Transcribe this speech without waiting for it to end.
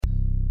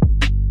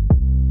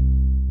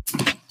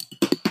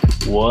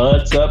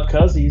What's up,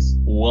 Cuzzies?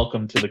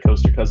 Welcome to the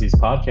Coaster Cuzzies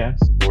podcast.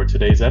 For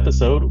today's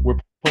episode, we're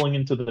pulling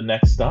into the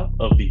next stop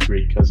of the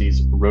Great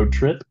Cuzzies road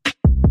trip.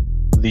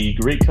 The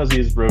Great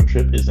Cuzzies road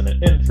trip is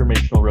an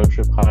informational road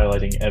trip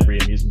highlighting every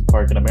amusement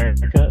park in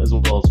America, as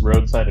well as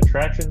roadside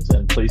attractions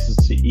and places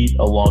to eat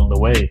along the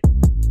way.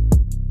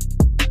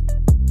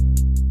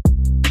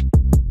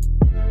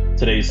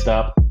 Today's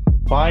stop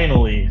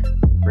finally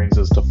brings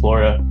us to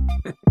Florida.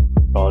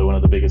 Probably one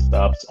of the biggest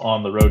stops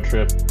on the road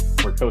trip,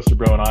 where Coaster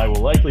Bro and I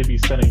will likely be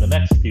spending the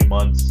next few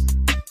months.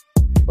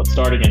 But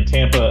starting in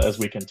Tampa as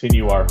we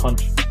continue our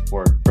hunt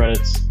for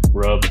credits,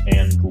 grub,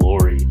 and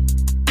glory.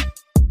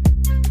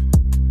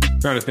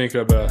 Trying to think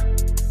of a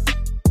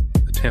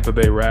Tampa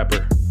Bay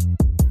rapper.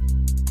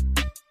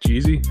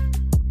 Jeezy?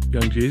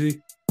 Young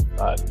Jeezy?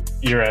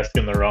 You're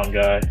asking the wrong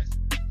guy.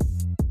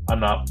 I'm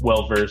not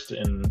well versed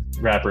in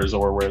rappers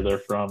or where they're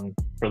from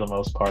for the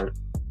most part.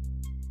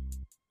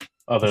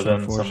 Other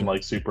than some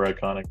like super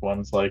iconic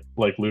ones like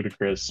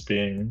Ludacris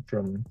being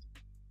from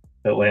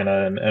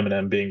Atlanta and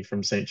Eminem being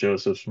from St.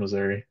 Joseph's,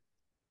 Missouri.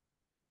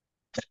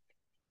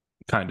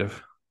 Kind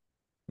of.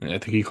 I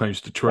think he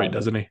claims Detroit,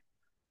 doesn't he?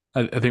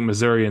 I think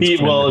Missourians.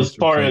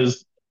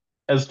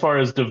 As far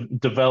as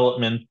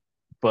development,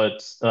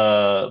 but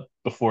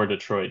before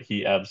Detroit,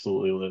 he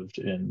absolutely lived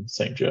in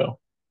St. Joe.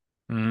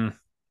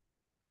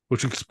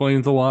 Which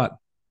explains a lot.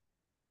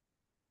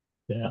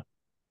 Yeah,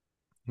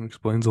 it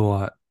explains a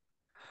lot.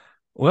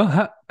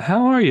 Well,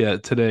 how are you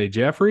today,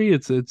 Jeffrey?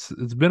 It's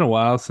been a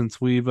while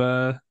since we've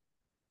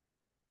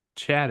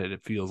chatted.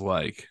 It feels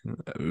like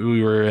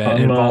we were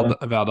in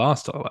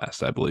Valdosta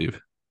last, I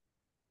believe.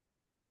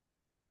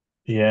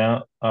 Yeah,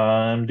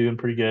 I'm doing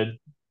pretty good.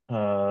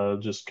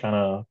 Just kind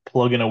of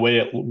plugging away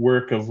at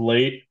work of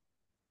late.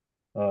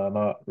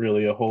 Not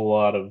really a whole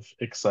lot of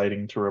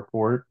exciting to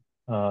report.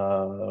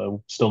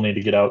 Still need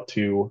to get out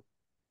to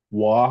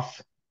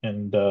WAF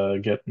and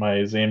get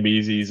my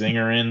Zambezi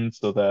zinger in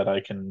so that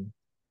I can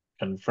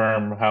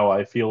confirm how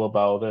I feel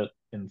about it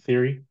in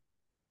theory.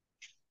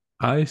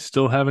 I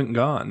still haven't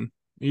gone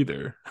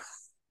either.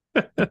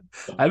 I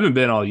haven't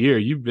been all year.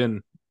 You've been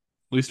at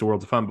least a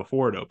World of Fun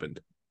before it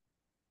opened.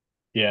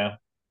 Yeah.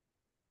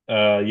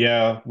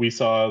 Yeah, we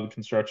saw the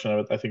construction of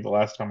it. I think the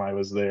last time I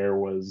was there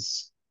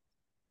was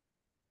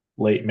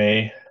late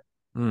May.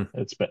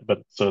 It's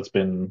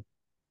been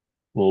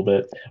a little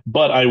bit.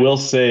 But I will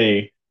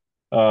say,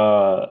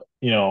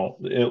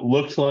 it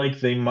looks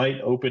like they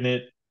might open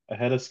it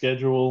ahead of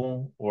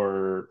schedule,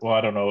 or well, I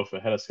don't know if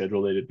ahead of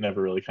schedule. They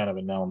never really kind of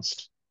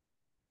announced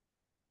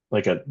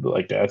like I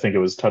think it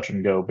was touch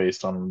and go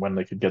based on when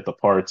they could get the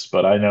parts.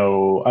 But I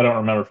don't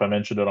remember if I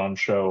mentioned it on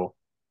show,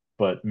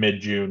 but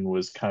mid-June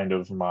was kind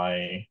of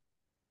my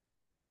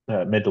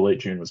mid to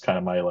late June was kind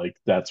of my like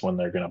that's when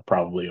they're gonna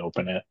probably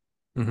open it.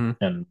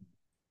 And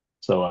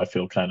so I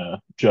feel kind of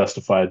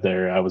justified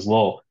there.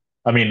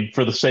 I mean,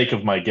 for the sake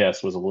of my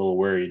guess, was a little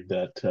worried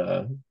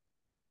that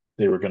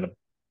they were gonna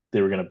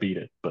beat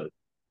it, but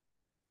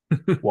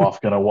WAF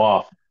gonna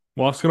WAF.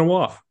 WAF's gonna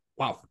WAF.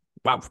 Wow.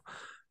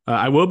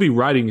 I will be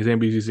riding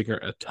Zambezi Zinger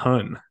a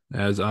ton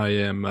as I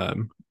am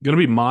going to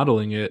be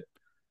modeling it,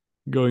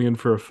 going in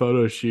for a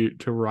photo shoot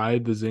to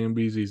ride the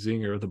Zambezi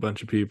Zinger with a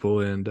bunch of people,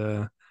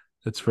 and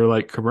it's for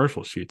like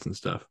commercial shoots and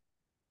stuff.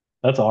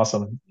 That's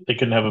awesome. They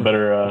couldn't have a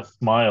better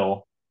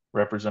smile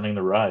representing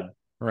the ride.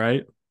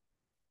 Right?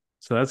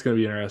 So that's going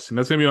to be interesting.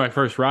 That's going to be my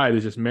first ride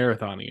is just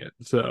marathoning it.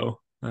 So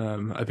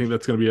I think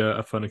that's going to be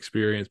a fun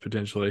experience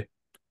potentially.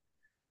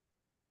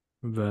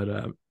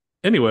 But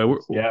anyway,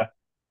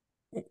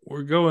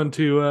 we're going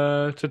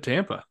to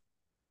Tampa.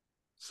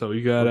 So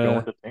we got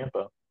going to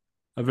Tampa.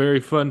 A very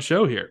fun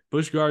show here.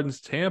 Busch Gardens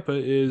Tampa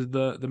is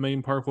the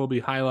main park we'll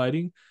be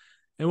highlighting,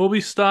 and we'll be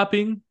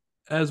stopping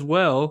as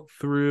well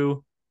through,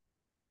 I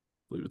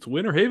believe it's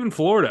Winter Haven,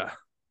 Florida.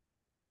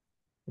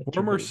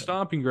 Former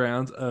stomping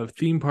grounds of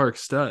Theme Park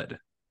Stud,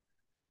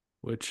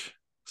 which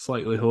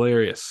slightly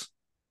hilarious.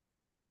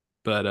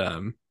 But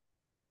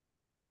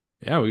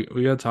yeah, we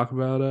got to talk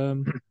about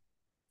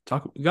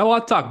we got a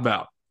lot to talk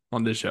about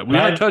on this show. We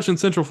aren't touching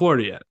Central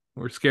Florida yet.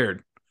 We're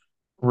scared.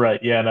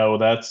 Right. Yeah, no,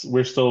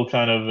 we're still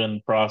kind of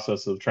in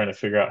process of trying to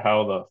figure out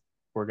how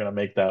we're going to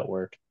make that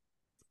work.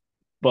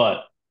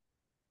 But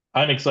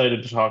I'm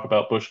excited to talk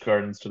about Busch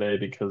Gardens today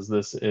because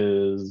this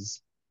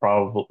is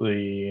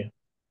probably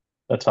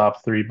a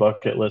top 3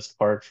 bucket list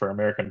park for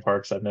American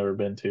parks I've never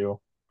been to.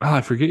 Oh, I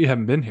forget you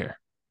haven't been here.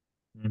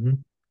 Yeah,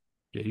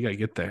 you got to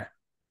get there.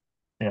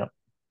 Yeah.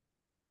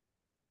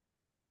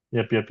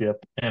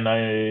 Yep. And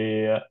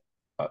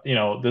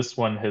this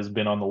one has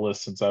been on the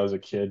list since I was a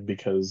kid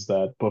because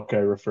that book I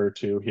refer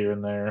to here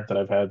and there that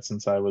I've had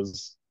since I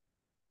was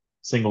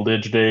single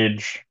digit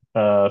age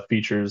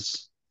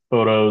features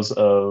photos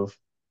of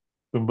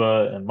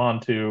Pumbaa and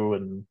Montu,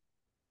 and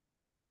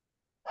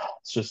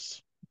it's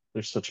just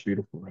they're such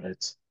beautiful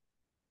rides.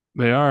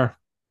 They are.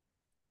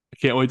 I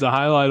can't wait to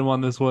highlight them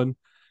on this one.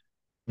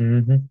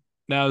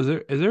 Now, is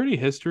there any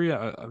history?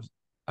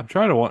 I'm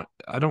trying to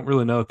I don't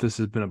really know if this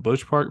has been a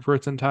Busch park for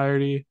its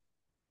entirety.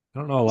 I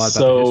don't know a lot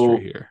about the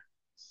history here.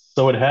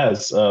 So it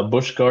has.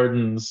 Busch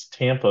Gardens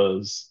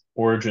Tampa's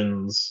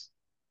origins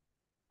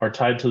are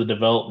tied to the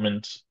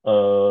development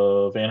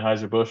of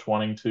Anheuser-Busch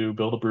wanting to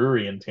build a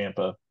brewery in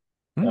Tampa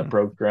that Hmm,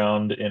 broke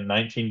ground in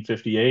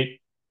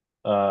 1958.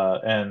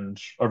 And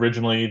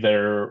originally,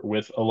 there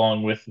with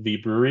along with the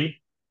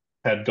brewery,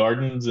 had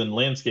gardens and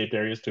landscaped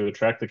areas to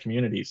attract the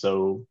community.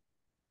 So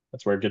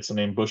that's where it gets the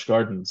name Busch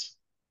Gardens.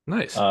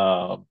 nice.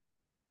 Uh,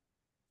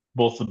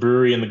 Both the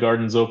brewery and the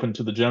gardens opened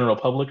to the general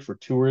public for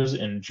tours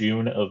in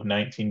June of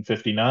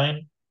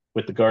 1959,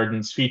 with the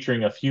gardens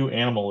featuring a few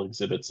animal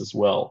exhibits as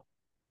well.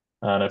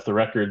 And if the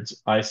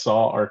records I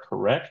saw are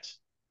correct,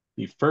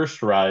 the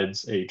first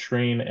rides, a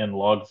train and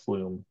log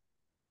flume,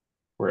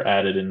 were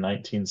added in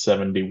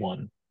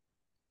 1971.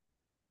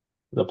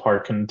 The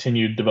park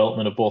continued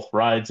development of both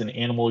rides and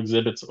animal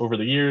exhibits over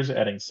the years,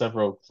 adding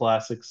several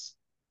classics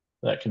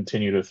that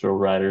continue to thrill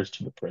riders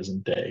to the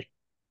present day.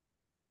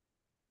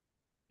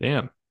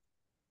 Damn.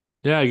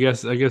 Yeah, I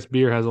guess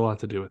beer has a lot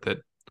to do with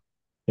it.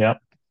 Yeah.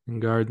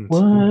 And gardens.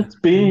 What's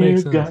It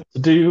makes beer sense. got to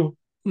do?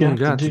 Got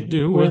to Got to do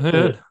do with with it.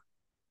 it.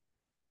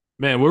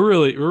 Man, we're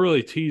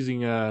really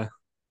teasing our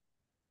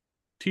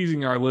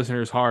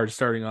listeners hard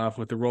starting off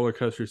with the roller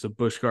coasters of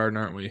Busch Garden,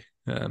 aren't we?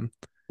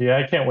 Yeah,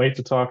 I can't wait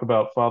to talk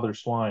about Father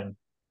Swine.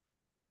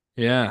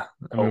 Yeah.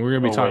 I mean, Oh, we're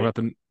gonna be oh talking wait, about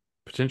the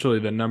potentially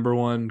the number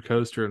one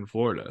coaster in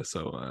Florida.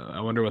 So I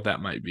wonder what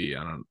that might be.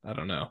 I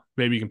don't know.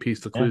 Maybe you can piece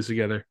the yeah, clues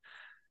together.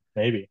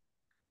 maybe.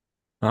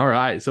 All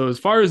right. So as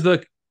far as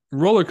the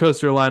roller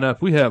coaster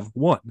lineup, we have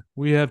one,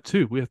 we have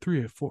two, we have three,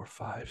 we have four,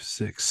 five,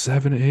 six,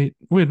 seven, eight.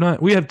 We have nine.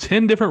 We have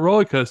 10 different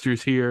roller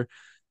coasters here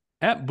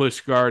at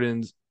Busch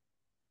Gardens,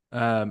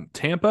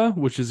 Tampa,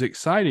 which is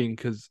exciting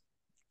because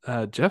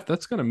Jeff,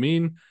 that's going to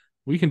mean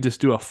we can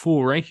just do a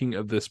full ranking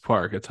of this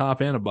park, a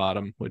top and a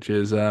bottom, which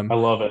is I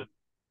love it.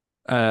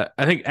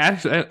 I think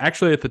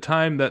actually at the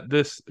time that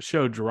this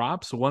show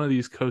drops, one of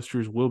these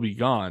coasters will be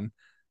gone.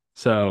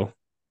 So,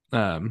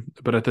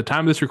 but at the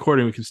time of this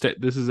recording, we can state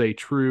this is a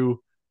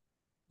true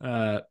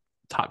uh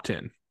top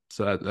 10.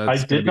 So I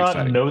that's going to did be not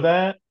exciting. know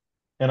that,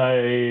 and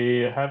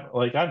I have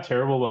like I'm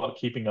terrible about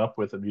keeping up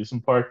with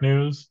amusement park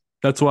news.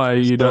 That's why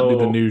you don't do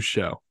the So news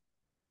show.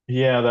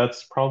 yeah,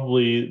 that's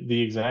probably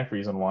the exact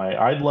reason why.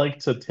 I'd like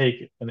to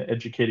take an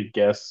educated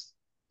guess,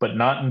 but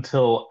not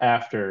until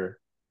after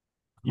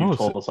you've Oh, so,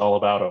 told us all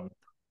about them.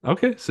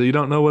 okay. So you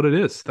don't know what it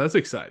is. That's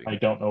exciting. I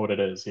don't know what it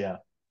is. Yeah.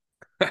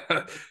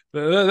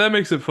 That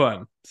makes it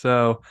fun.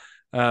 So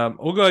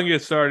we'll go ahead and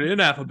get started in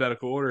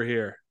alphabetical order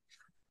here.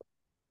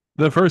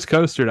 The first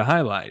coaster to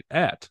highlight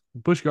at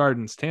Busch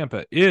Gardens,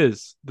 Tampa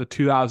is the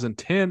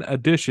 2010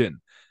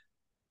 edition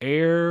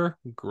Air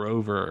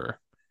Grover.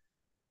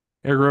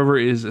 Air Grover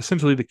is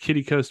essentially the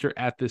kiddie coaster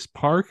at this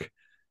park,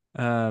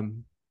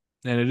 um,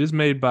 and it is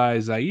made by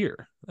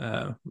Zaire.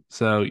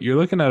 So you're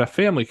looking at a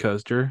family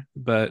coaster,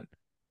 but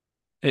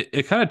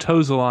it kind of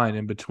toes the line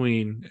in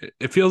between.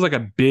 It feels like a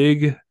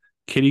big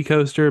kiddie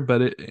coaster,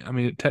 but I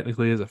mean, it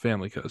technically is a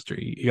family coaster.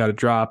 You got a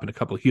drop and a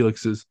couple of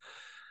helixes.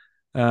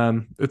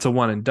 It's a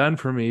one and done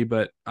for me,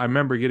 but I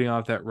remember getting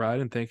off that ride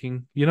and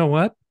thinking, you know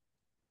what?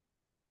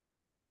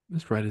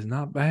 This ride is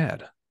not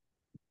bad.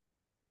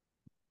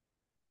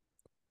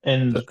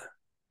 And So,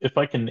 if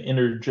I can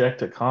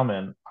interject a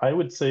comment, I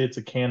would say it's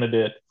a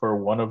candidate for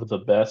one of the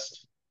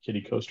best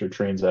kiddie coaster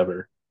trains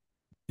ever.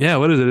 yeah,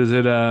 what is it? Is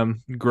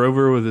it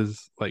Grover with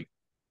his like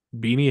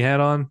beanie hat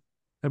on,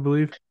 I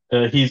believe?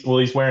 He's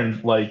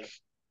wearing like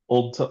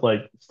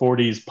like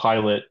 40s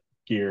pilot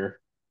gear,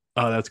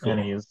 Oh, that's and cool.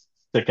 he's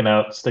sticking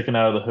out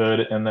of the hood.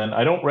 And then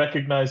I don't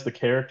recognize the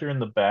character in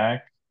the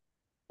back,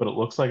 but it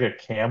looks like a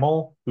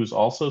camel who's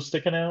also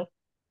sticking out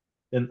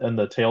in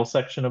the tail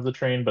section of the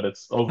train. But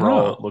it's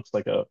overall Oh, it looks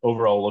like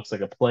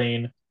a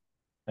plane,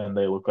 and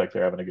they look like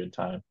they're having a good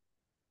time.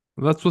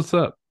 that's what's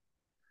up.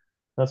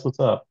 That's what's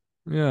up.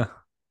 Yeah.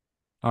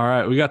 All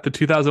right, we got the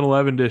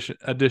 2011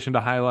 edition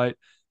to highlight.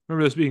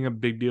 Remember this being a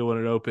big deal when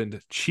it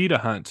opened. Cheetah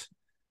Hunt,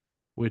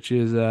 which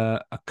is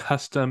a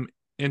custom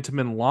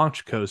Intamin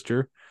launch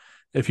coaster.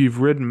 If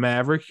you've ridden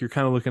Maverick, you're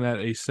kind of looking at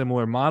a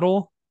similar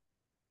model,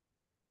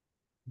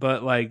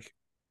 but like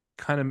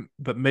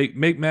but make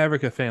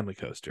Maverick a family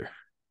coaster.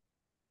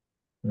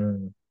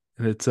 Mm.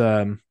 And it's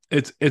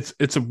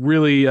a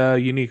really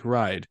unique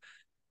ride.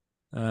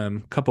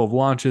 Couple of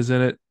launches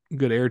in it,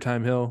 good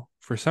airtime hill.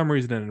 For some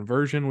reason, an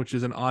inversion, which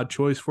is an odd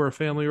choice for a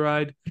family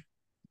ride.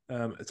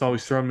 It's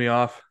always thrown me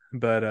off.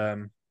 But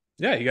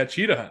yeah, you got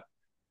Cheetah Hunt.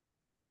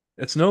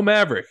 It's no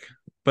Maverick,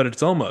 but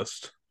it's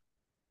almost.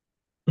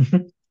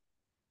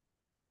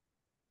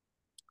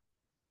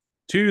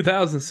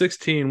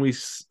 2016, we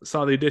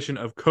saw the addition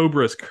of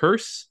Cobra's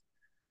Curse,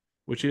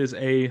 which is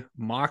a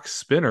mock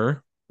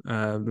spinner.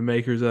 The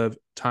makers of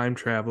Time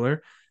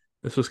Traveler.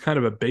 This was kind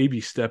of a baby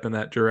step in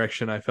that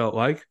direction, I felt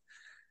like.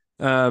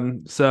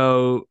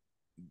 So,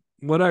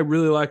 what I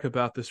really like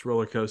about this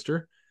roller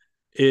coaster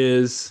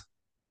is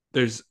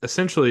there's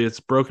essentially it's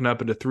broken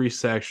up into three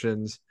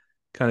sections,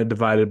 kind of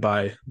divided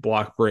by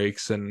block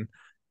breaks and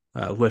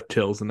lift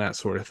hills and that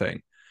sort of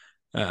thing.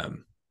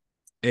 Um,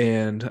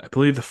 and I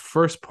believe the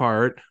first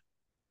part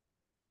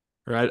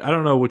right? I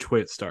don't know which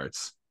way it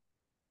starts.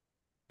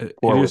 It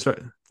either Forward.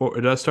 start for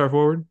it does start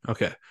forward.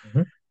 Okay,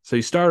 Hmm. so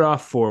you start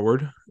off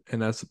forward,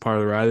 and that's the part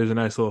of the ride. There's a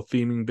nice little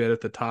theming bit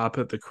at the top,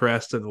 at the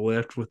crest of the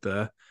lift with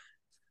the,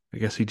 I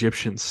guess,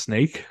 Egyptian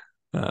snake,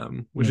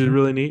 which is Hmm.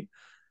 really neat.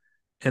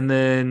 And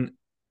then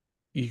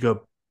you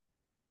go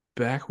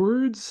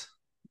backwards.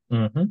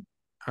 Hmm.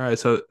 All right,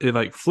 so it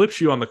like flips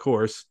you on the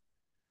course,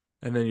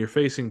 and then you're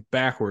facing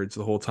backwards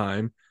the whole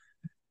time,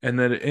 and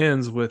then it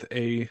ends with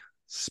a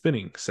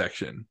spinning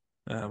section,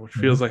 which Hmm.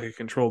 feels like a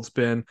controlled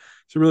spin.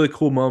 It's a really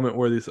cool moment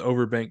where this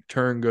overbank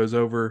turn goes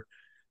over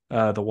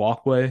the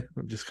walkway.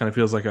 It just kind of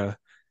feels like a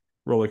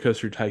roller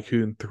coaster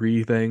tycoon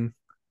 3 thing.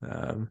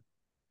 Um,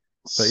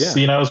 but yeah,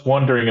 See, and I was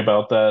wondering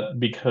about that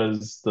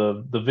because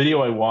the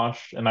video I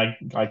watched, and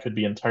I could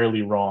be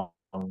entirely wrong,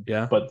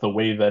 yeah, but the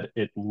way that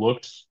it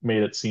looked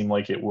made it seem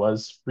like it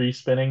was free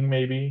spinning,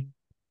 maybe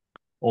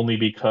only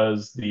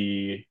because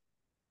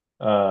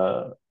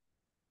uh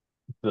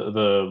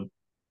the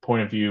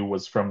point of view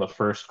was from the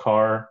first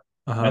car,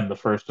 uh-huh. and the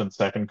first and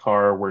second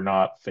car were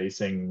not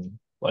facing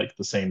like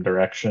the same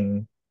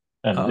direction,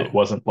 and it Oh,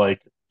 wasn't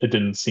like it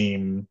didn't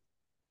seem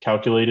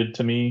calculated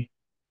to me,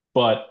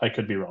 but I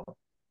could be wrong.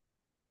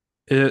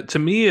 to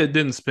me it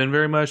didn't spin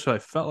very much, so I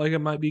felt like it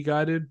might be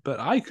guided, but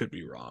I could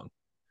be wrong.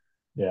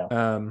 Yeah.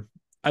 um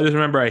I just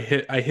remember I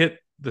hit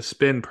the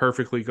spin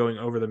perfectly going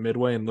over the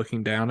midway and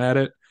looking down at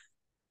it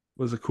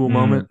was a cool Mm.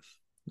 moment.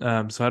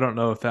 So I don't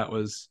know if that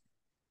was,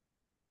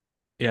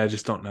 yeah, I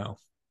just don't know.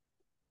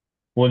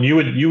 Well, and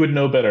you would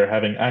know better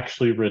having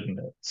actually ridden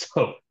it.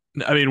 So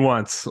I mean,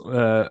 once,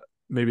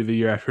 maybe the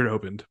year after it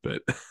opened,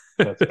 but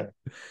that's fair.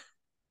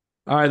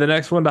 all right, the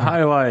next one to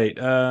highlight.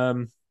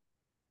 Thusies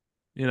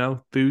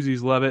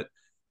love it.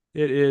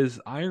 It is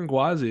Iron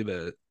Gwazi,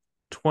 the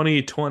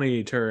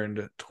 2020 turned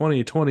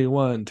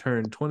 2021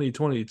 turned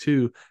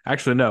 2022.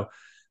 Actually, no,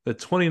 the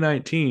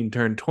 2019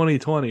 turned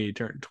 2020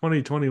 turned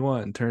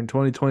 2021 turned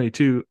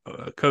 2022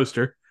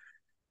 coaster.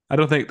 I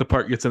don't think the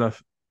park gets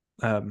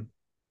um,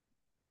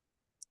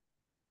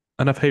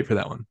 enough hate for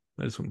that one.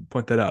 I just want to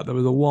point that out. That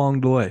was a long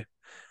delay.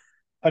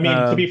 I mean,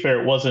 to be Um,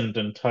 fair, it wasn't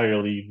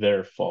entirely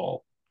their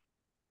fault,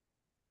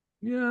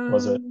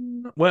 was yeah, it?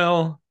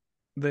 well,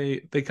 they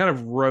kind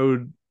of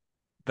rode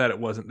that it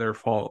wasn't their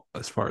fault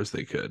as far as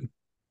they could.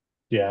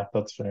 Yeah,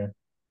 that's fair.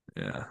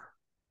 Yeah,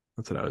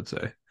 that's what I would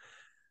say.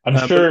 I'm But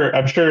sure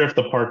I'm sure if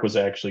the park was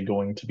actually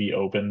going to be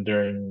open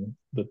during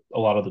a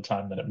lot of the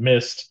time that it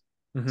missed,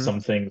 mhm, some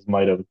things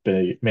might have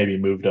been maybe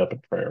moved up in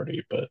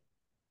priority, but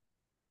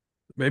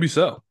maybe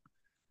so.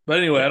 But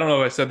anyway, yeah. I don't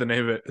know if I said the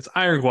name of it. It's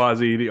Iron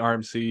Gwazi, the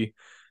RMC.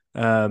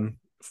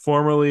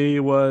 Formerly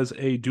was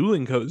a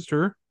dueling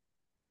coaster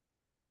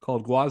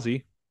called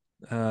Gwazi.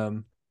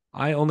 Um,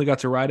 I only got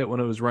to ride it when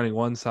it was running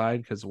one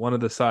side because one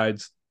of the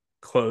sides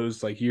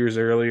closed like years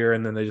earlier,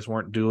 and then they just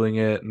weren't dueling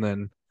it, and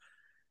then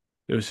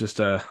it was just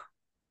a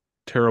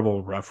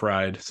terrible rough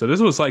ride. So this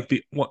was like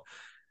the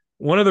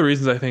one of the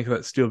reasons I think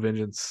that Steel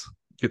Vengeance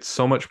gets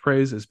so much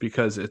praise is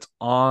because it's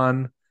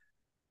on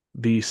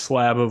the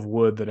slab of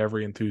wood that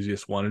every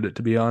enthusiast wanted it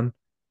to be on.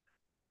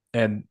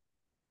 And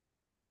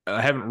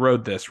I haven't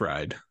rode this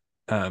ride,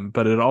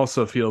 but it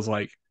also feels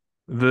like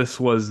this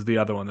was the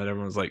other one that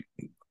everyone was like,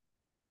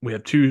 we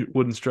have two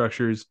wooden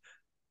structures.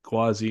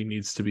 Quasi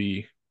needs to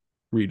be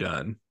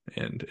redone,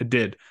 and it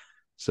did.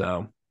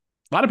 So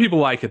a lot of people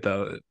like it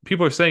though.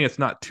 People are saying it's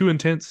not too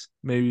intense.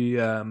 Maybe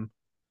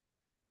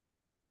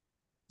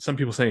some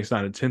people saying it's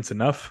not intense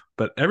enough,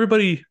 but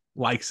everybody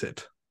likes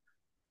it.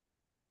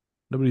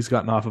 Nobody's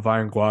gotten off of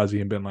Iron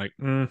Quasi and been like,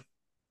 I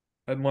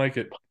didn't like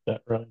it.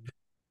 That right.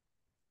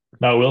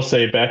 Now, I will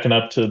say, backing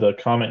up to the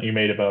comment you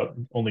made about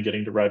only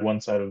getting to ride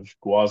one side of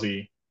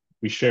Gwazi,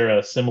 we share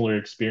a similar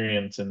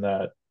experience in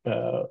that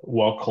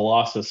while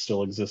Colossus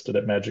still existed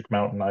at Magic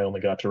Mountain, I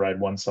only got to ride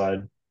one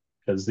side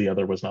because the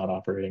other was not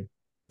operating.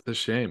 It's a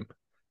shame.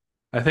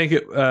 I think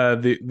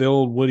the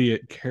old Woody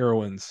at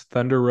Carowinds,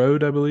 Thunder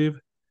Road, I believe.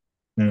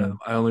 Hmm.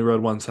 I only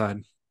rode one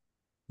side.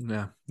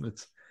 Yeah,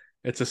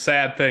 it's a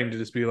sad thing to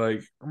just be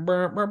like,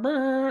 "Brr, brr,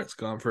 brr," it's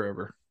gone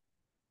forever.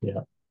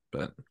 Yeah.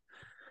 But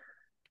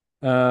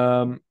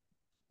um,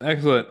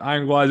 excellent.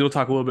 Iron Gwazi, we'll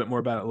talk a little bit more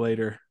about it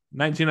later.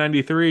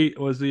 1993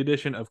 was the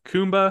addition of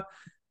Kumba,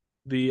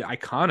 the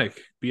iconic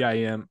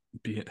BIM,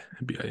 B,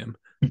 BIM,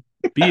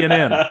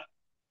 B&M.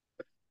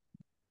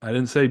 I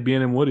didn't say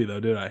B&M Woody though,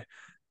 did I?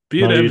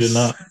 No, you B&M, did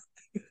not.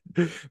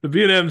 the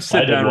B&M I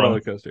sit did down roller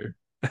one. coaster.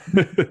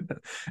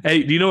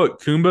 Hey, do you know what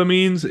Kumba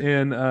means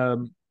in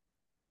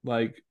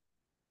like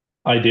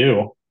I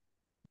do.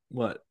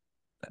 what?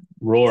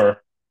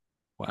 Roar.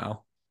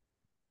 Wow,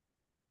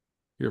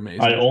 you're I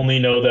amazing. only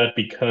know that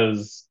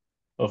because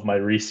of my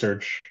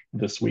research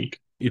this week.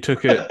 You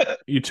took it.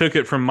 You took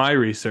it from my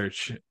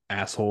research,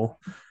 asshole.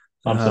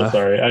 I'm so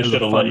sorry. I As a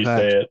should have let fun you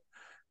say fact. it.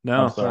 I'm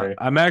No, sorry.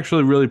 I'm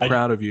actually really I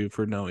proud of you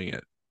for knowing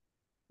it.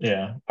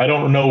 Yeah. I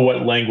don't know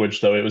what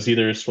language though. It was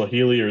either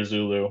Swahili or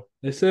Zulu.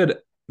 They said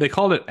they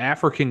called it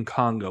African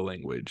Congo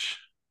language.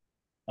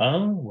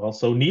 Oh, well,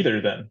 so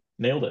neither then.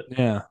 Nailed it.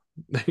 Yeah,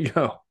 there you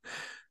go.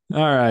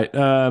 All right.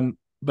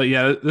 But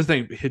yeah, this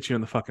thing hits you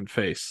in the fucking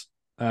face.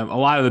 A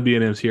lot of the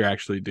B&Ms here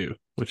actually do,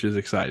 which is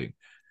exciting.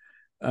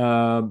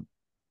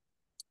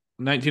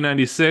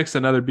 1996,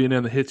 another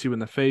B&M that hits you in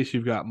the face.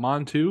 You've got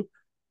Montu,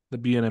 the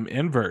B&M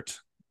invert,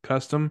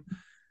 custom,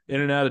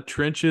 in and out of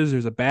trenches.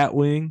 There's a bat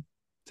wing.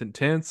 It's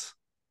intense.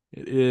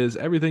 It is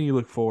everything you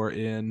look for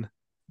in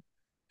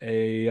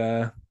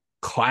a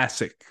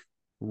classic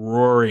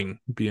roaring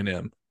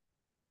B&M.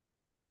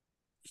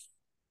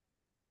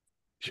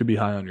 Should be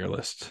high on your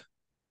list.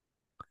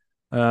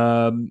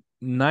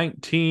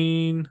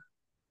 19.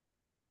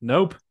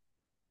 Nope.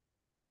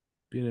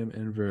 B&M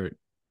invert.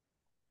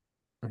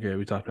 Okay,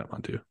 we talked about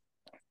Montu.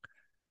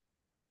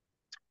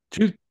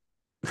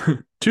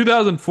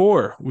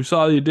 2004, we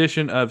saw the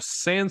addition of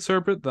Sand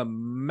Serpent, the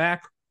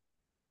mock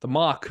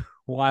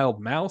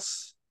wild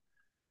mouse,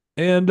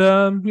 and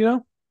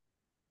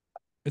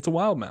it's a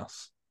wild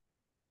mouse.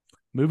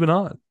 Moving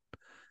on.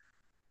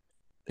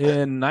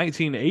 In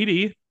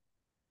 1980,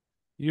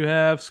 you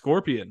have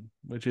Scorpion,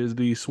 which is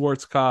the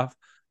Schwarzkopf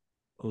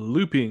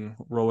looping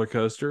roller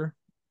coaster.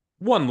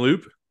 One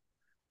loop,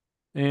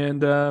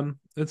 and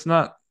it's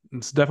not.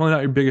 It's definitely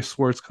not your biggest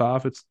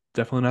Schwarzkopf. It's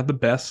definitely not the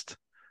best.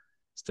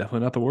 It's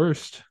definitely not the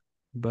worst,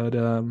 but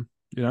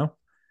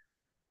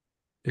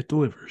it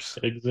delivers.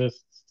 It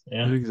exists. It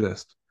Yeah.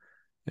 exists.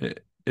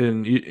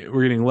 And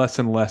we're getting less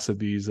and less of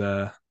these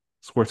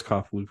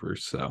Schwarzkopf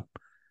loopers. So,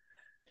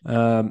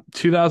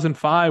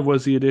 2005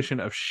 was the addition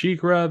of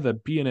Shikra, the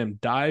B&M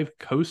dive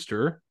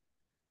coaster.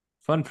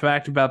 Fun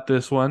fact about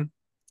this one: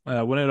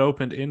 when it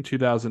opened in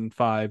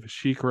 2005,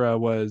 Shikra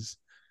was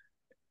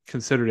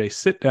considered a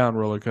sit-down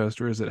roller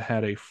coaster as it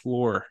had a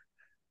floor,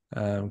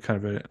 kind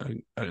of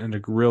and a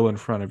grill in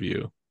front of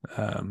you.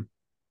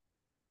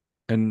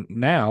 And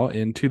now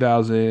in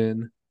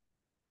 2000,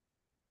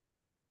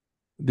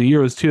 the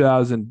year was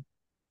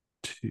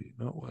 2002.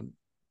 No one.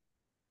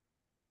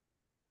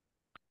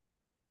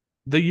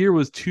 The year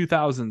was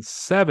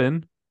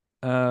 2007.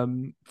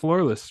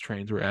 Floorless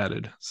trains were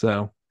added,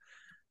 so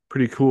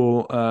pretty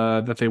cool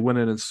that they went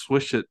in and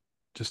switched it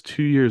just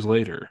 2 years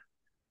later.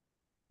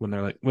 When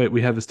they're like, "Wait,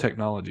 we have this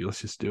technology. Let's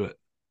just do it."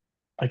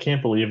 I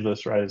can't believe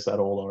this ride is that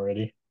old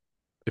already.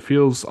 It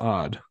feels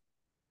odd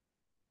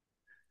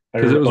I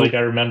because it was. like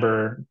I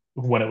remember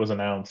when it was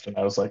announced, and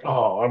I was like,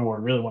 "Oh, I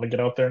really want to get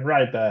out there and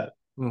ride that."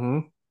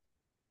 Mhm.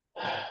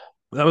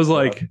 That was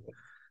like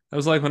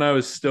God. when I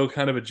was still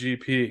kind of a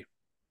GP.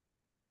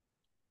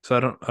 So I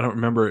don't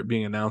remember it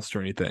being announced or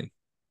anything.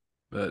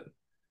 But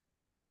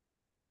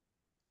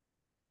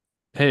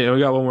hey, we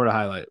got one more to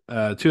highlight.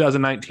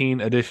 2019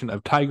 edition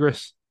of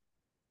Tigris,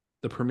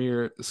 the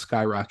premier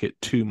Skyrocket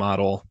 2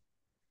 model.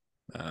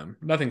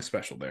 Nothing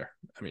special there.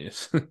 I mean,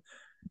 it's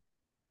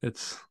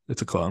it's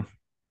a clone.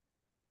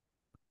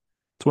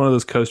 It's one of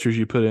those coasters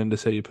you put in to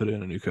say you put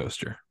in a new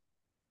coaster.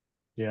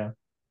 Yeah.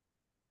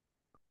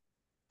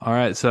 All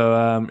right, so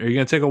are you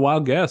gonna take a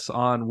wild guess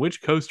on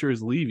which coaster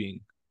is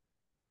leaving?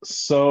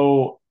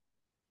 So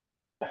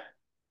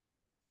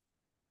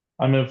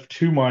I'm of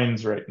two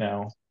minds right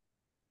now.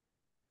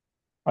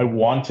 I Mm-hmm.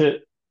 want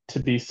it to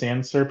be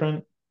Sand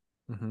Serpent,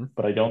 Mm-hmm.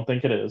 but I don't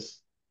think it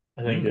is.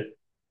 I think Mm.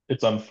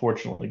 it's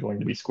unfortunately going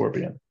to be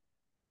Scorpion.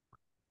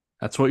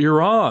 That's what you're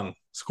wrong.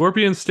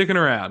 Scorpion's sticking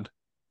around.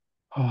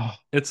 Oh,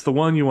 It's the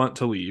one you want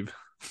to leave.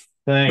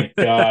 thank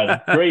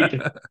God. Great.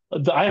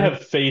 I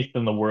have faith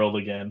in the world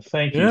again.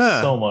 Thank you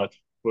Yeah. so much,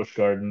 Busch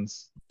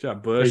Gardens. Good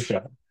job, Great Bush.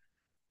 job.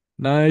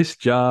 Nice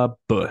job,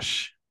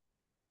 Bush.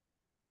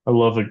 I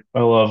love it.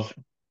 I love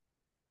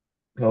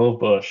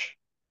Busch.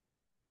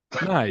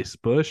 Nice,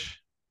 Bush.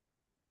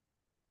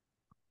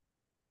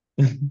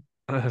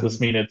 Does this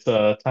mean it's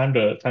time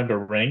to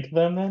rank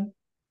them then?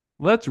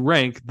 Let's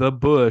rank the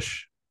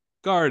Busch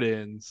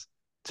Gardens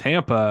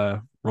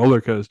Tampa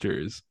roller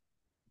coasters.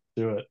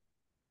 Do it.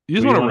 You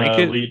Who just do you want to want rank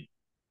to it? lead?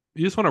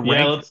 You just want to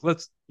Yeah, rank?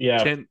 Let's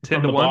yeah, 10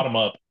 from to the 1? bottom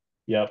up.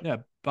 Yep. Yeah,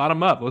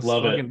 bottom up. Let's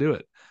Love it. fucking do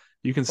it.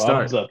 You can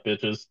Bottoms start. up,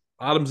 bitches.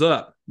 Bottoms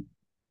up.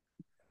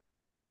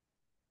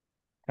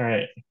 All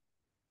right.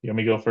 You want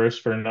me to go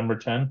first for number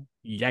 10?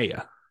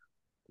 Yeah.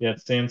 Yeah,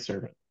 it's Sand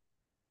Serpent.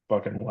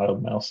 Fucking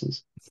wild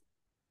mouses.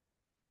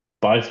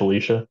 Bye,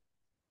 Felicia.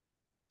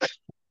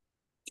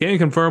 Can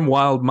confirm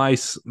wild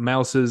mice,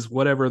 mouses,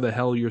 whatever the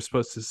hell you're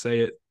supposed to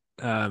say it.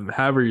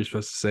 However you're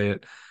supposed to say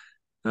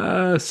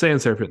it.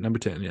 Sand Serpent, number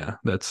 10. Yeah,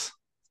 that's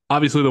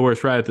obviously the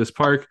worst ride at this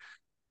park.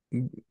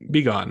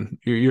 Be gone.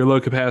 You're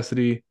low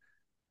capacity.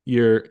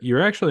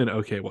 You're actually an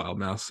okay wild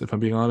mouse, if I'm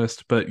being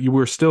honest, but you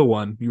were still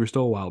one. You were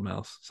still a wild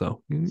mouse.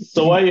 So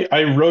So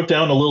I wrote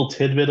down a little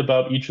tidbit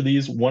about each of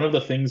these. One of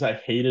the things I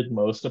hated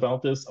most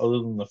about this, other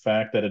than the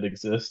fact that it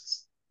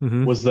exists,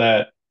 mhm. was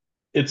that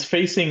it's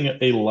facing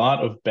a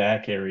lot of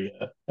back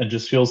area and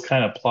just feels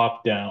kind of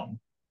plopped down.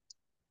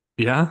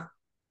 Yeah.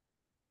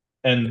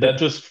 And that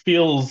just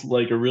feels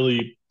like a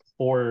really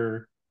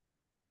poor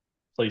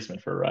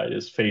placement for a ride,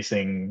 is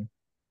facing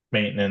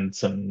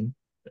maintenance and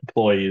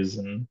employees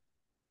and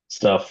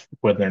stuff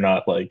when they're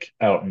not like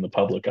out in the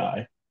public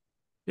eye.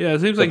 Yeah,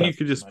 it seems But like you that's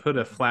could just just my put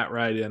a opinion. flat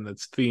ride in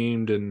that's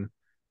themed and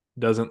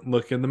doesn't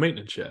look in the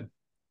maintenance shed.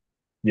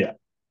 Yeah.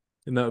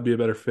 and that would be a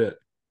better fit.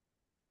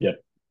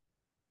 Yep.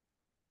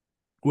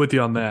 With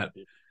you on that.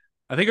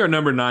 I think our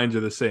number nines are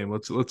the same.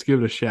 Let's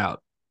give it a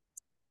shout.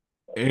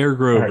 Air All right.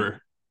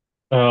 Grover.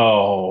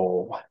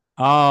 Oh.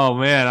 Oh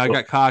man, I All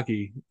got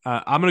cocky.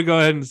 I'm gonna go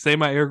ahead and say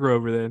my Air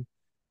Grover then.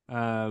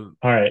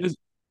 right.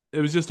 It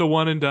was just a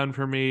one and done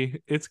for me.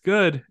 It's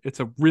good. It's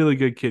a really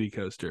good kiddie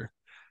coaster.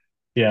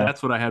 Yeah.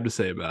 That's what I have to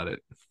say about it.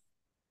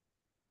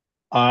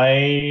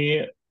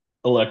 I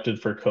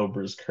elected for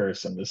Cobra's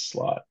Curse in this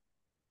slot.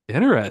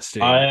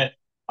 Interesting. I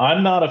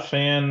I'm not a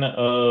fan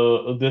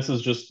of this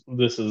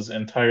is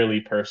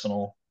entirely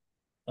personal.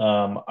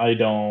 I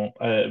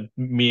don't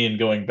me and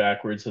going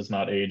backwards has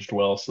not aged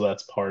well, so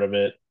that's part of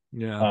it.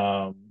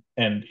 Yeah.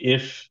 And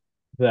if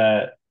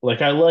that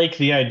like I like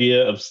the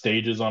idea of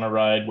stages on a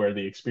ride where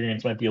the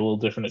experience might be a little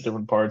different at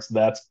different parts.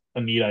 That's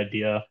a neat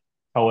idea.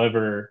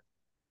 However,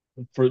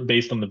 for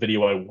based on the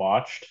video I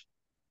watched,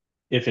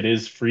 if it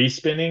is free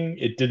spinning,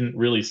 it didn't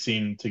really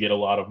seem to get a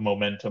lot of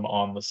momentum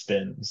on the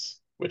spins,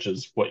 which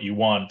is what you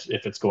want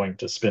if it's going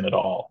to spin at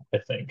all, I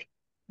think.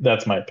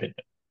 That's my opinion.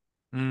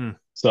 Mm.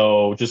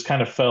 So just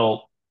kind of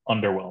felt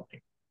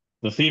underwhelming.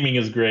 The theming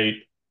is great,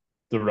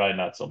 the ride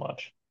not so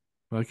much.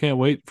 Well, I can't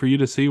wait for you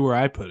to see where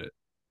I put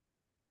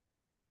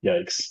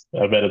Yikes.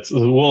 I bet it's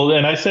well,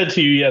 and I said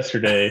to you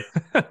yesterday,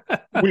 it.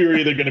 we were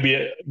either going to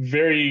be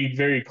very,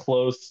 very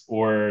close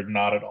or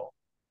not at all.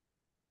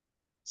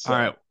 All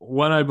right, So,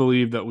 one I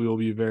believe that we will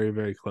be very,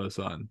 very close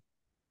on.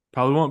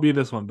 Probably won't be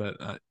this one, but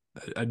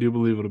I do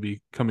believe it'll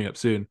be coming up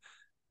soon.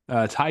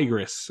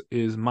 Tigress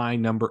is my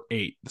number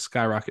 8, the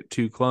Skyrocket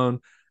 2 clone.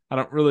 I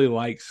don't really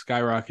like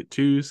Skyrocket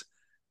 2s,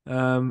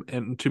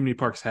 and too many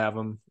parks have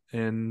them,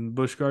 and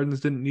Busch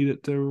Gardens didn't need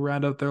it to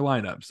round out their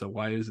lineup, so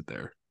why is it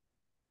there?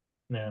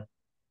 yeah.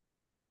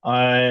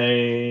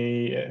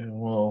 I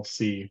will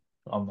see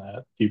on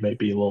that. You may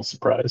be a little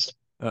surprised.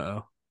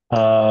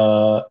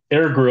 Uh-oh.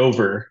 Air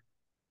Grover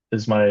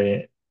is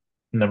my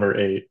number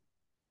 8.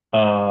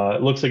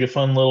 It looks like a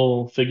fun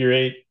little figure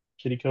eight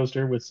kitty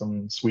coaster with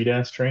some sweet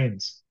ass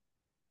trains.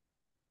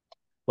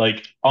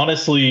 Like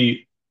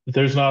honestly,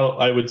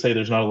 I would say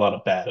there's not a lot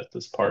of bad at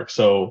this park.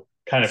 So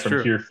kind of It's from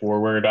true. here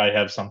forward, I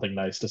have something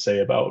nice to say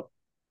about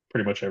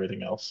pretty much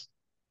everything else.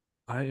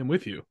 I am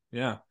with you.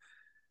 Yeah.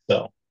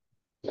 So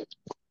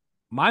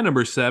My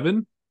number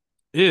 7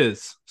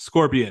 is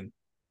Scorpion,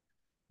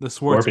 the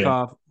Scorpion.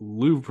 Schwarzkopf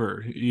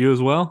Looper. You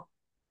as well?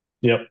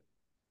 Yep.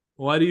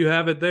 Why do you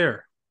have it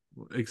there?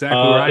 Exactly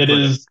where I It put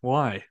it. is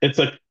Why? it's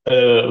a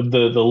the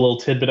little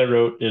tidbit I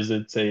wrote is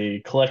it's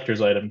a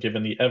collector's item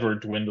given the ever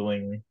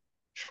dwindling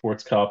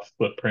Schwarzkopf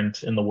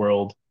footprint in the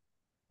world.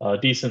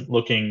 Decent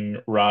looking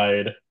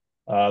ride.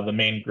 The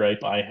main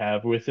gripe I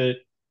have with it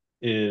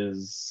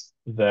is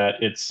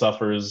that it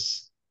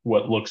suffers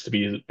what looks to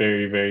be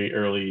very, very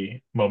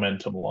early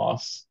momentum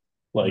loss.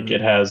 Like it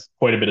Mm. has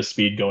quite a bit of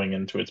speed going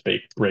into its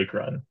brake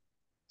run.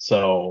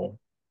 So,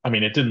 I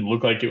mean, it didn't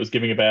look like it was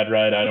giving a bad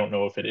ride. I don't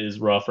know if it is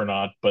rough or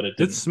not, but it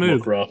It's didn't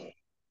look smooth. rough.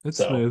 It's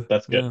So smooth.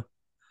 that's good. Yeah.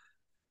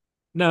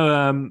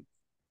 No,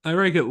 I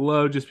rank it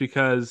low just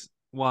because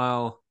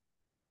while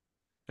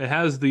it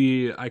has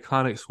the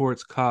iconic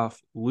Schwarzkopf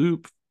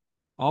loop,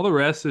 all the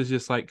rest is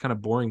just like kind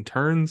of boring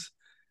turns,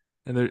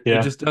 and it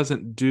Yeah. just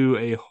doesn't do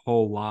a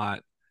whole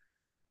lot.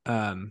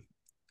 Um,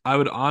 I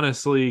would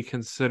honestly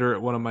consider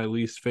it one of my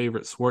least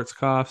favorite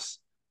Schwarzkopfs.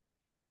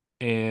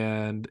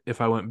 And if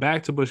I went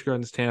back to Busch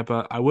Gardens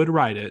Tampa, I would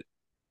ride it,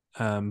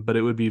 but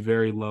it would be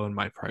very low in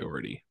my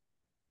priority.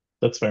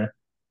 That's fair.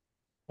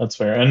 That's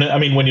fair. And I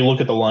mean, when you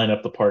look at the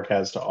lineup the park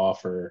has to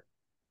offer,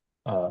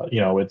 I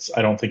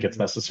don't think it's Mhm.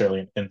 necessarily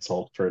an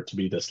insult for it to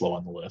be this low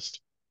on the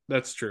list.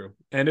 That's true.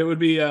 And it would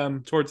be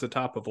towards the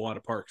top of a lot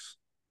of parks.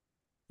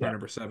 Our Yeah.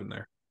 number 7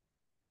 there.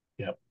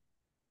 Yep.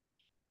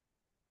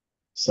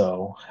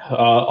 So I'll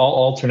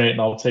alternate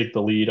and I'll take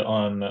the lead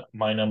on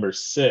my number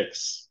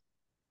 6,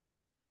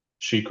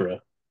 Shikra.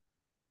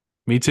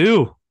 Me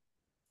too.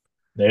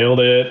 Nailed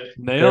it. Fair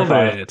Nailed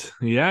five. it.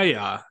 Yeah,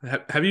 yeah.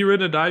 Have you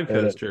ridden a dive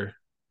Nailed it. coaster?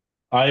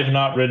 I have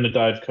not ridden a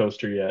dive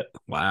coaster yet.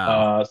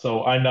 Wow.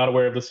 So I'm not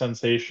aware of the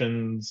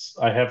sensations.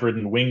 I have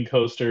ridden wing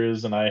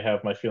coasters and I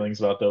have my feelings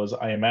about those.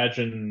 I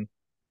imagine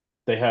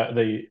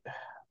they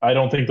I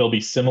don't think they'll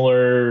be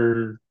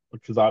similar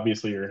because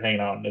obviously you're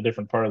hanging out in a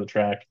different part of the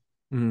track.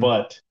 Mm,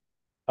 But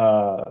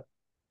uh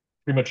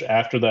pretty much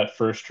after that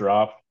first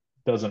drop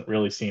doesn't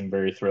really seem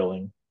very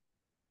thrilling.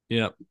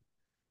 yep.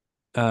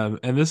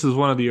 And this is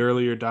one of the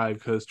earlier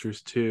dive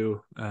coasters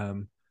too,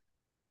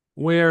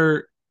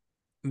 where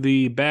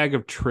the bag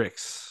of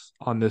tricks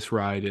on this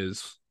ride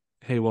is,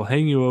 hey, we'll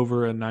hang you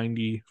over a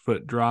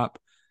 90-foot drop,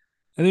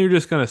 and then you're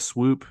just gonna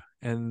swoop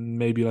and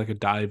maybe like a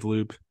dive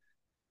loop,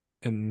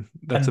 and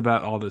that's And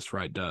about all this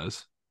ride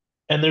does.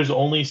 and there's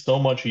only so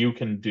much you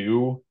can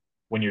do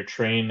when your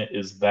train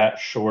is that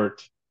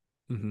short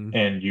Hmm.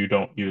 and you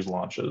don't use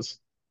launches.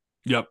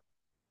 Yep.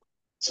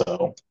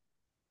 So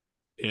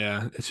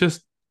Yeah.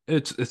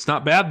 It's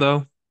not bad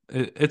though.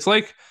 It's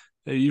like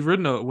you've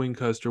ridden a wing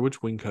coaster.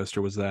 Which wing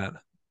coaster was that?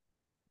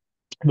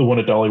 the one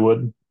at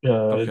Dollywood,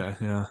 Okay.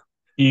 Yeah.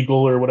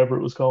 Eagle or whatever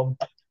it was called.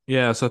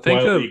 Yeah, so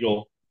Wild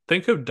Eagle,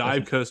 think of I dive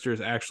think.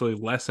 coasters actually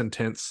less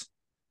intense,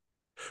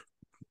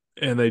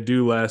 and they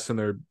do less, and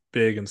they're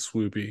big and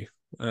swoopy.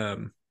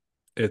 Um,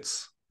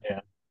 it's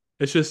Yeah.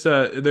 it's just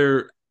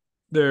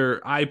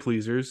they're eye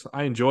pleasers.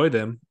 I enjoy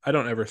them. I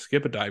don't ever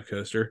skip a dive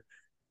coaster,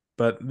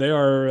 but they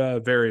are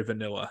very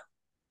vanilla.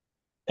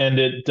 And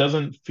it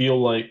doesn't feel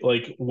like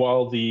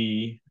while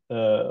the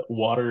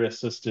water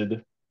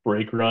assisted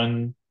brake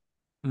run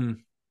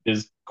Mm,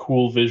 is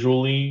cool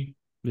visually,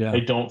 I yeah.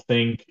 don't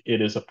think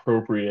it is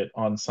appropriate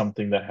on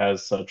something that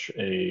has such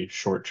a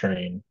short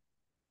train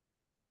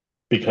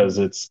because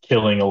Mm, it's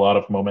killing a lot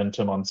of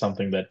momentum on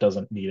something that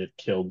doesn't need it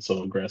killed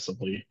so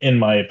aggressively, in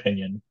my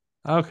opinion.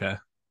 okay.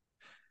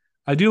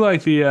 I do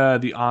like the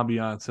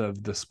ambiance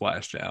of the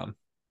splashdown.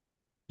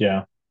 Yeah,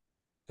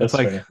 It's that's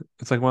like fair.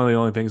 it's like one of the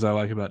only things I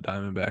like about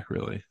Diamondback,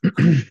 really.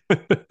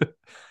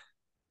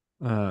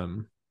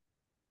 um.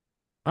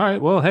 All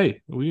right. Well,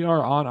 hey, we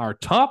are on our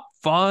top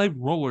five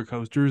roller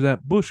coasters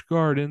at Busch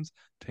Gardens,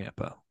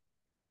 Tampa.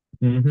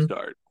 Hmm.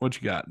 Start. What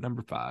you got?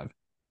 Number five.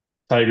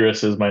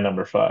 Tigress is my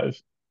number five.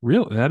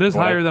 Really? That is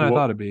And higher than I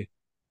thought it'd be.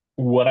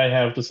 what I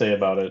have to say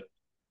about it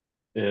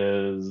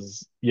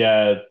is,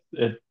 yeah,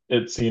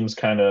 it seems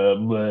kind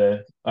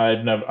of.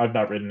 I've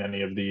not ridden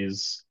any of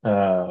these.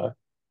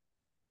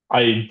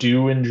 I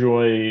do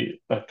enjoy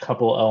a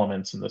couple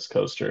elements in this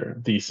coaster.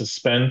 The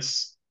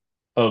suspense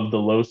of the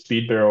low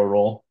speed barrel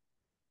roll,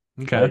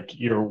 Okay. like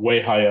you're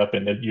way high up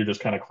and you're just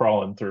kind of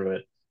crawling through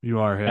it, You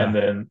are, and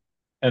yeah.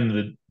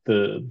 then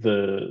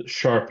the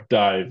sharp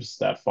dives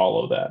that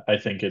follow that. I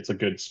think it's a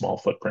good small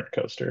footprint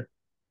coaster.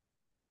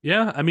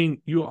 Yeah, I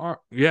mean, you are,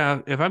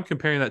 yeah. If I'm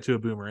comparing that to a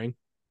boomerang,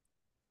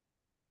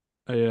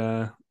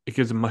 it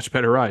gives a much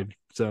better ride.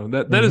 So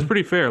that is Hmm.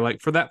 pretty fair.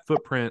 Like for that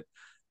footprint,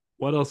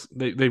 what else?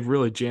 They've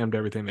really jammed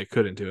everything they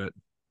could into it.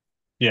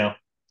 Yeah,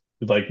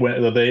 like when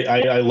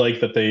I like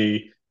that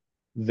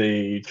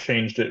they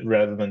changed it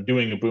rather than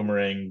doing a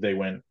boomerang, they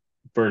went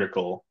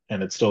vertical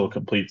and it's still a Mhm.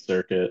 complete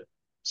circuit.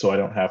 So I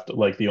don't have to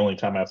like the only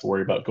time I have to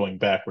worry about going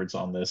backwards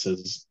on this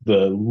is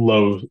the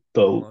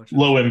Launches.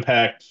 low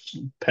impact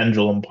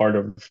pendulum part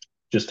of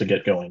just to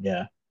get going.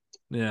 Yeah.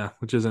 Yeah,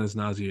 which isn't as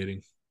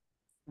nauseating.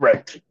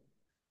 Right.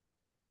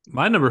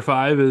 My number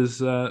five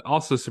is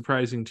also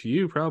surprising to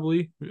you,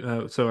 probably.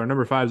 So our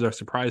number five is our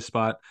surprise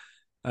spot.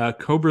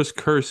 Cobra's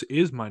Curse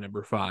is my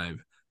number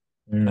five.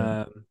 Mm.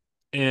 Um,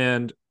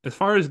 and as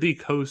far as the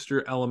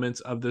coaster elements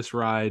of this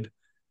ride,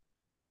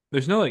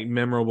 there's no like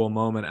memorable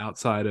moment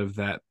outside of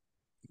that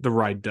the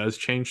ride does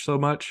change so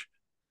much.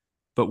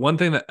 But one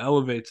thing that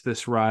elevates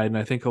this ride, and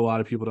I think a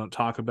lot of people don't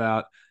talk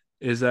about,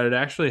 is that it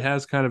actually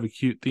has kind of a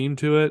cute theme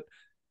to it.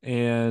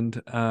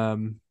 And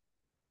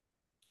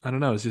I don't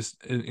know, it's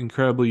just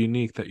incredibly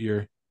unique that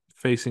you're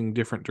facing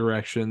different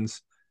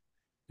directions.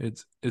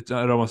 It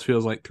almost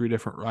feels like three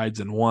different rides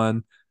in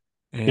one.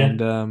 Yeah.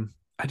 And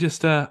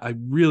I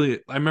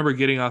remember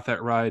getting off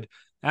that ride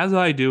as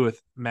I do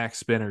with Max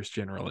Spinners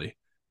generally.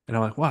 And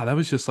I'm like, wow, that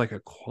was just like a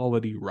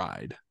quality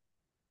ride.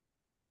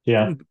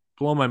 Yeah. Didn't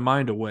blow my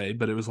mind away,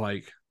 but it was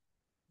like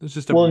it was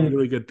just a Well,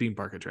 really good theme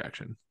park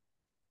attraction.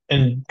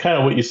 and kind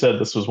of what you said,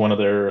 this was one of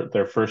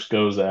their first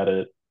goes at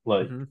it.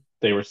 Like Hmm.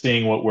 they were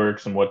seeing what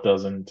works and what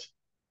doesn't.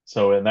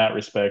 So in that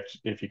respect,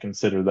 if you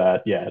consider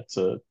that, yeah, it's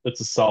a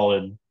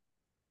solid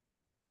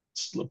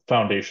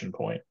foundation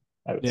point,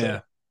 I would Yeah,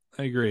 say.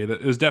 I agree.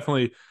 That it was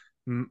definitely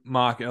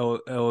mock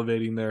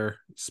elevating their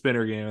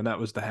spinner game, and that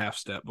was the half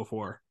step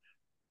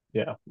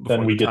Yeah. Then before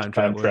the we get to time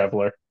Time traveler.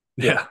 Traveler.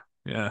 Yeah.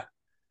 Yeah, yeah.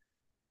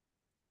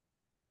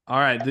 All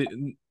right,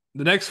 the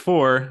next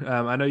four.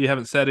 I know you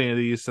haven't said any of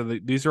these, so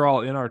these are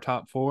all in our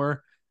top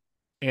four,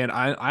 and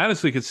I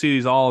honestly could see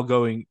these all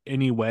going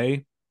any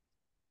way,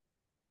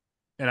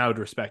 and I would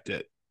respect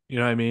it. You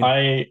know what I mean?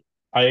 I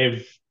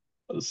I've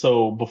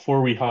so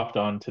before we hopped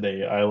on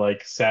today, I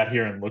like sat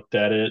here and looked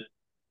at it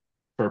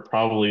for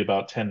probably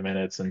about 10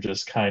 minutes and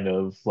just kind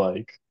of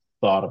like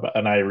thought about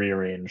and I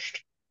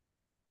rearranged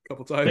A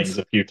couple things times.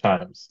 a few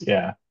times.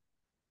 Yeah.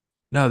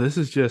 No, this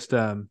is just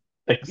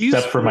these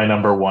Except for my four.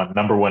 number one.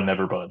 Number one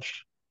never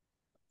budged.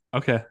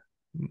 Okay,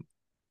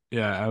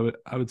 yeah,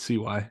 I would see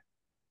why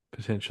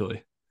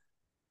potentially,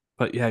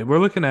 but yeah, we're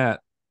looking at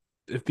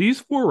if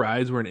these four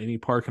rides were in any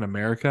park in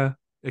America,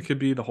 it could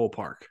be the whole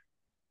park.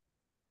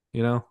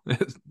 You know,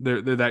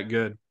 they're that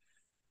good.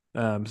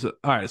 So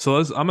all right, so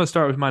I'm gonna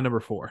start with my number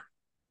four,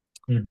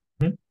 Mhm.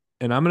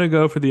 and I'm gonna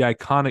go for the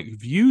iconic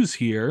views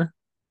here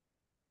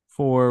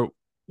for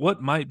what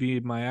might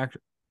be my act,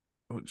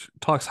 which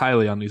talks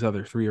highly on these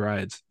other three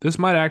rides. This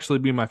might actually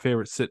be my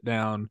favorite sit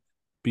down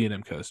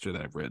B&M coaster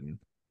that I've ridden.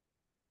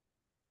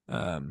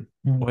 Mhm.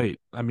 Wait,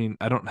 I mean,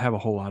 I don't have a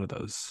whole lot of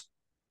those.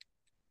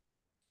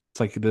 It's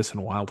like this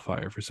and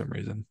Wildfire for some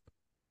reason.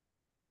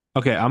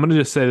 Okay, I'm gonna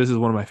just say this is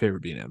one of my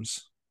favorite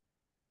B&Ms.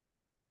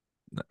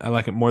 I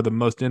like it more than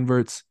most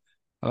inverts.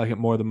 I like it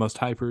more than most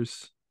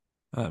hypers.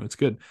 It's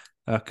good.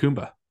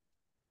 Kumba.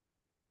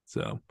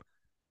 So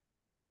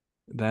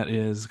that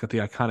is got the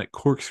iconic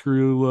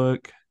corkscrew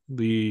look,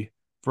 the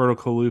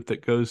vertical loop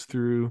that goes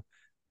through.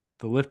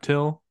 the lift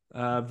hill.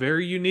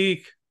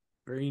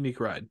 Very unique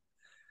ride.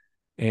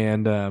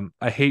 And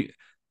I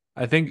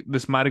think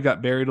this might have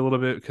got buried a little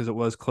bit because it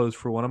was closed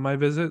for one of my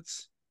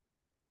visits.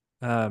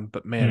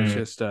 But man, it's Hmm.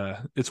 just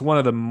it's one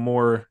of the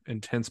more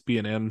intense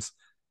B&Ms.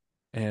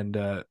 And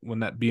when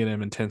that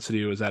B&M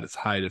intensity was at its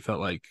height, it felt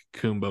like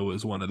Kumba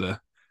was one of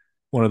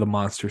the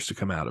monsters to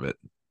come out of it.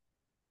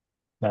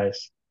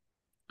 Nice.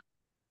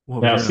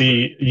 What was Now, your number?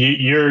 see,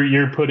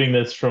 you're putting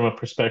this from a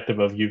perspective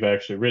of you've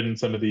actually ridden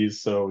some of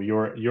these, so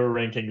your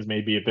rankings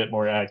may be a bit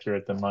more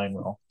accurate than mine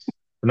will.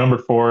 For number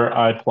four,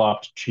 I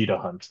plopped Cheetah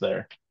Hunt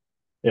there.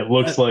 It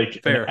looks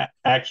like an Fair.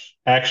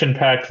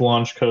 action-packed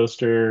launch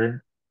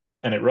coaster,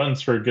 and it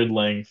runs for a good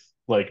length.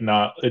 Like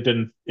not, it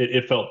didn't.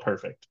 It felt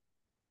perfect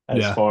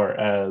as Yeah, far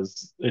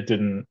as it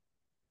didn't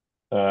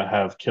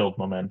have killed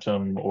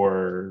momentum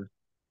or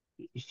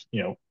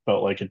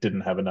felt like it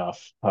didn't have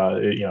enough.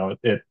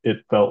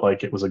 It felt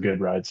like it was a good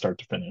ride start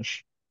to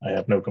finish. I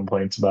have no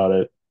complaints about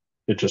it.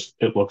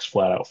 It looks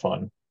flat out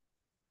fun.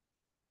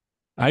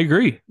 I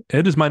agree.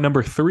 It is my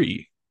number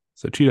three.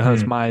 So Cheetah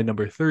Hunt's Hmm. my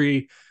number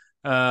three.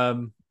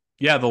 Um,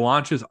 yeah, the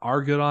launches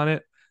are good on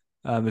it.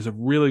 There's a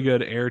really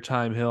good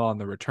airtime hill on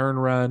the return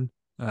run.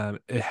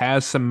 It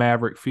has some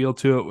Maverick feel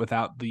to it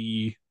without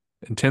the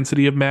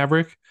intensity of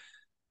Maverick.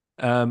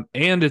 And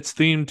it's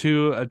themed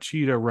to a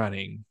cheetah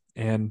running.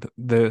 And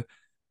the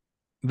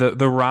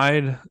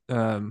ride,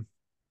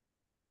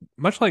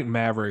 much like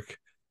Maverick,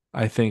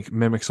 I think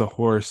mimics a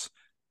horse.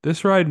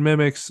 This ride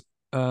mimics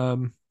a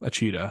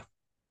cheetah.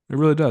 It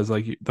really does.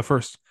 Like the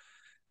first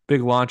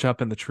big launch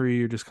up in the tree,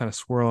 you're just kind of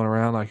swirling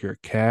around like you're a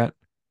cat,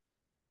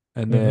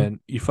 and Hmm. then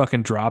you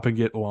fucking drop and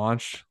get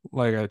launched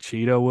like a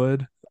cheetah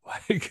would.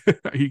 Like,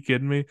 are you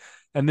kidding me?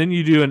 And then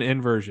you do an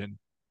inversion,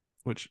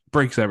 which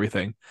breaks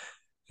everything.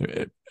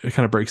 It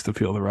kind of breaks the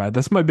feel of the ride.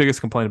 That's my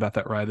biggest complaint about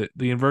that ride. That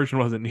the inversion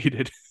wasn't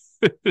needed.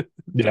 It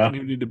doesn't Yeah,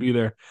 even need to be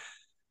there.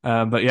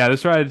 But yeah,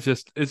 this ride is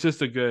just it's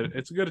a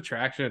good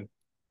attraction.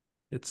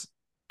 It's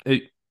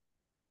it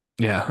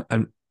yeah.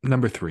 I'm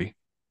number three.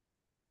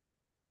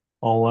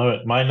 I'll allow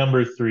it. My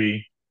number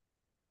three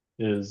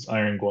is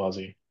Iron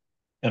Gwazi,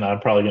 and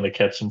I'm probably going to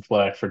catch some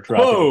flack for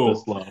dropping it Whoa!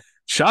 this low.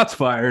 Shots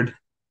fired.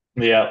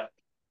 Yeah.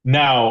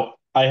 Now,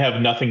 I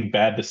have nothing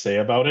bad to say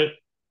about it.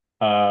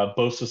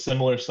 Boasts a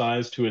similar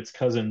size to its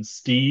cousin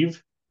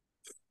Steve,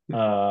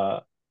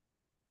 uh,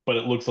 but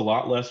it looks a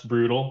lot less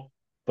brutal,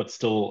 but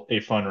still a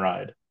fun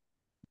ride.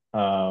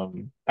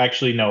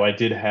 Actually, no, I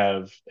did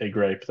have a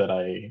gripe that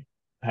I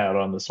had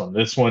on this one.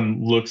 This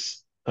one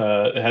looks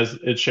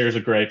it shares a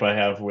gripe I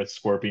have with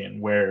Scorpion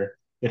where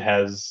it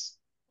has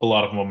a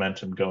lot of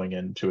momentum going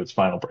into its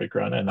final brake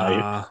run, and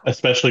I Ah,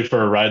 especially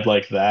for a ride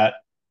like that,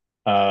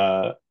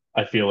 uh,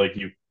 I feel like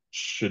you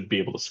should be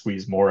able to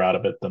squeeze more out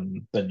of it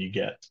than you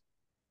get.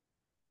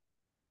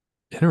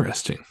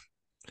 interesting.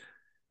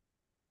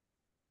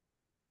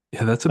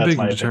 Yeah, that's a That's big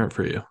my deterrent opinion.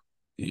 for you.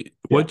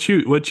 Yeah.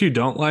 What you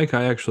don't like,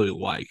 I actually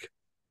like.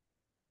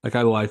 Like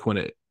I like when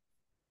it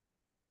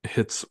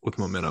hits with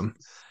momentum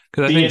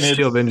because I See, think and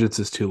Steel it's Vengeance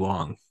is too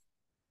long.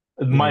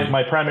 You know what I my mean?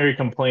 my primary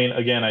complaint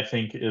again, I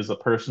think, is a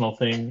personal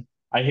thing.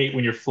 I hate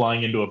when you're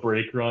flying into a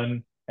brake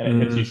run and it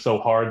hits you Mm, so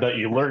hard that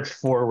you lurch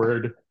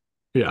forward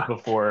yeah,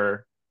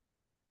 before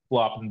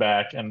flopping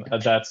back, and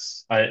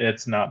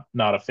it's not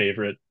a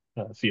favorite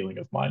feeling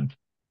of mine.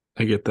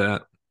 I get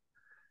that.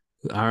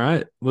 All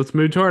right, let's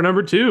move to our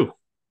number two.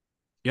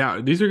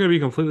 Yeah, these are going to be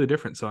completely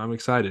different, so I'm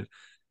excited.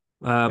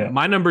 Yeah,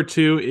 My number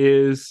two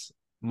is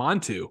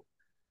Montu.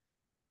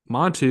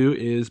 Montu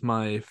is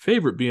my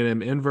favorite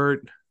B&M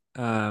invert,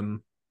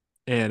 um,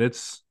 and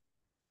it's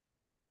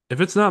if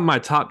it's not my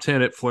top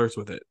 10, it flirts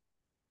with it.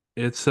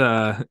 It's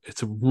a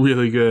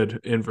really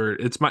good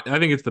invert. I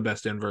think it's the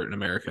best invert in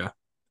America.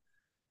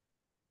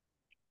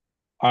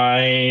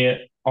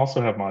 I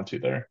also have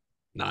Montu there,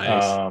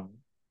 Nice. um,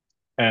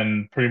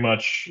 and pretty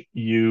much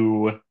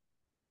you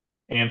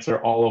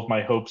answer all of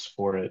my hopes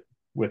for it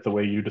with the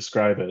way you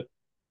describe it.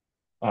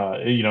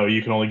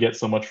 You can only get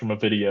so much from a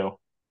video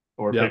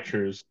or Yep.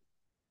 pictures,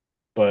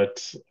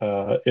 but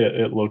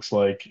it looks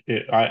like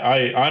it.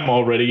 I'm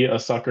already a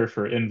sucker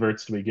for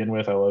inverts to begin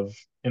with. I love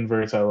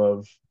inverts. I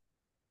love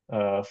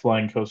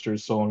flying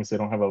coasters so long as they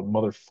don't have a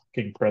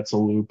motherfucking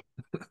pretzel loop.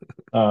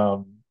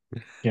 Um,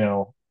 you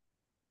know,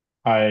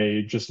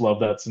 I just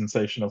love that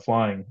sensation of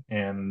flying,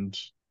 and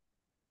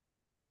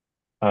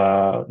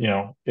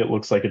it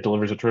looks like it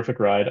delivers a terrific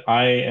ride.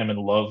 I am in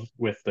love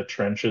with the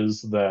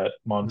trenches that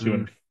Montu Mm.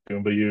 and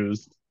Goomba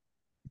used.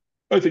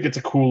 I think it's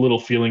a cool little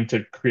feeling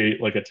to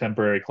create like a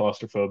temporary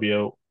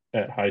claustrophobia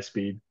at high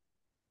speed.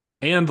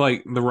 And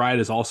like the ride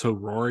is also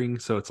roaring,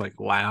 so it's like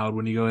loud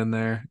when you go in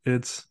there.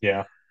 It's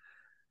Yeah.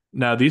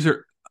 no, these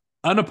are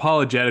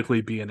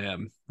unapologetically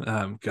B&M.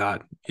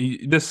 God,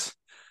 this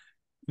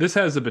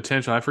has the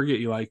potential. I forget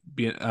you like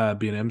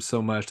B&M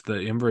so much. The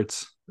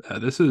inverts.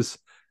 This is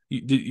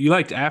you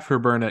liked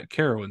Afterburn at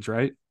Carowinds,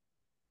 right?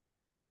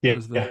 That Yeah,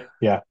 was the yeah,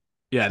 yeah.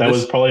 yeah. That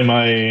was This probably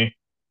my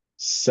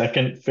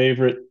second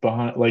favorite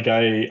behind. Like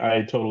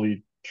I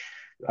totally.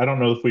 I don't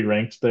know if we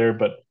ranked there,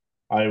 but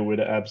I would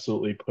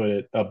absolutely put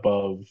it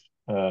above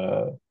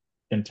uh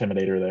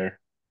Intimidator there.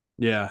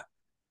 Yeah.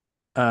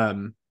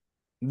 Um,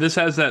 this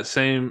has that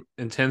same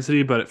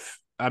intensity, but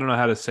I don't know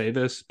how to say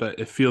this, but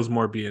it feels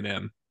more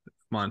B&M.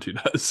 Montu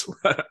does.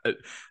 That's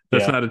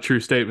Yeah. not a true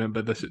statement,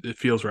 but it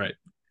feels right.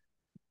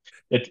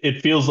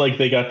 It feels like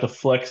they got to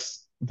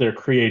flex their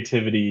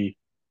creativity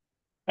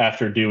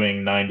after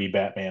doing 90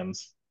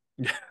 Batmans.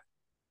 Yeah,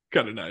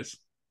 kind of nice.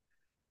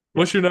 Yeah.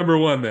 What's your number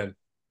one then?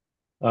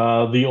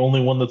 The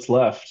only one that's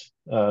left,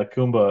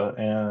 Kumba,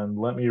 and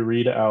let me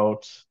read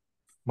out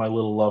my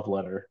little love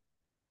letter.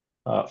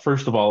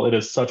 First of all, it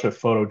is such a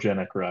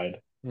photogenic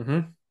ride.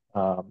 Mm-hmm.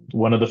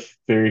 One of the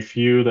very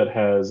few that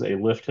has a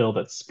lift hill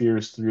that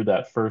spears through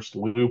that first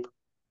loop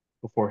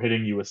before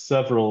hitting you with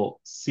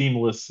several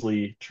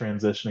seamlessly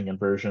transitioning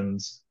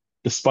inversions.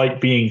 Despite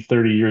being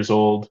 30 years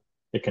old,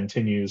 it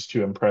continues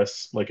to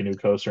impress like a new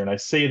coaster. And I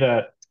say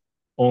that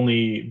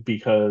only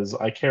because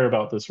I care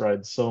about this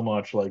ride so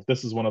much. Like,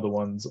 this is one of the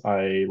ones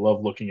I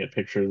love looking at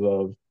pictures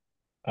of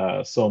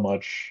so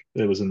much.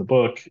 It was in the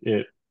book.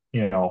 You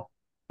know,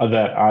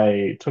 that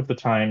I took the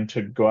time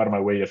to go out of my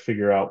way to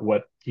figure out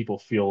what people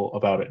feel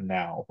about it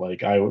now.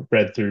 Like, I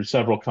read through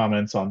several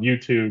comments on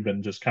YouTube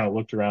and just kind of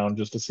looked around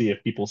just to see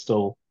if people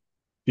still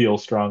feel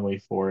strongly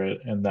for it,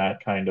 and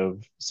that kind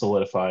of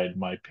solidified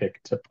my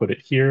pick to put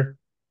it here.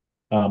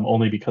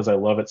 Only because I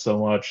love it so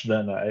much.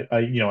 Then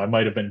I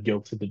might have been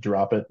guilted to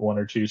drop it one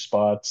or two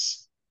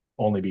spots,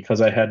 only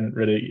because I hadn't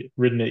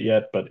ridden it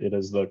yet. But it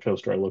is the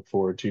coaster I look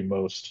forward to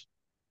most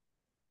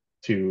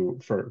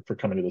for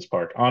coming to this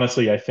park.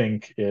 Honestly, I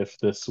think if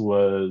this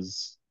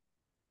was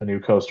a new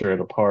coaster at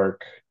a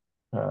park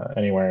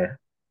anywhere,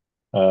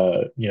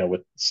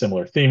 with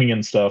similar theming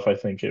and stuff, I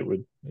think it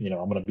would, I'm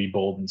going to be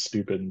bold and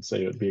stupid and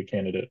say it would be a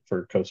candidate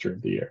for coaster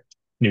of the year,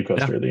 new Yeah,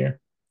 coaster of the year.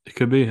 it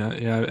could be.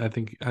 Yeah, I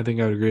think I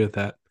would agree with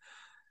that.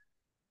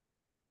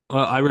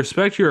 Well, I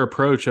respect your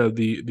approach of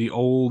the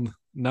old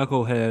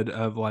knucklehead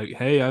of like,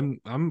 hey, I'm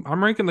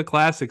ranking the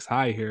classics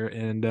high here,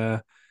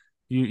 and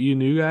you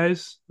new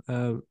guys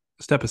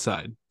step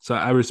aside. So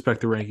I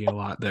respect the ranking a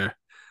lot there.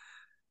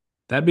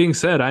 That being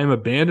said, I am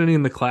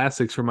abandoning the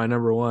classics for my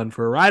number one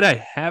for a ride I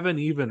haven't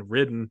even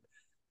ridden,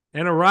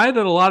 and a ride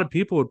that a lot of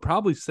people would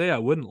probably say I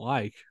wouldn't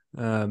like.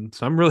 So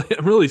I'm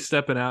really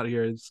stepping out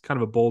here. It's kind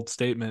of a bold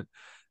statement,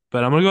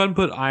 but I'm gonna go ahead and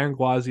put Iron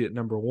Gwazi at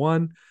number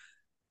one.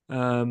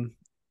 Um,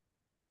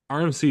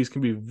 RMCs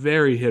can be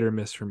very hit or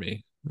miss for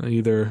me. I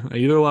either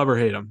love or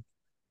hate them,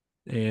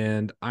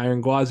 and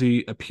Iron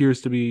Gwazi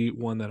appears to be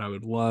one that I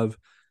would love.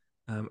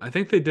 I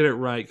think they did it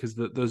right because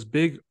those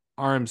big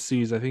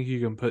RMCs, I think you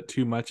can put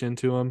too much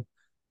into them.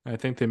 I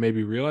think they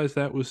maybe realized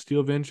that with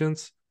Steel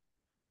Vengeance,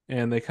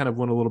 and they kind of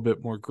went a little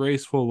bit more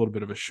graceful, a little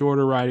bit of a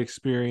shorter ride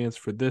experience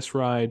for this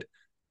ride.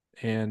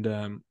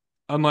 And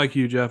unlike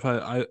you, Jeff,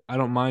 I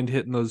don't mind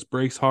hitting those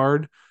brakes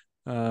hard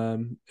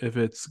if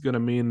it's gonna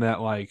mean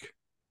that like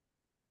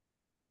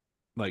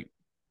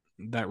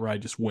that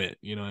ride just went.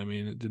 You know what I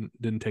mean? It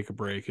didn't take a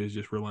break. It was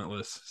just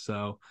relentless.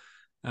 So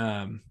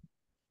um,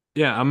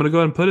 yeah, I'm gonna go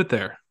ahead and put it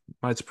there.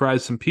 Might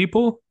surprise some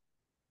people,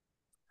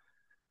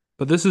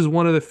 but this is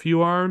one of the few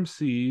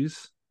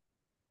RMCs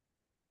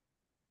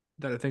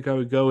that I think I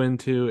would go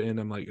into, and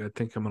I'm like, I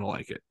think I'm gonna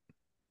like it.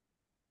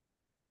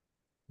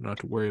 Not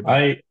to worry about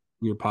I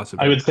your I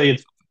possibility. would say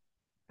it's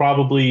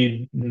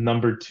probably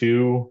number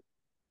two.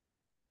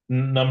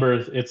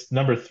 It's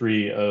number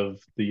three of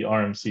the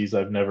RMCs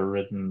I've never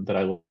ridden that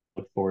I look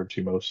forward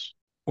to most.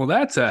 Well,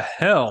 that's a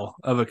hell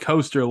of a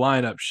coaster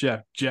lineup,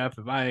 Chef Jeff.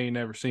 If I ain't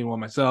never seen one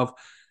myself,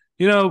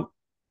 you know,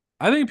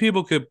 I think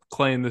people could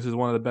claim this is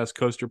one of the best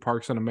coaster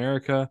parks in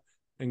America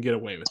and get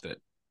away with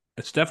it.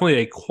 It's definitely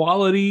a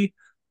quality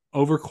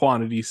over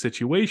quantity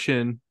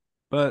situation,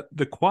 but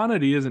the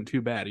quantity isn't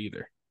too bad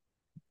either.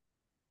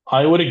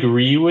 I would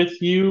agree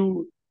with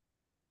you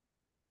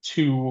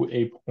to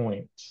a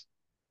point.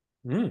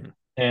 Mm.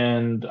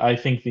 And I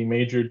think the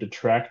major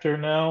detractor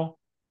now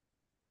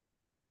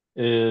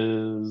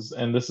is,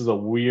 and this is a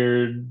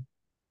weird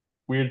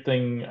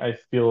thing I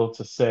feel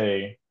to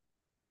say,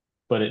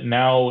 but it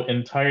now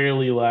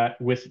entirely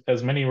with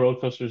as many roller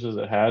coasters as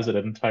it has, it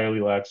entirely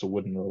lacks a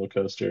wooden roller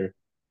coaster.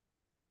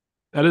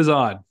 That is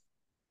odd.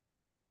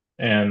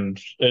 And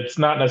it's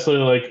not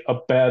necessarily like a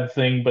bad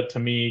thing, but to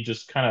me,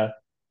 just kind of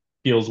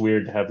feels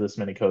weird to have this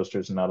many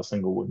coasters and not a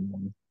single wooden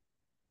one.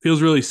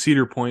 Feels really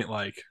Cedar Point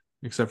like,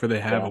 except for they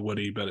have a Yeah.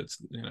 Woody, but it's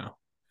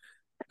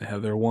they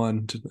have their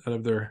one out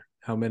of their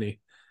how many.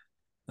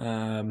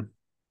 Um,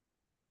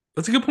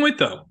 that's a good point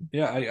though.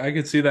 Yeah, I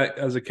could see that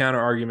as a counter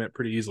argument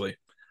pretty easily.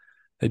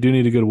 They do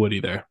need a good Woody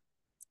there.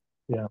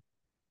 Yeah.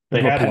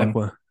 They Maybe they'll had pack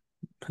one.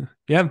 one.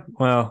 Yeah,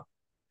 well,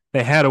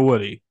 they had a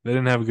Woody. They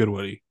didn't have a good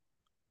Woody.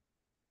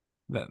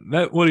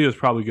 That Woody was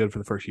probably good for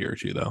the first year or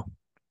two, though.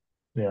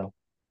 Yeah.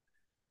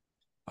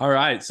 All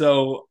right,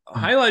 so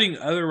highlighting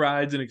other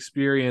rides and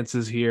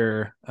experiences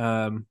here.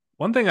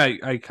 One thing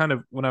I kind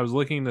of when I was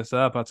looking this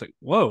up, I was like,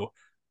 whoa.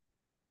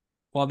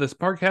 While this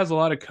park has a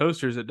lot of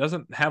coasters, it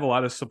doesn't have a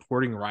lot of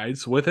supporting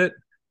rides with it.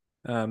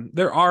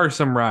 There are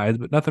some rides,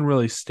 but nothing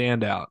really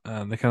stand out.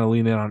 They kind of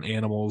lean in on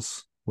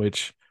animals,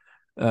 which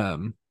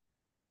um,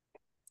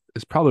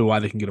 is probably why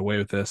they can get away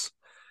with this.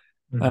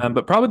 Mhm.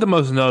 But probably the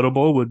most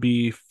notable would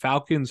be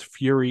Falcon's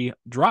Fury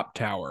Drop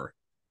Tower.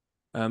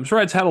 This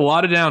ride's had a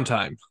lot of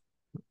downtime,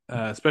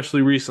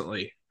 especially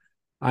recently.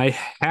 I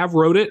have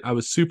rode it. I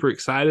was super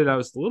excited. I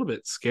was a little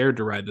bit scared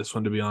to ride this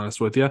one, to be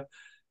honest with you.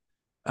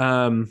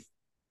 Um,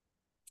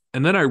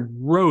 and then I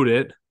rode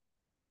it,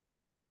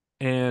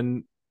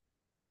 and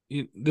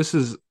this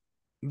is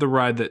the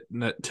ride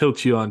that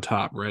tilts you on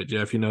top, right,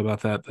 Jeff? You know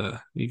about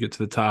that. You get to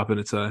the top, and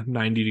it's a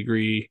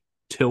 90-degree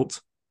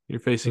tilt. You're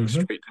facing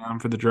Mhm. straight down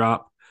for the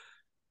drop,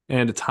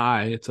 and it's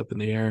high. It's up in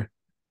the air.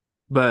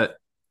 But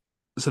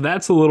so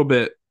that's a little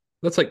bit.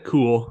 That's like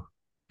cool.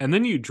 And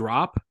then you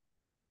drop,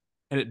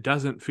 and it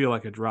doesn't feel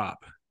like a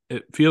drop.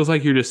 It feels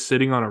like you're just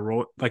sitting on a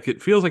roll. Like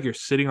it feels like you're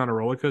sitting on a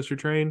roller coaster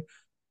train,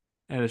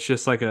 and it's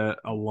just like a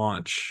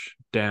launch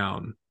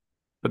down,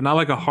 but not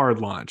like a hard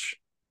launch.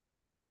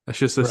 That's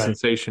just the Right.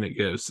 sensation it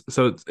gives.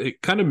 So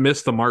it kind of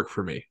missed the mark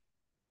for me.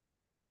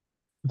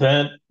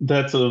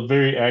 That's a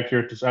very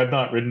accurate. I've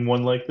not ridden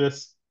one like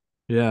this,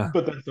 Yeah.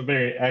 but that's a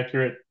very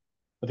accurate.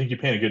 I think you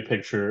paint a good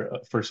picture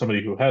for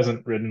somebody who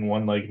hasn't ridden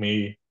one like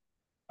me.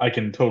 I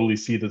can totally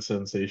see the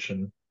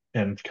sensation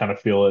and kind of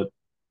feel it,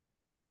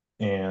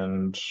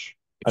 and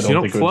I Because you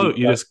don't don't think it would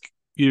be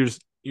float.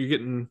 You're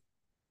getting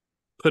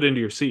put into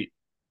your seat.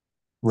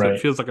 So it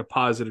right. feels like a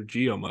positive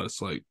G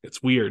almost. Like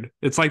it's weird.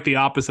 It's like the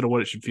opposite of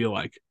what it should feel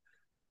like.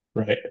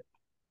 Right.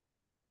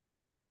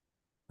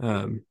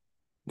 Um,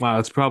 wow,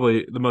 it's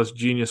probably the most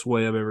genius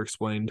way I've ever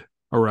explained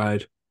a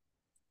ride.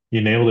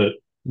 You nailed it.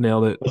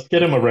 Nailed it. Let's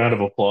get him a round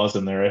of applause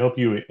in there. I hope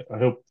you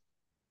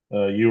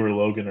or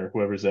Logan or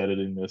whoever's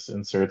editing this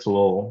inserts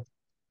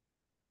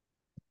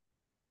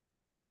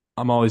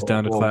I'm always little,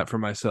 down to little, clap for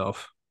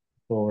myself.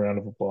 little round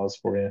of applause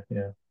for you.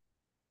 Yeah.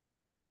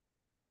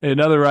 Hey,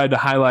 another ride to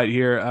highlight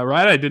here, a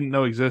ride I didn't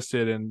know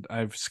existed and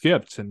I've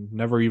skipped and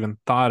never even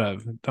thought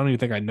of. Don't even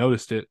think I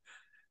noticed it.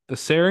 The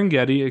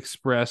Serengeti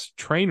Express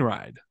train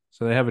ride.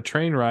 So they have a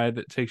train ride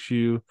that takes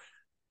you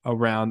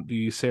around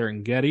the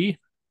Serengeti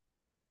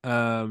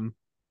kind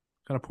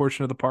of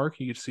portion of the park.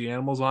 You get to see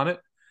animals on it.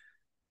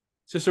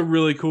 It's just a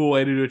really cool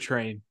way to do a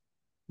train.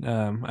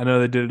 I know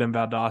they did it in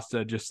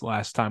Valdosta just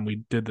last time we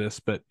did this,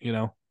 but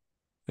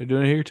they're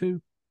doing it here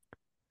too.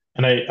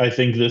 And I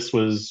think this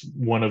was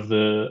one of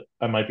the,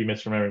 I might be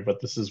misremembering,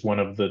 but this is one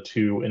of the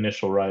two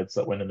initial rides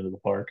that went into the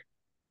park,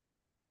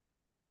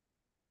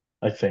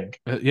 I think.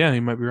 Yeah,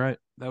 you might be right.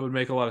 That would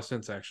make a lot of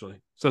sense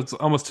actually. So it's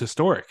almost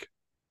historic.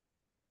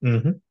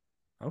 Hmm.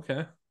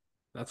 Okay,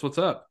 that's what's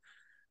up.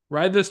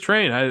 Ride this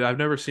train. I've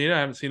never seen it. I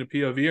haven't seen a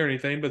POV or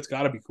anything, but it's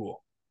got to be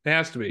cool. It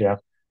has to be. Yeah.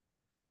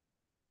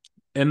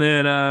 And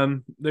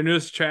then their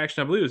newest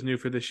attraction, I believe, is new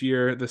for this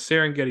year, the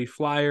Serengeti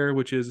Flyer,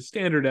 which is a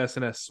standard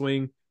S&S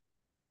swing.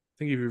 I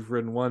think if you've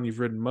ridden one, you've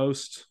ridden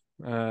most.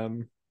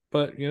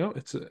 But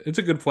it's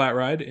a good flat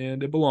ride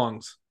and it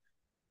belongs.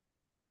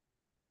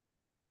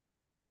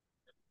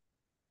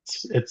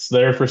 It's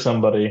there for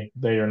somebody.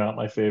 They are not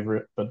my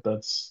favorite, but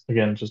that's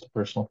again just a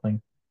personal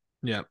thing.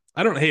 Yeah,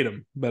 I don't hate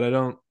them, but I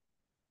don't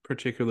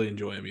particularly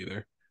enjoy them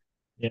either.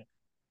 Yeah.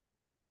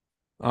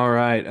 All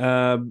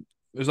right.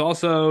 There's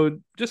also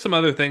just some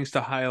other things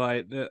to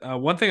highlight.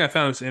 One thing I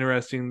found was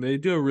interesting. They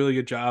do a really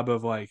good job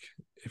of like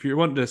if you're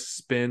wanting to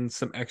spend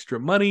some extra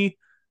money,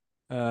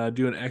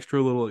 do an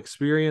extra little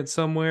experience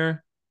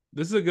somewhere.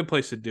 This is a good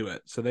place to do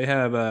it. So they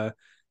have a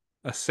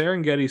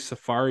Serengeti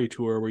safari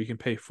tour where you can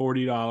pay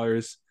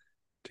 $40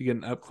 to get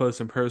an up close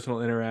and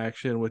personal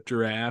interaction with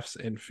giraffes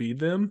and feed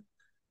them.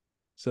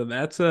 So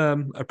that's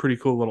a pretty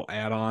cool little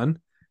add on.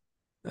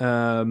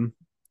 Um,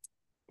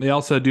 they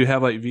also do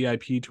have like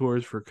VIP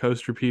tours for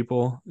coaster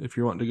people if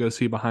you're wanting to go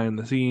see behind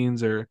the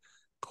scenes or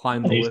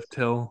climb the Nice. lift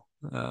hill.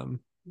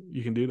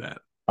 You can do that.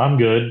 I'm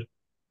good.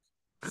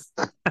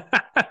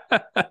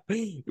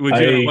 Would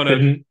you not I want to?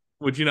 couldn't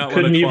Would you not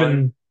want to couldn't climb?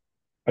 even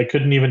I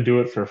couldn't even do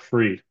it for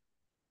free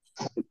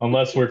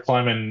unless we're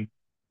climbing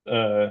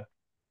uh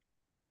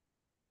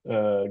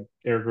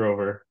Air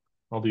Grover.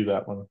 I'll do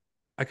that one.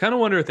 I kind of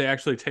wonder if they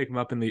actually take them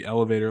up in the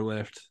elevator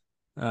lift,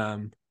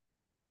 um,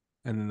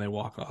 and then they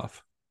walk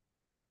off.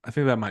 I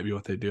think that might be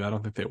what they do. I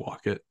don't think they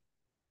walk it.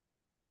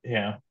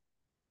 Yeah.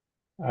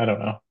 I don't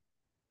know.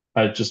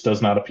 It just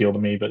does not appeal to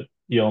me, but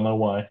you'll know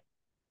why.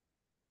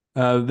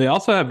 They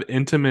also have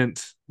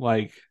intimate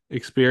like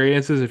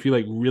experiences. If you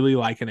like really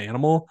like an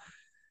animal,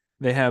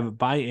 they have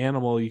by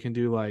animal. You can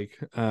do like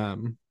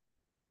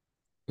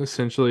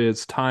essentially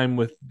it's time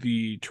with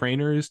the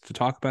trainers to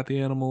talk about the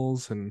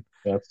animals and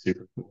That's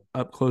super cool.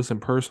 up close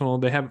and personal.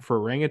 They have it for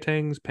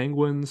orangutans,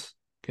 penguins,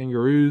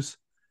 kangaroos.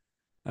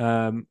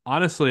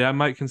 Honestly, I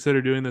might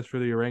consider doing this for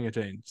the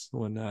orangutans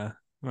when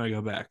I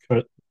go back.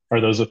 But are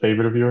those a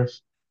favorite of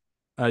yours?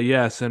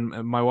 Yes, and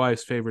my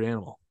wife's favorite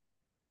animal.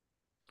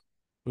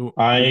 We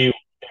I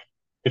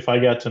if I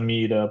got to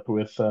meet up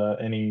with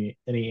any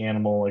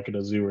animal like at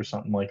a zoo or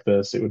something like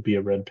this, it would be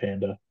a red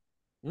panda.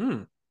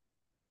 mm,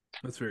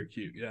 that's very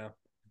cute. Yeah.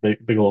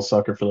 big old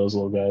sucker for those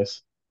little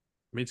guys.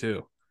 Me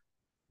too.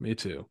 Me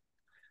too.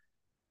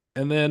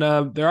 And then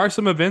there are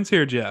some events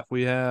here, Jeff.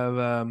 We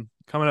have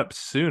coming up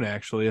soon,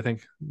 actually. I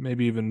think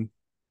maybe even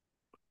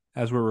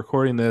as we're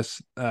recording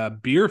this,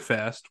 Beer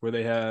Fest, where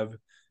they have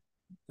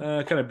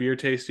kind of beer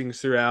tastings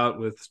throughout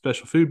with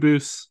special food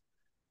booths.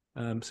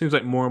 Seems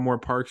like more and more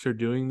parks are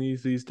doing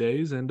these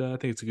days, and I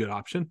think it's a good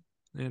option.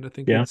 And I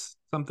think Yeah. it's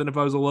something if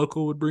I was a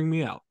local would bring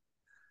me out.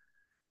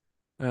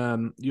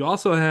 You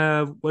also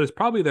have what is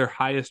probably their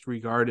highest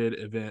regarded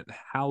event,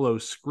 Hallow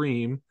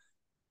Scream,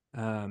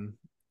 um,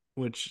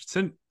 which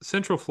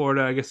Central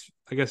Florida.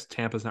 I guess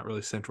Tampa's not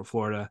really Central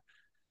Florida,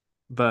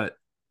 but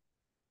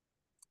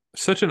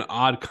such an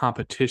odd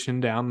competition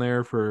down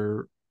there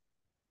for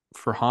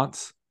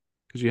haunts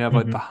because you have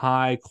like the Hmm.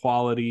 high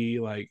quality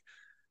like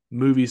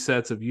movie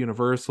sets of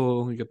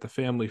Universal, you get the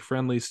family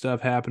friendly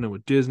stuff happening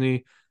with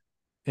Disney,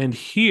 and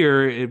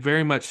here it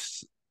very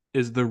much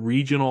is the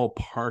regional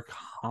park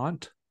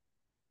haunt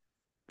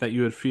that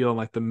you would feel in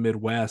like the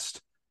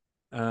Midwest.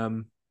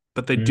 Um,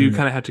 but they do Mm,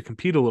 kind of have to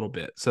compete a little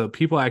bit. So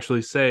people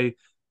actually say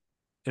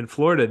in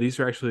Florida, these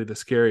are actually the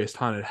scariest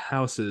haunted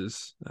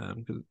houses.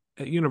 Because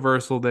at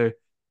Universal, they're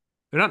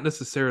not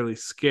necessarily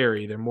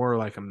scary; they're more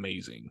like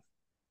amazing.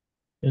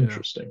 You know.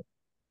 interesting.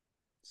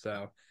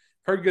 So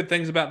heard good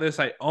things about this.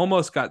 I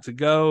almost got to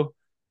go.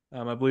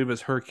 I believe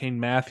it's Hurricane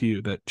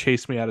Matthew that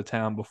chased me out of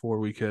town before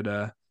we could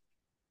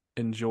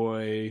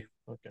enjoy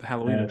Okay. the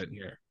Halloween Yeah. event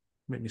here.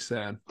 Made me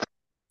sad.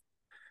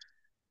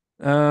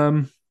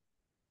 Um,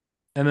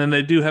 and then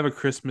they do have a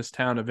Christmas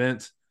Town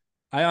event.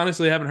 I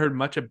honestly haven't heard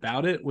much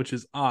about it, which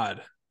is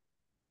odd.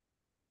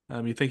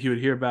 You think you would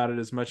hear about it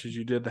as much as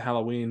you did the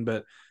Halloween,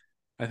 but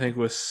I think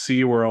with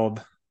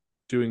SeaWorld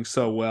doing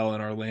so well in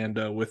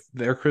Orlando with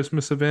their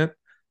Christmas event,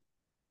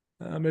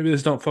 maybe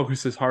this don't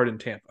focus as hard in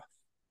Tampa.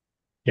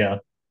 Yeah.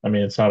 I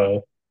mean, it's not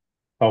a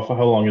how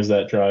long is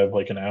that drive?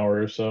 Like an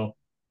hour or so?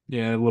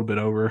 Yeah, a little bit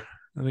over.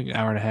 I think an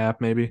hour and a half,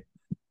 maybe.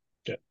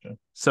 Gotcha.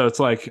 So it's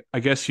like,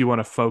 I guess you want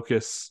to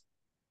focus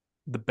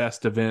the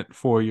best event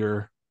for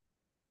your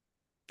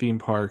theme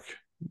park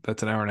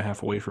that's an hour and a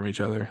half away from each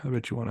other. I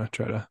bet you want to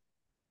try to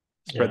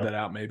spread Yeah. that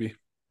out, maybe.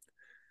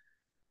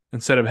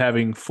 Instead of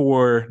having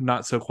four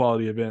not so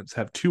quality events,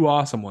 have two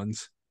awesome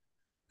ones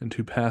and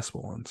two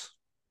passable ones.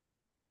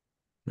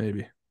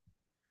 Maybe.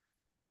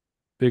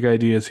 Big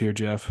ideas here,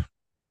 Jeff.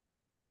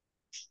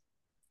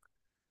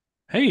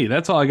 Hey,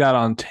 that's all I got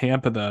on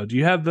Tampa though. Do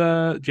you have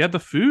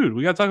the food?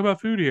 We gotta talk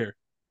about food here.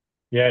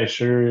 Yeah, I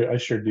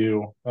sure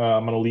do.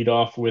 I'm gonna lead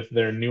off with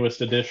their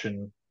newest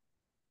addition,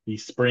 the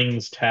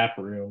Springs Tap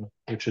Room,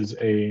 which is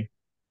a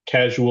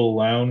casual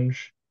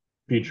lounge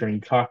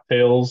featuring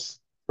cocktails,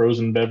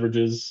 frozen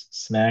beverages,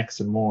 snacks,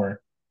 and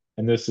more.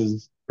 And this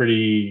is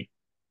pretty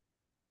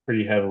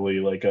heavily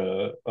like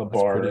a Oh, that's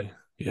bar pretty.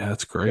 Yeah,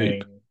 that's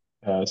great.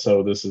 thing.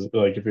 So this is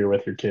like if you're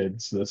with your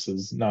kids, this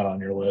is not on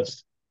your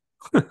list.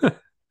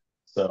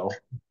 So,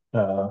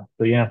 but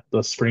yeah,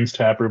 the Springs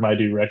Tap Room, I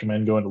do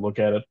recommend going to look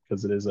at it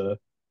because it is a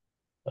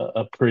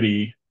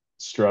pretty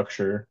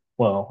structure.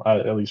 Well,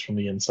 at least from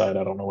the inside,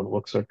 I don't know what it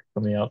looks like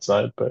from the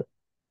outside, but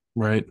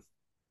Right.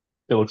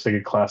 it looks like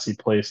a classy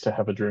place to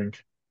have a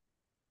drink.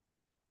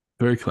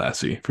 Very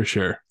classy for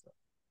sure.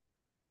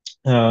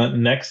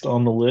 Next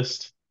on the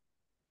list,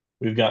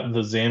 we've got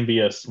the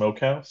Zambia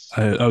Smokehouse.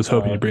 I was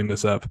hoping Uh, you'd bring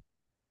this up.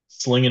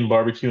 Slinging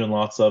barbecue and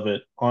lots of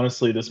it.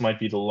 Honestly, this might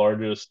be the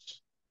largest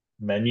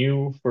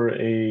menu for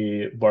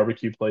a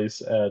barbecue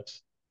place at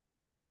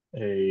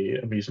a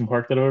amusement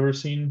park that I've ever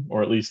seen,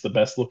 or at least the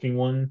best looking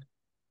one.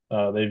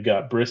 They've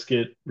got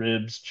brisket,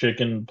 ribs,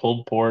 chicken,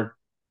 pulled pork,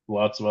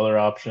 lots of other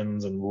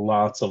options, and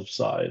lots of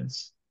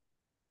sides.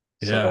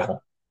 Yeah.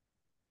 So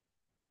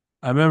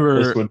I this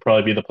remember would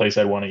probably be the place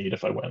I'd want to eat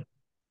if I went.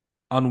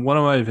 on one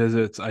of my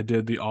visits, I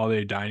did the all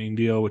day dining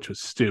deal, which was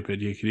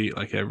stupid. You could eat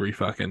like every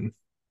fucking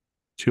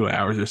 2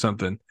 hours or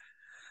something.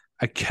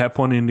 I kept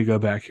wanting to go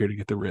back here to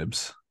get the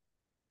ribs.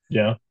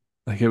 Yeah,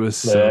 Like it was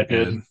so that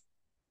good.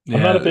 good.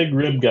 I'm not a Yeah. big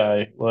rib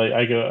guy. Like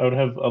I would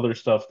have other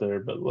stuff there,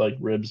 but like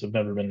ribs have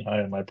never been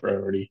high on my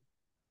priority.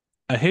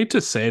 I hate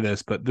to say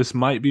this, but this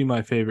might be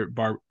my favorite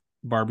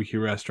barbecue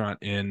restaurant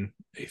in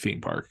a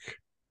theme park.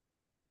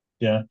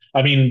 Yeah.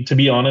 I mean, to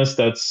be honest,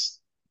 that's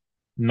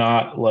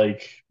not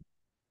like,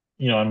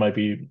 I might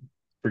be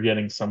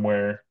forgetting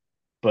somewhere,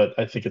 but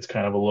I think it's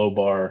kind of a low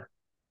bar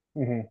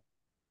Mhm.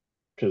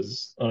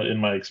 because in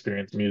my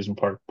experience, amusement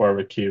park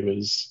barbecue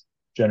is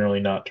generally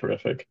not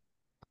terrific.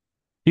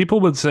 People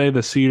would say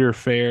the Cedar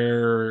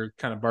Fair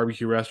kind of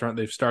barbecue restaurant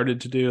they've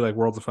started to do, like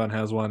Worlds of Fun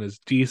has one, is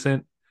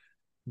decent,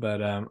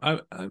 but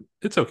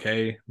it's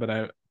okay. But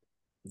I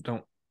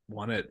don't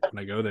want it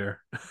when I go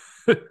there.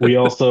 We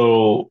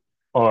also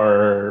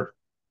are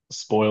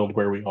spoiled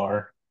where we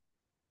are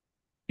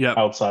Yep.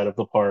 outside of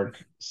the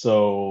park.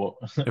 So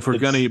If we're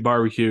gonna eat it's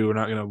barbecue, we're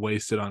not gonna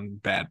waste it on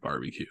bad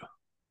barbecue.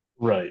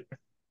 right.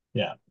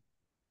 Yeah.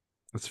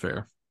 That's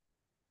fair.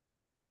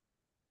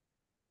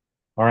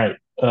 All right.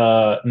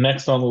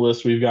 Next on the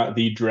list, we've got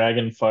the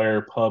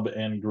Dragonfire Pub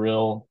and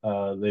Grill.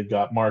 They've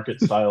got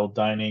market style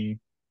dining,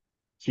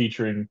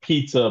 featuring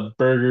pizza,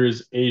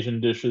 burgers,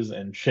 Asian dishes,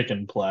 and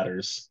chicken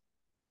platters,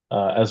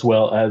 as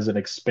well as an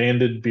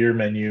expanded beer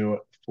menu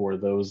for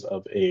those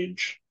of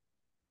age.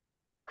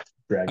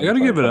 I got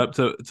to Dragonfire give it Pub. up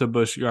to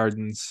Busch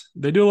Gardens.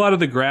 They do a lot of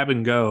the grab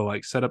and go,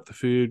 like set up the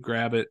food,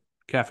 grab it,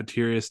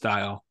 cafeteria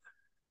style.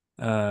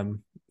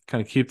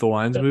 Kind of keep the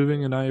lines Yeah,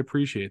 moving, and I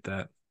appreciate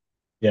that.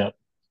 yeah.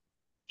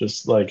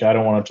 Just like I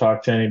don't want to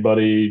talk to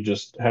anybody,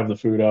 just have the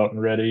food out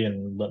and ready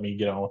and let me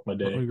get on with my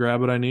Let day. me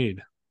grab what I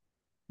need.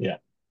 Yeah,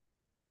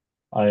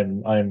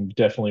 I'm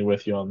definitely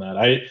with you on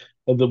that.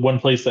 The one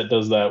place that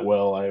does that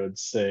well, I would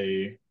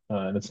say,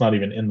 and it's not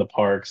even in the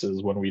parks,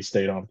 is when we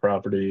stayed on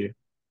property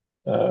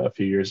a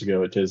few years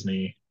ago at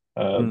Disney.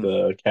 Mm,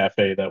 The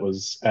cafe that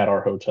was at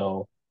our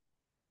hotel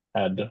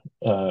had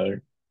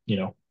you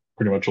know,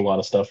 pretty much a lot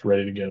of stuff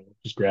ready to go.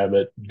 Just grab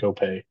it and go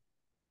pay.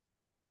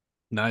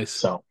 nice.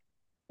 So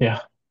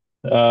yeah.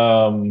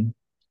 Um,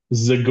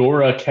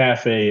 Zagora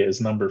Cafe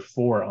is number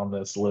 4 on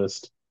this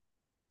list.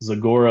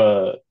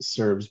 Zagora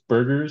serves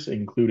burgers,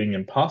 including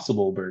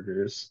Impossible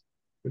burgers,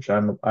 which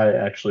I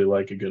actually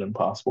like a good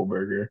Impossible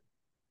burger.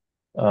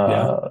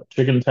 Yeah,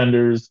 Chicken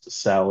tenders,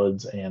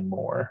 salads, and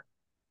more.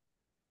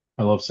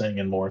 I love saying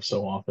 "and more"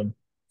 so often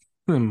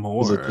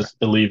because more.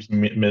 it leaves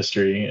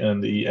mystery,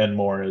 and the "and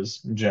more" is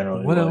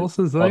generally What like else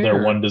is their there?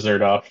 one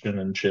dessert option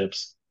and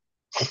chips.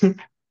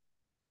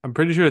 I'm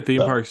pretty sure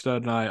theme So park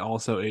stud and I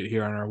also ate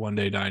here on our 1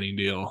 day dining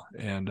deal,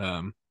 and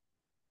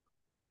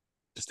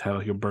just had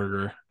like a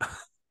burger.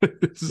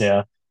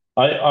 yeah,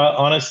 I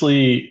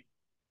honestly,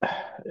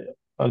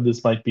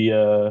 this might be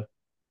a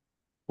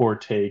poor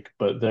take,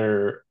 but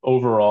their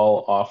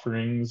overall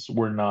offerings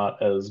were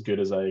not as good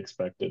as I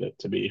expected it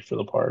to be for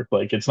the park.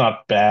 Like it's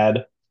not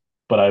bad,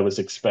 but I was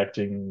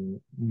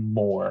expecting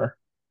more,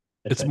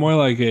 I It's think. more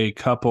like a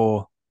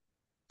couple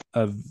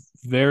of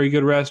very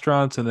good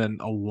restaurants and then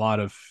a lot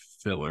of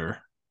filler.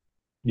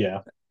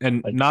 Yeah,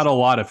 And I could not see a that.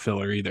 lot of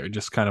filler either,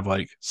 just kind of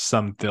like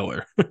some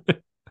filler.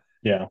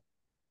 Yeah.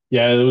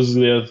 Yeah, it was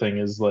the other thing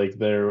is like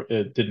there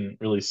it didn't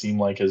really seem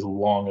like as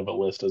long of a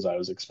list as I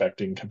was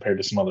expecting compared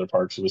to some other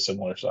parks of a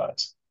similar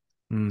size.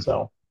 Mm,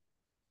 So,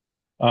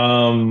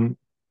 um,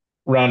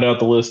 round out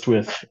the list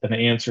with an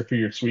answer for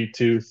your sweet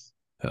tooth.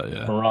 hell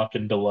yeah.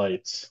 Moroccan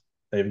Delights.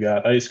 They've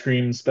got ice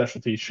cream,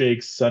 specialty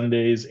shakes,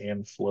 sundaes,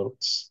 and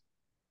floats,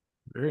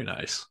 Very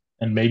nice.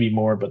 and maybe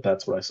more, but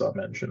that's what I saw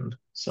mentioned.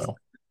 So,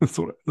 That's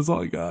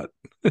all I got.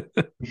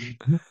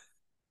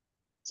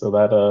 so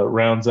that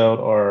rounds out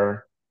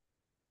our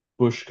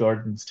Busch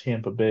Gardens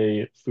Tampa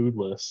Bay food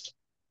list.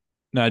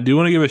 Now, I do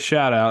want to give a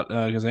shout out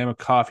because I am a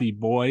coffee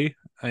boy.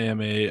 I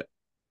am a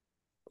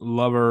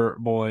lover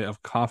boy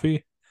of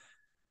coffee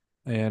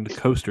and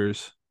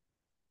coasters.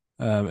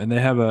 And they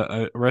have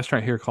a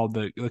restaurant here called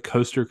the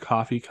Coaster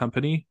Coffee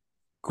Company.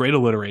 Great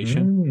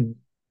alliteration. Mm,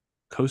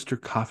 Coaster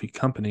Coffee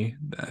Company.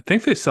 I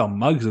think they sell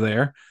mugs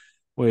there,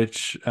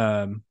 which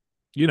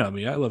you know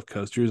me, I love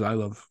coasters. I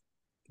love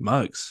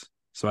mugs.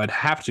 So I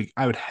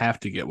would have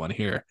to get one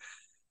here.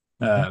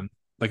 mhm.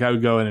 Like I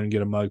would go in and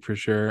get a mug for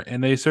sure.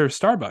 And they serve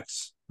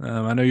Starbucks.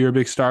 I know you're a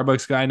big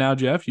Starbucks guy now,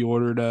 Jeff. You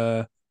ordered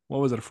what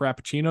was it, a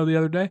Frappuccino the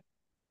other day?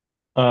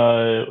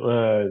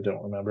 I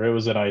don't remember. It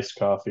was an iced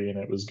coffee, and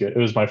it was good. It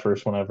was my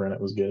first one ever, and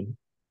it was good.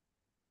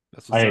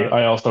 That's what's up.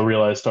 I also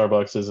realized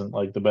Starbucks isn't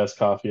like the best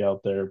coffee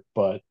out there,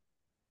 but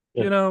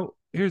You it know,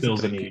 here's the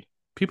fills a thing. need.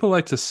 People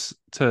like to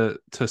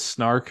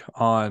snark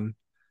on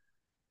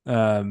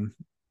um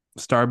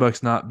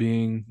Starbucks not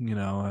being,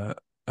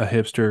 a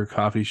hipster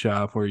coffee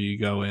shop where you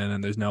go in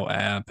and there's no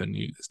app and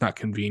it's not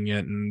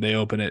convenient and they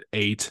open at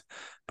 8,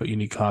 but you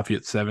need coffee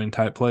at 7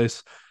 type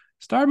place.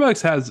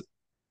 Starbucks has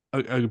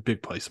a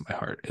big place in my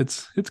heart.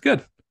 It's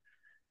good.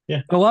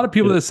 Yeah, And a lot of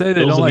people it that say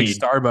they fills don't a like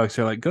need. Starbucks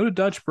are like, go to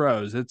Dutch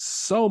Bros. It's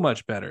so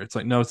much better. It's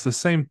like, no, it's the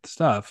same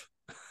stuff.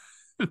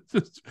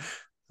 It's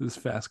this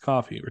fast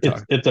coffee we're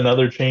talking. It's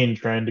another chain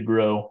trying to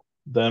grow.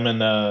 Them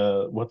and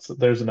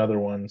there's another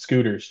one,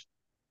 Scooters.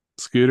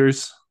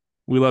 Scooters.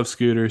 We love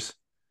scooters.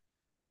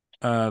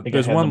 I think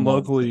I There's had one them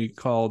once. locally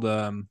called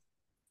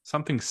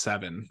something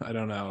 7. I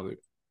don't know.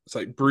 It's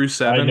like Brew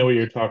I 7. know what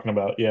you're talking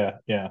about. Yeah,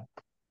 yeah,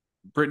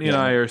 Brittany and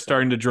yeah. I I know what are you're talking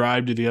starting to about.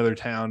 drive to the other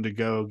town to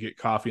go get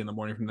coffee in the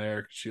morning from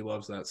there because she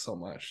loves that so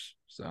much.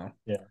 So,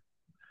 Yeah.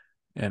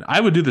 and I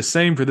would do the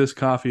same for this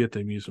coffee at the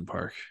amusement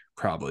park,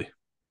 probably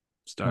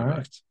All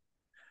right. Starbucks.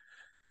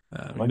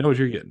 I You like know what it.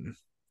 you're getting.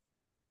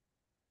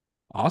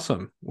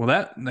 Awesome. Well,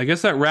 that I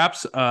guess that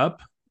wraps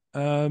up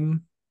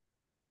um,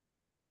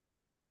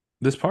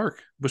 this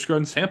park, Busch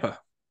Gardens, Tampa.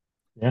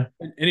 Yeah.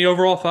 Any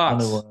overall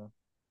Kind thoughts? of.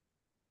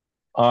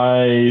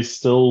 I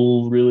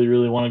still really,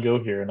 really want to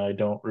go here, and I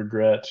don't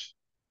regret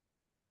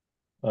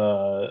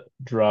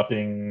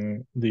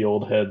dropping the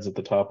old heads at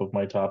the top of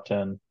my top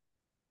 10.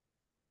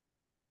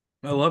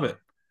 I love it.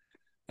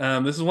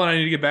 This is one I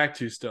need to get back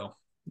to still.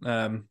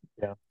 Um,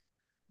 Yeah.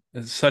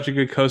 it's such a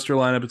good coaster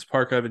lineup. It's a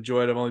park I've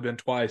enjoyed. I've only been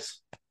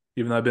twice,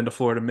 even though I've been to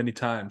Florida many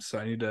times. So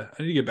I need to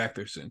get back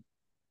there soon.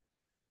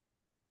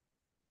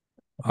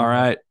 All All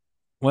right. right.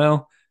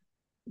 Well,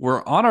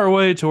 We're on our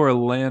way to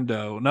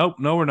Orlando. Nope,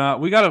 no, we're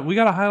not. We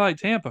gotta highlight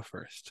Tampa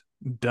first.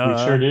 We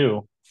sure Duh.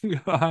 do. We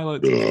gotta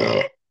highlight some stuff.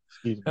 Ugh.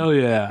 Excuse me. Hell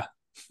yeah.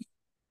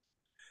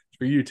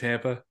 For you,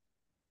 Tampa.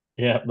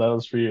 Yeah, that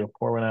was for you.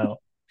 Pour one out.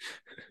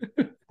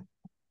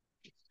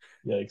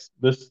 Yikes.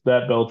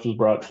 That belch was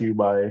brought to you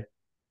by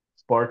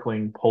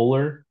Sparkling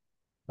Polar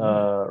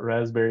Mm.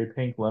 Raspberry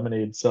Pink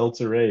Lemonade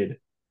Seltzerade.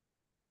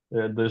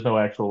 There's no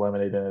actual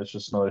lemonade in it. It's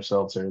just another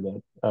seltzer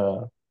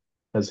that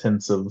has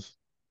hints of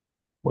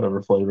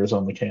whatever flavors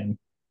on the can,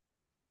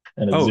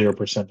 and it's Oh,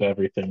 0%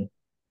 everything.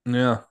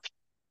 yeah.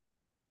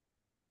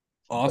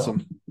 So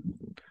Awesome.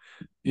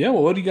 Yeah,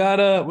 well, what do you got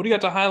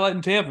to highlight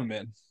in Tampa,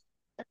 man?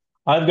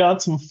 I've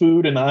got some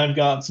food and I've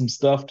got some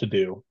stuff to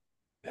do.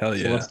 Hell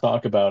So let's yeah.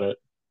 talk about it.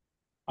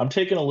 I'm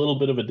taking a little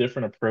bit of a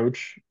different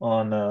approach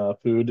on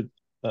food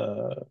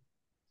uh,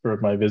 for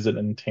my visit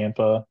in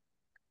Tampa.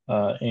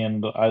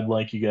 And I'd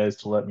like you guys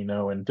to let me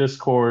know in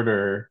Discord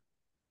or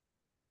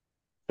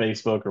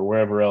Facebook or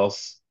wherever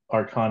else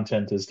our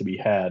content is to be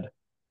had.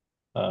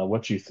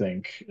 What you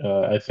think?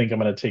 I think I'm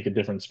going to take a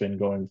different spin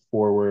going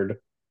forward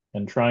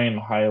and try and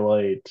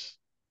highlight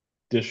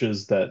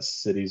dishes that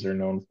cities are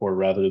known for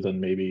rather than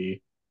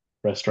maybe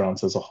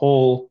restaurants as a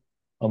whole,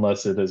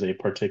 unless it is a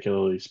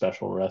particularly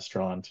special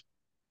restaurant.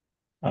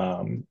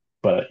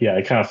 But yeah,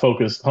 I kind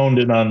of honed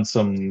in on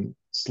some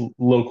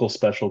local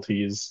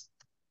specialties.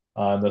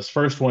 This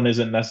first one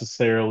isn't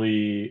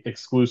necessarily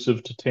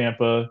exclusive to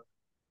Tampa,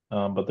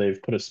 but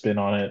they've put a spin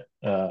on it.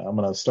 I'm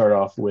going to start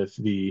off with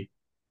I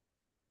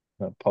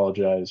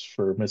apologize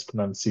for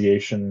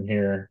mispronunciation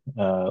here,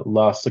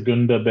 La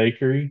Segunda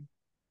Bakery,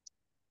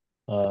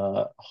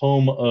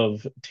 home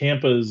of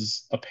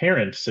Tampa's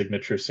apparent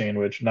signature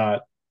sandwich.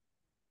 Not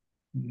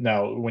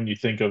now, when you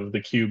think of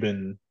the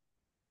Cuban,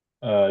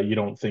 you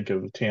don't think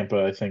of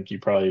Tampa. I think you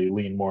probably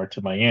lean more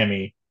to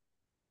Miami.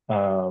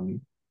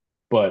 Um,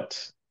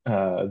 but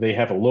they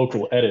have a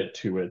local edit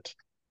to it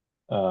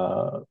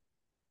uh,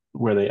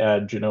 where they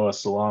add Genoa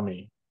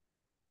salami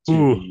to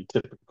Ooh. the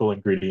typical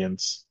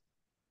ingredients.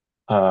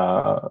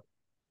 Uh,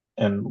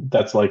 and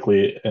that's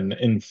likely an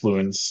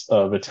influence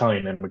of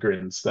Italian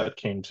immigrants that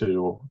came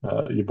to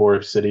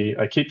Ybor City.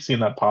 I keep seeing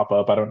that pop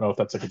up. I don't know if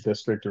that's like a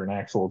district or an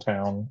actual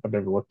town. I've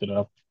never looked it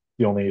up.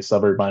 The only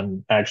suburb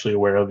I'm actually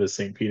aware of is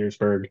St.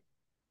 Petersburg.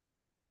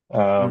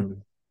 Mm.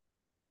 Um,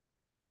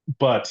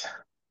 but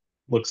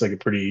looks like a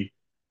pretty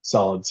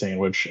solid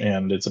sandwich,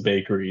 and it's a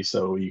bakery,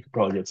 so you could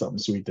probably get something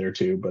sweet there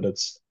too. But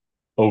it's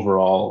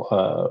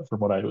overall, from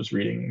what I was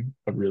reading,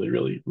 a really,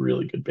 really,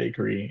 really good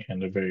bakery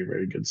and a very,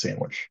 very good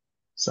sandwich.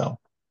 So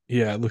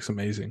Yeah, it looks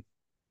amazing.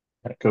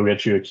 go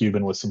get you a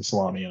Cuban with some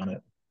salami on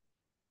it.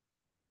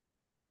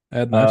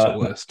 Adding that to the Uh,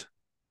 list.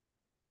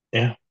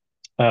 yeah.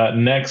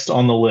 Next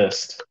on the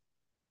list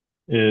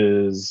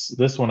is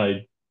this one.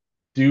 I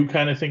do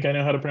kind of think I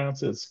know how to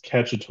pronounce it. It's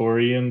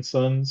Cacciatore and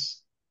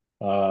Sons.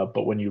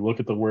 But when you look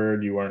at the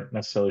word, you aren't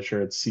necessarily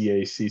sure it's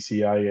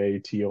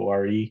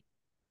Cacciatore.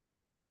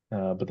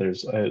 But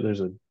there's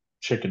a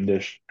chicken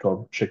dish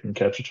called chicken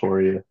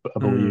cacciatore, I Mm.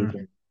 believe,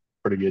 and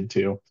pretty good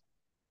too.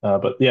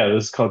 But yeah,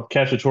 this is called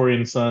Cacciatore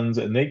and Sons,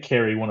 and they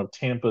carry one of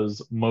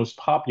Tampa's most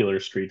popular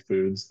street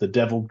foods, the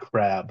deviled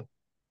crab,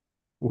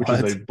 which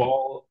is What?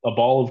 a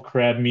ball of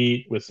crab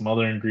meat with some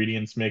other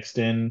ingredients mixed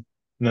in,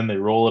 and then they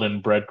roll it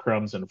in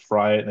breadcrumbs and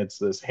fry it, and it's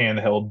this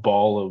handheld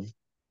ball of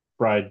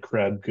fried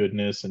crab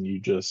goodness, and you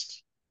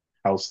just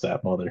house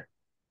that mother.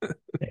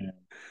 And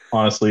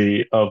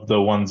honestly, of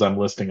the ones I'm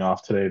listing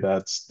off today,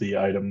 that's the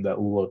item that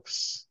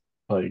looks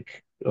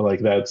like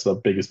that's the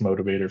biggest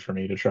motivator for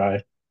me to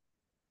try.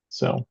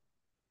 So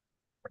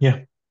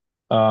yeah.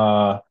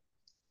 Uh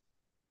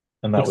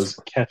and that Looks was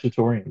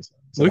Cacciatorians.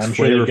 And looks I'm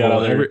sure they've got flavorful.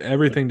 other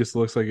Everything just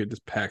looks like it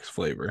just packs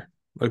flavor.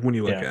 Like when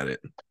you look yeah, at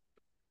it.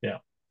 yeah.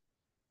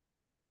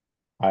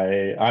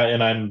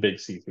 And I'm a big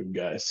seafood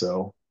guy,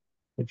 so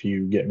if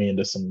you get me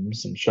into some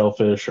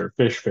shellfish or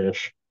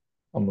fish,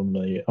 I'm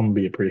gonna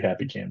be a pretty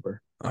happy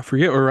camper. I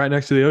forget we're right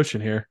next to the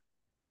ocean here.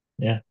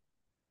 Yeah.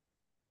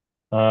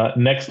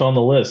 Next on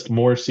the list,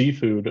 more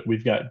seafood.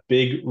 We've got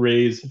Big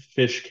Ray's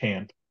Fish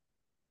Camp.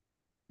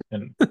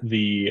 And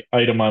the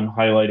item I'm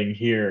highlighting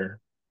here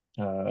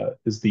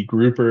is the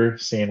grouper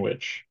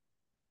sandwich.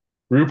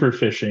 Grouper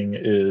fishing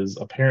is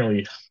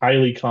apparently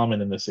highly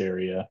common in this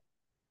area.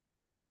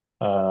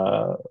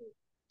 Uh,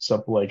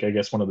 so, like, I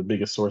guess one of the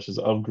biggest sources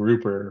of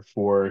grouper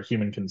for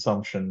human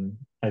consumption,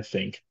 I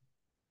think.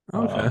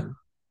 Okay. Um,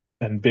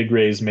 and Big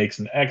Ray's makes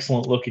an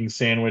excellent looking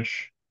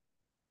sandwich,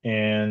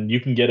 and you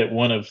can get it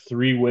one of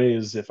three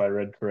ways, if I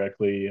read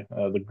correctly.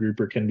 The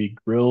grouper can be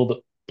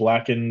grilled,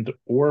 blackened,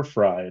 or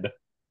fried,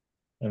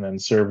 and then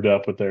served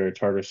up with their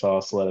tartar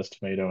sauce, lettuce,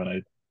 tomato, and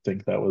I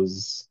think that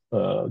was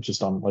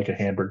just on like a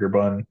hamburger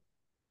bun.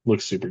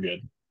 Looks super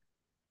good.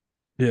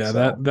 Yeah,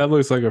 So that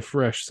looks like a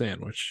fresh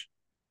sandwich.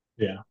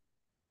 yeah,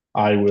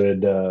 I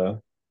would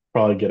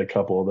probably get a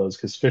couple of those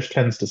because fish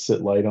tends to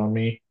sit light on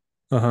me.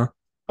 Uh-huh.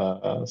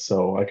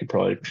 So I could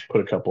probably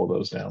put a couple of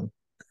those down.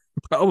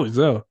 Probably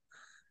so.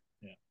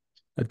 Yeah.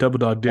 A double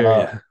dog dare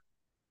Uh,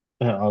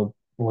 you. I'll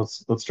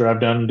let's drive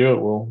down and do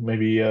it. We'll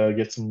maybe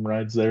get some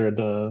rides there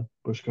at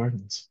Busch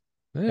Gardens,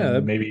 Yeah, and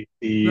that's maybe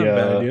the not a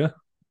bad idea.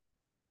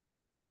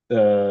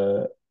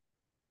 uh,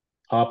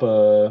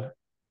 Papa.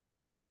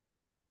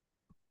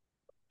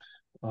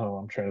 Oh,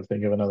 I'm trying to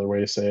think of another way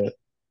to say it.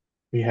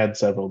 We had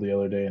several the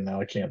other day, and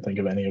now I can't think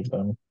of any of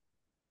them.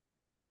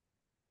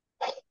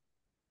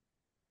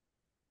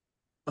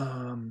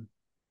 Um,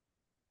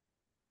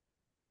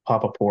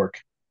 Papa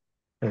Pork.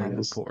 There he Papa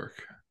is.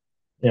 pork.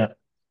 Yeah.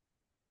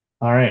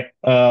 All right.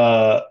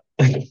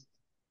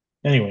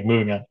 Anyway,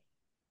 moving on.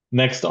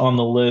 Next on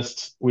the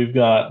list, we've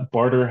got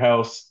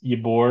Barterhouse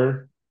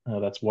Yabor.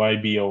 That's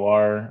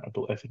YBOR.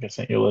 I think I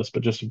sent you a list,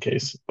 but just in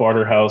case,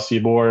 Barterhouse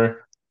Yabor.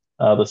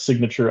 The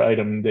signature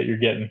item that you're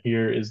getting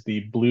here is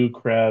the blue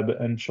crab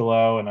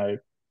enchilada, and I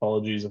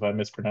apologies if I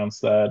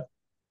mispronounced that.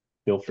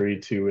 Feel free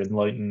to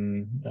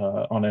enlighten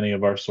on any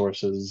of our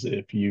sources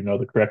if you know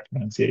the correct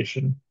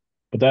pronunciation.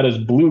 But that is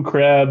blue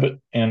crab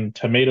and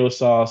tomato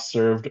sauce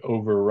served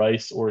over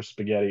rice or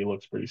spaghetti.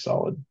 Looks pretty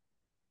solid.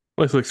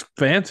 Looks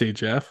fancy,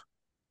 Jeff.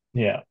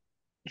 Yeah,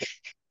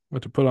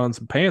 What to put on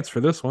some pants for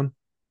this one.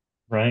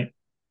 right.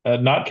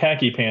 Not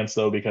khaki pants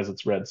though, because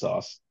it's red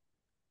sauce.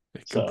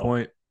 Good So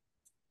point.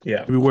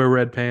 yeah, Maybe wear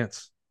red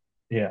pants.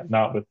 yeah,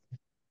 not with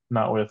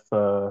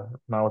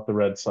the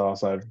red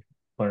sauce. I've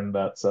learned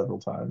that several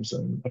times,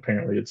 and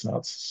apparently it's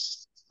not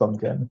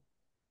sunken.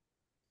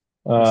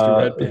 Mr.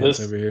 Red Pants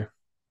This over here.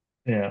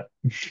 yeah,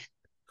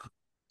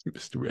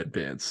 Mr. Red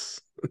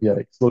Pants.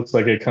 yikes. Looks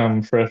like it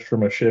come fresh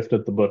from a shift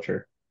at the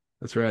butcher.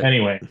 That's right.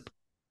 Anyway,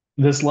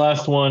 this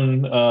last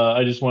one,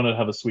 I just wanted to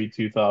have a sweet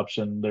tooth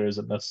option. There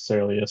isn't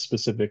necessarily a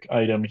specific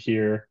item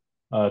here.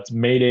 It's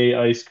Mayday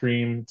ice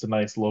cream. It's a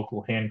nice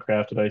local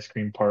handcrafted ice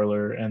cream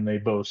parlor, and they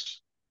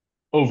boast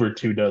over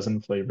 2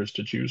 dozen flavors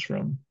to choose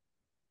from.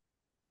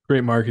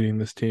 Great marketing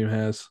this team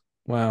has.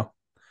 Wow.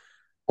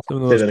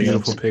 Some of Say those that again.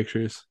 beautiful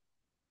pictures.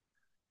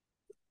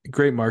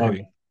 Great Oh,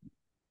 marketing. yeah.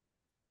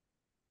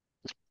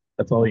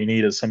 That's all you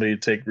need is somebody to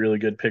take really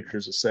good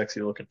pictures of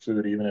sexy looking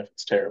food, even if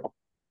it's terrible.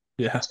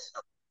 Yeah,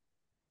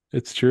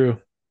 it's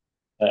true.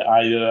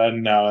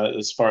 Now,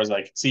 as far as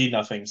I can see,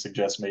 nothing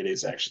suggests Mayday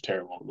is actually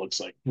terrible. It looks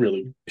like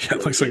really, Yeah, it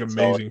really looks like good,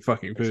 solid. amazing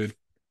fucking food.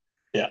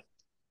 Yeah.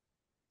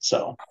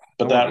 So, I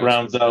but want that ice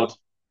rounds cream now. out.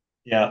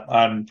 Yeah,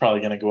 I'm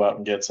probably gonna go out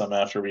and get some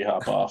after we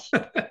hop off.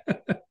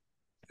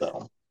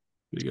 So,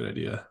 Pretty good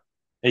idea.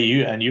 hey,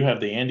 you have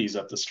the Andes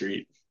up the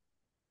street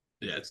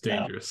Yeah, it's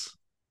now. dangerous.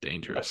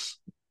 Dangerous.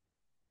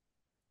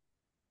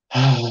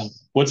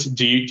 What's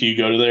do you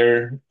go to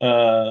there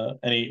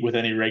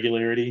any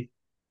regularity?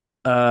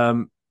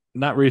 Um,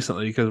 Not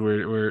recently because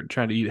we're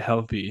trying to eat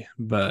healthy,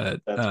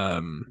 but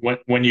That's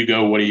when you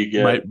go, what do you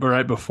get?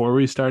 right before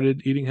we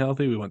started eating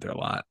healthy, we went there a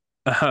lot.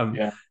 Um,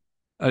 Yeah.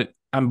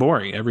 I'm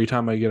boring. Every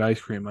time I get ice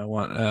cream, I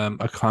want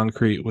a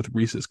concrete with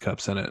Reese's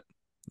cups in it.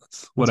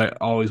 That's what That's I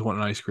always want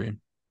in ice cream.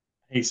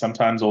 Hey,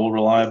 sometimes old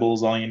reliable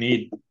is all you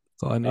need.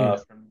 That's all I need.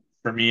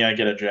 For me, I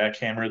get a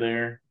jackhammer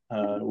there,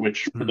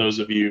 which for Mm. those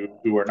of you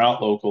who are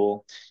not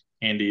local,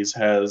 Andy's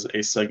has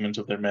a segment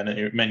of their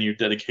menu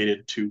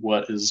dedicated to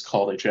what is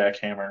called a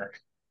jackhammer,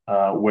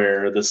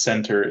 where the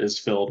center is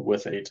filled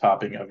with a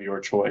topping of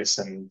your choice.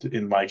 And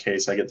in my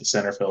case, I get the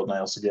center filled, and I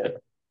also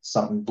get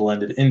something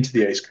blended into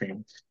the ice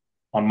cream.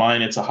 On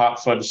mine, it's a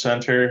hot fudge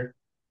center,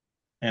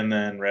 and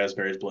then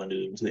raspberries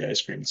blended into the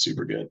ice cream.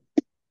 Super good.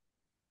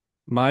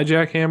 My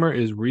jackhammer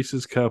is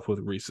Reese's cup with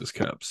Reese's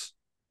cups.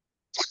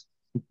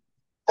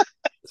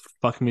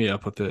 Fuck me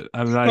up with it.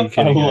 I'm not even I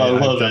kidding.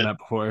 I've love done it. that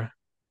before.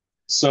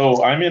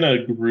 So I'm in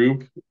a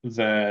group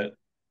that,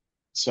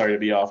 sorry to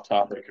be off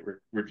topic,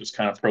 we're just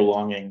kind of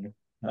prolonging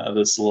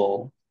this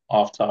little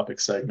off topic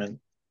segment.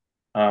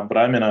 But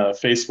I'm in a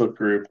Facebook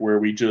group where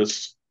we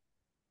just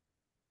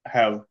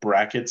have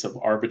brackets of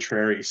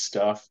arbitrary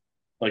stuff.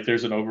 Like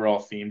there's an overall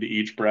theme to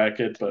each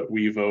bracket, but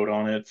we vote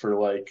on it for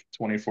like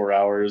 24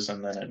 hours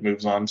and then it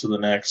moves on to the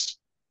next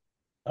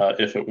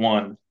if it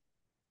won.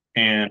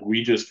 And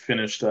we just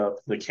finished up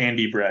the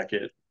candy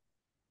bracket,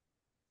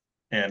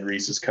 and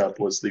Reese's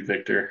Cup was the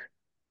victor.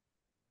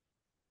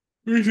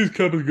 Reese's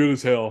cup is good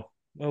as hell.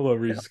 I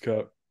love Yeah. Reese's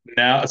cup.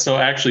 Now, so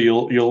actually,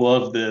 you'll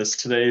love this.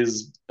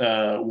 Today's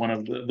one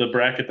of the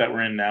bracket that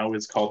we're in now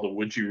is called the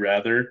Would You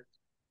Rather,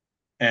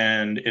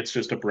 and it's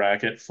just a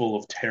bracket full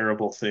of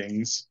terrible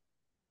things.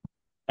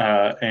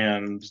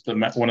 And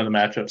one of the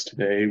matchups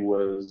today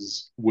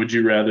was: Would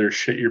you rather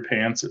shit your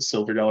pants at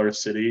Silver Dollar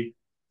City,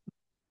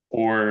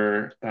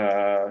 or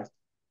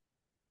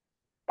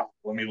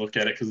let me look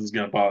at it because it's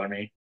gonna bother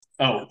me.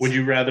 Oh, would It's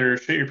you rather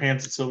shit your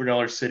pants at Silver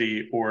Dollar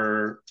City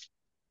or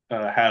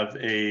have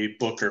a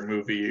book or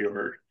movie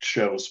or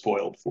show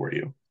spoiled for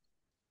you?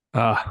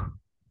 ah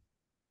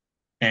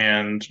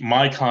And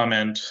my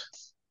comment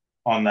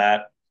on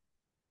that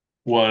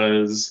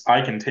was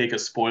I can take a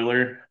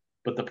spoiler,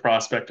 but the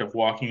prospect of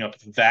walking up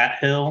that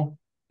hill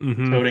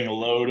mm-hmm. toting a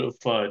load of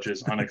fudge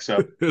is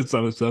unacceptable. It's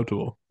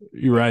unacceptable.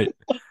 You're right.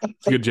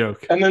 It's a good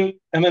joke. And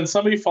then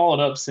somebody followed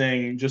up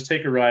saying, just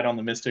take a ride on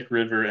the Mystic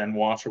River and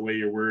wash away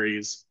your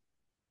worries.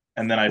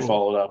 And then I Cool.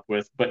 followed up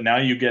with, but now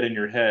you get in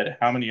your head,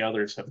 how many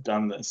others have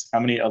done this? How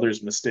many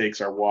others' mistakes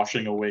are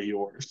washing away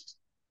yours?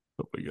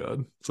 Oh my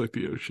god, it's like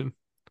the ocean.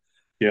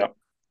 Yeah.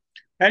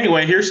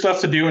 Anyway, here's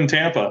stuff to do in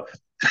Tampa.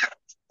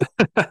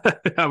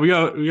 Yeah, we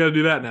got to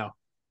do that now.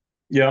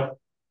 Yep.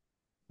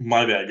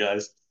 My bad,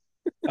 guys.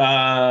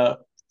 Uh,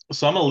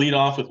 so I'm gonna lead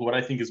off with what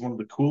I think is one of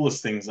the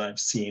coolest things I've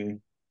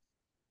seen,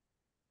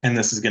 and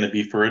this is gonna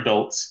be for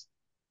adults,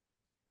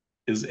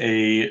 is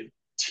a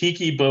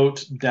tiki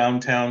boat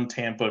downtown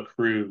Tampa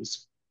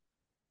cruise.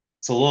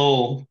 It's a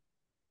little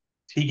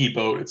tiki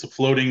boat. It's a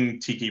floating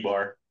tiki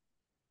bar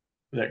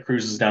that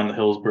cruises down the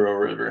Hillsborough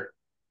River,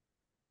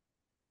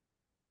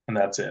 and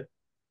that's it.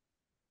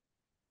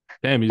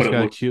 Damn, you But just it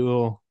got a looks. cute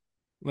little,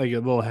 like a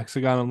little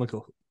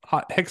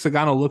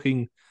hexagonal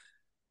looking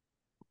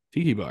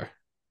tiki bar.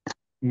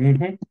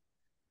 Mhm.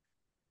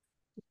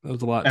 That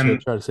was a lot to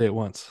And try to say at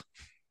once.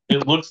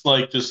 it looks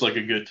like just like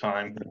a good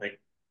time. Like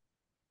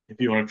if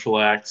you want to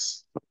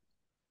chillax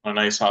on a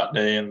nice hot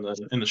day in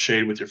the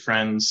shade with your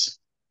friends,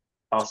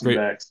 It's tossing great,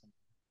 back some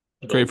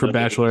great adult for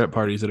beverages. bachelorette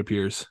parties. It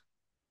appears.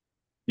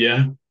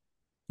 Yeah,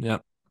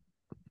 Yep,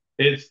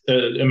 it's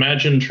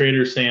imagine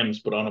Trader Sam's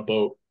but on a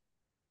boat.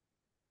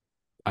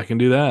 I can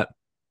do that.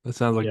 That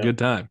sounds like a Yeah, good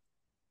time.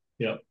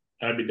 yeah,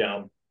 I'd be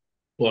down.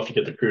 We'll have to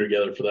get the crew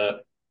together for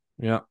that.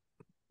 Yep.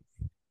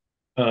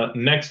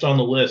 Next on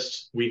the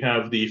list, we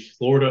have the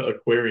Florida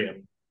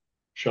Aquarium.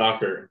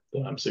 Shocker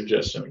that I'm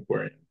suggesting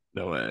aquarium,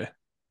 No way.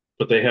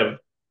 but they have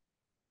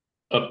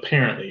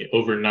apparently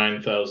over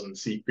 9,000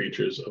 sea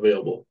creatures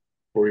available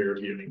for your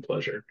viewing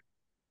pleasure.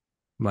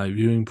 My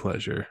viewing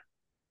pleasure.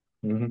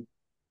 Mm-hmm.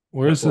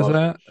 Where is That's a this lot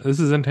of at? fish. This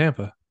is in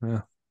Tampa.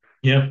 Yeah.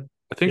 Yeah,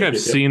 I think yep, I've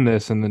yep, yep. seen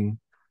this and then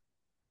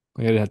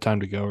I didn't have time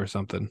to go or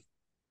something.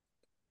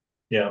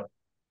 Yeah,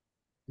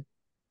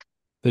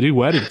 They do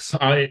weddings.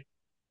 I.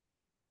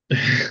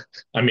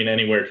 I mean,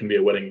 anywhere can be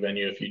a wedding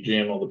venue if you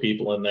jam all the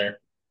people in there.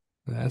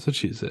 That's what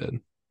she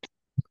said.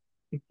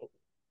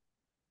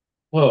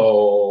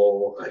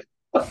 Oh,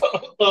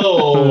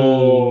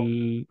 oh,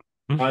 Me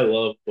I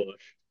love Bush.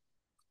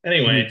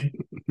 Anyway,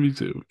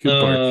 too.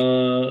 Good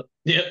park.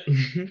 yeah.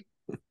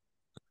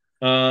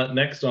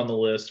 Next on the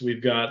list,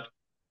 we've got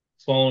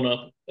following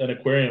up an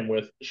aquarium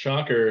with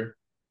Shocker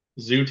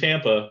Zoo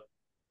Tampa,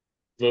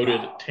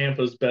 voted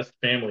Tampa's best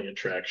family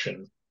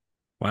attraction.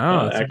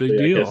 Wow, that's a big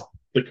Actually, I guess deal.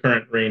 the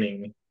current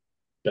reigning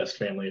best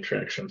family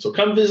attraction. So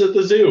come visit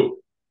the zoo,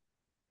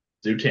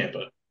 Zoo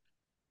Tampa.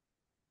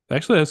 It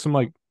actually has some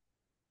like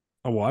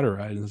a water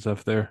ride and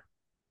stuff there.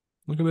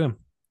 Look at them.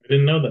 I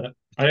didn't know that.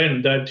 I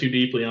didn't dive too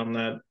deeply on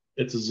that.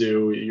 It's a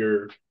zoo.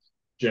 You're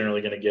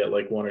generally going to get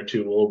like one or two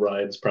little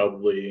rides,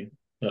 probably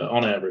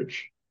on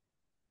average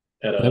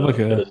at They have like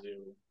a a,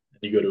 zoo.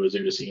 You go to a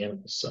zoo to see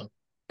animals.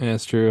 yeah,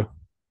 it's true.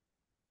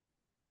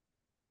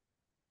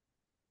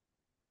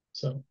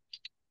 So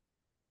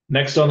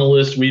next on the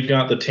list, we've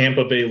got the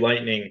Tampa Bay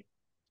Lightning.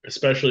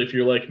 Especially if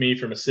you're like me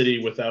from a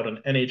city without an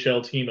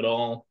NHL team at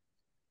all,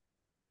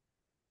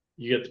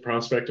 you get the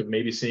prospect of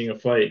maybe seeing a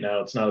fight. Now,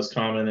 it's not as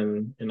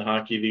common in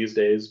hockey these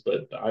days,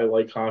 but I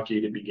like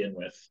hockey to begin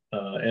with.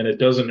 And it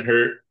doesn't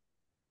hurt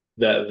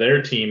that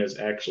their team is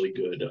actually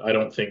good. I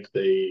don't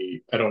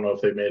know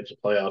if they made it to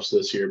playoffs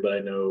this year, but I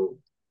know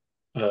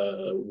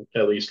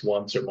at least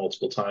once or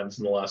multiple times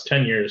in the last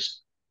 10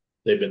 years,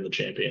 they've been the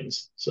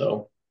champions.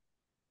 So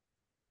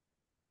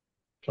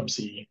come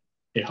see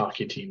a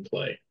hockey team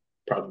play,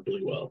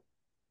 probably well.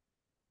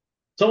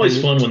 It's always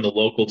Hey, fun when the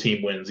local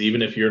team wins,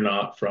 even if you're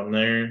not from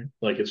there.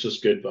 Like it's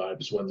just good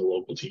vibes when the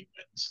local team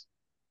wins.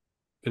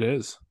 it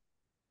is.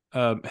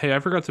 Hey, I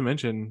forgot to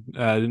mention,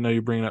 I didn't know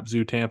you're bringing up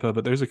Zoo Tampa,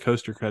 but there's a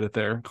coaster credit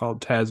there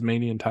called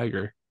Tasmanian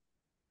Tiger.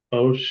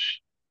 Oh,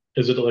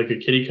 is it like a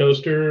kiddie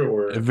coaster It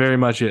or very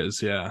much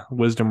is, yeah.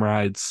 Wisdom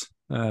Rides.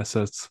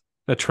 So it's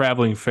a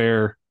traveling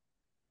fair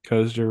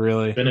coaster,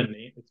 really.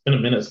 it's been a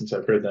minute since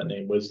I've heard that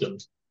name, Wisdom.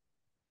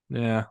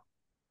 Yeah.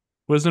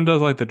 Wisdom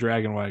does like the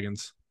dragon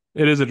wagons.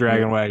 It is a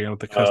dragon Mm. wagon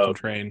with a Oh, custom okay.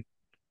 train.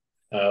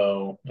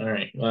 Oh, all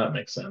right. Well, that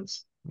makes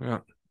sense. Yeah.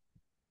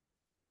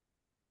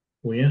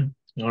 Well, yeah.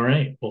 All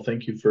right. Well,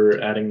 thank you for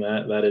adding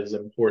that. That is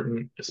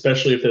important,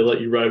 especially if they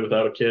let you ride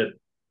without a kid.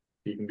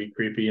 You can be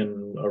creepy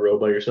in a row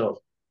by yourself,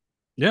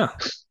 Yeah.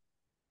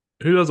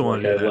 Who doesn't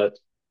want like to do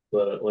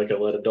that? like I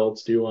let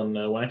adults do on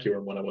Wacky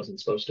Room when I wasn't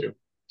supposed to.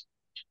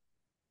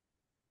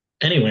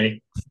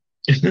 Anyway,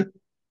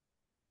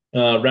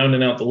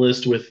 rounding out the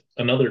list with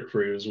another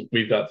cruise,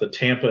 we've got the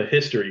Tampa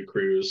History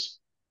Cruise.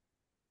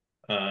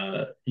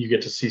 You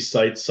get to see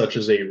sites such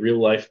as a real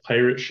life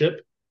pirate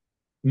ship,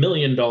 $1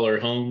 million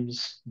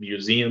homes,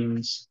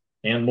 museums,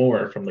 and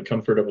more from the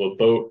comfort of a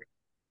boat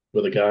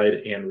with a guide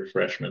and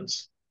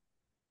refreshments.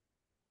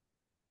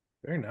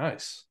 Very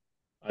nice.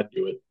 I'd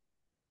do it.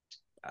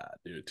 I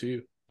do it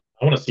too.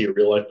 I want to see a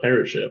real life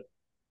pirate ship.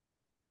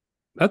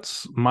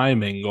 That's my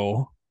main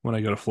goal when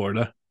I go to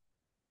Florida.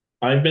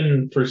 I've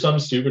been, for some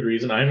stupid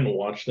reason, I haven't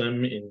watched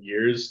them in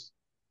years,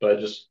 but I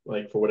just,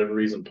 like, for whatever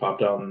reason,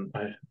 popped on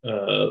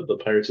the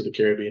Pirates of the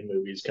Caribbean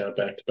movies kind of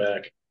back to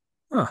back.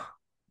 Huh.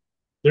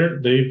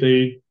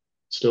 They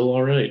Still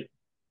all right.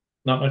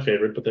 Not my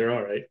favorite, but they're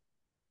all right.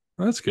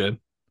 That's good.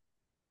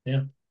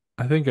 Yeah.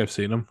 I think I've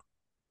seen them.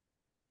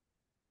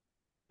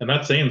 And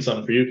that's saying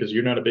something for you because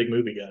you're not a big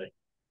movie guy.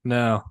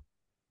 No,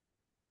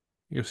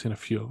 you've seen a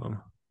few of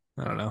them.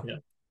 I don't know. Yeah.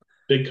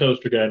 Big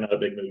coaster guy, not a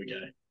big movie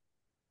guy.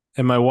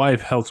 And my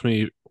wife helps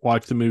me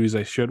watch the movies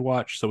I should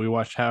watch. So we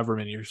watched however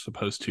many you're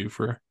supposed to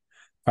for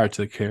Pirates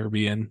of the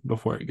Caribbean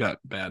before it got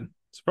bad.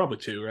 It's probably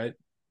two, right?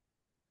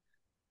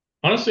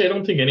 Honestly, I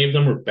don't think any of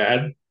them were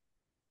bad,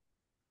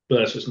 but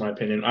that's just my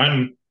opinion.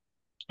 I'm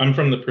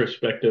from the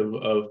perspective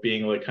of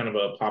being like kind of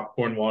a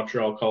popcorn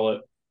watcher, I'll call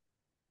it.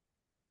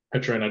 I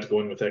try not to go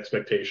in with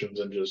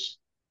expectations and just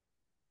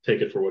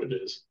take it for what it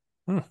is.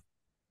 Hmm,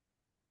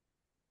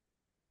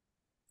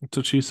 that's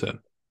what she said.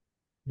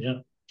 Yeah,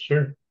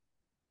 sure.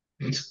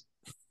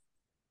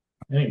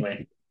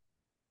 Anyway,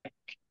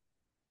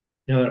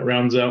 yeah, that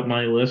rounds out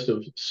my list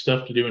of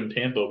stuff to do in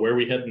Tampa. Where are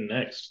we heading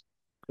next,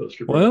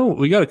 Coaster Bro? Well,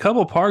 we got a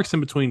couple parks in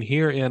between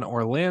here and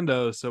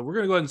Orlando. So we're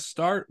going to go ahead and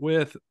start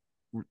with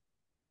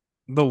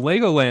the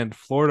Legoland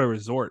Florida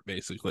Resort,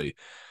 basically.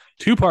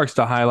 Two parks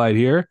to highlight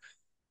here.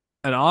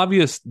 An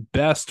obvious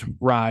best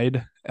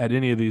ride at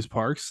any of these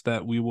parks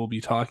that we will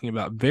be talking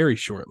about very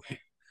shortly.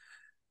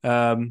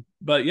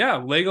 But yeah,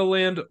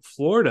 Legoland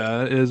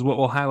Florida is what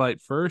we'll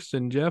highlight first.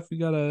 And Jeff, we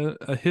got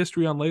a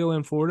history on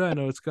Legoland Florida. I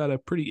know it's got a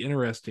pretty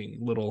interesting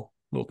little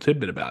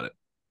tidbit about it.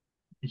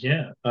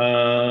 Yeah.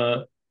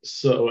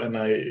 So,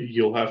 and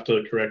you'll have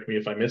to correct me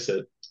if I miss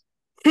it.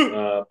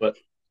 But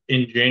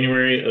in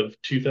January of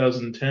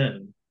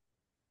 2010,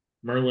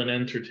 Merlin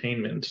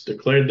Entertainment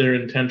declared their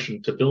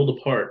intention to build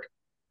a park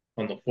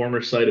on the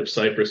former site of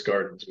Cypress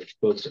Gardens, which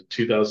closed in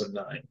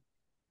 2009.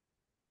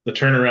 The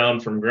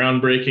turnaround from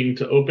groundbreaking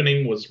to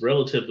opening was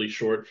relatively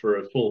short for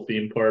a full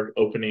theme park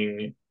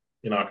opening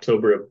in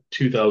October of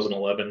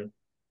 2011.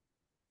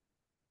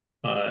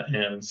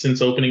 And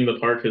since opening, the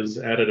park has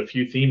added a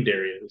few themed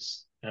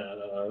areas,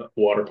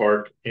 water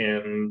park,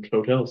 and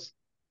hotels.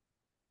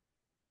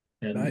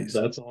 And Nice.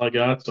 that's all I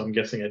got. So I'm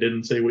guessing I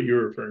didn't say what you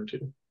were referring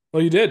to.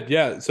 Well, you did,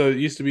 yeah. So it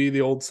used to be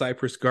the old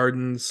Cypress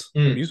Gardens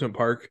Mm, amusement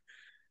park.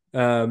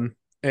 Um,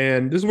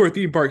 and this is where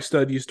Theme Park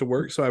Stud used to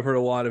work. So I've heard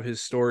a lot of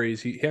his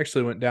stories. He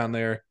actually went down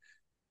there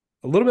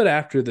a little bit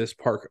after this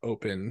park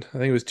opened. I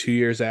think it was 2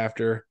 years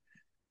after.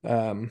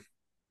 Um,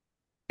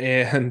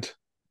 and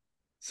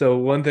so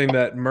one thing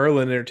that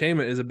Merlin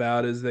Entertainment is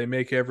about is they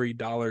make every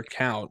dollar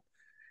count.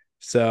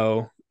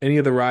 So any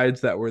of the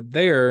rides that were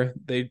there,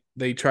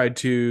 they tried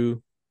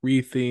to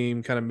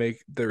retheme, kind of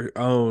make their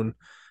own.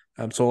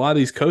 So a lot of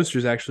these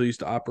coasters actually used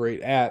to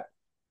operate at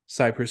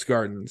Cypress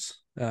Gardens,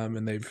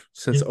 and they've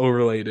since yeah.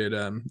 overlaid it.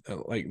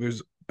 Like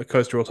there's a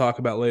coaster we'll talk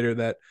about later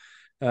that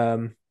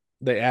um,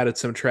 they added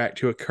some track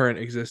to a current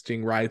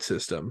existing ride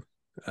system,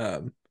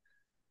 um,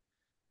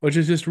 which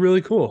is just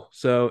really cool.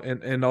 So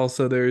and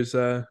also there's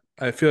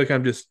I feel like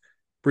I'm just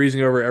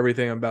breezing over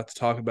everything I'm about to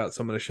talk about,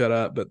 so I'm going to shut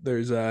up. But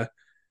there's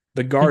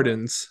the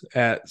gardens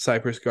at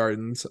Cypress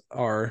Gardens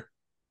are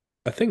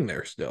a thing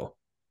there still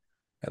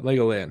at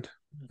Legoland.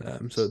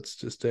 So it's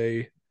just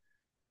it's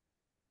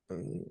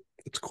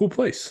a cool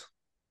place,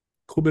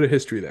 cool bit of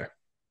history there.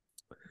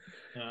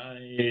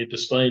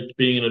 Despite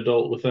being an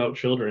adult without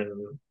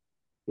children,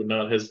 would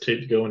not hesitate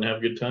to go and have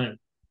a good time.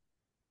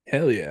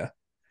 Hell yeah.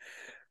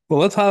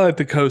 Well, let's highlight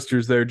the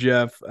coasters there,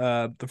 Jeff.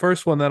 The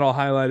first one that I'll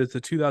highlight is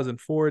the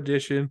 2004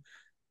 edition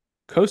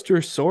Coaster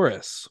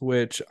Saurus,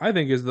 which I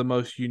think is the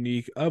most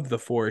unique of the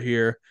four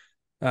here.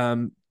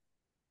 Um,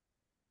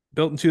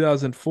 Built in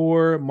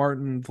 2004,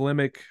 Martin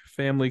Vlimick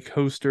family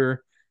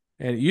coaster,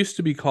 and it used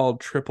to be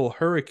called Triple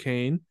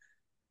Hurricane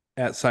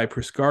at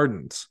Cypress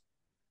Gardens.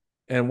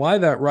 And why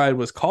that ride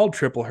was called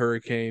Triple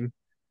Hurricane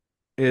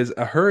is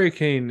a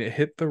hurricane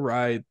hit the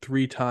ride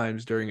 3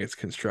 times during its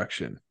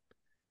construction.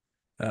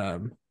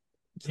 Um,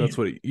 so that's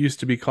Damn. what it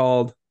used to be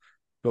called.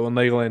 But when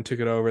Legoland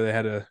took it over, they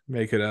had to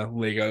make it a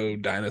Lego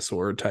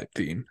dinosaur type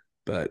theme.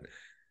 But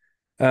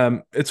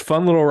it's a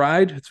fun little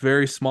ride. It's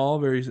very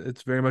small,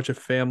 it's very much a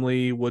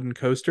family wooden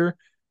coaster.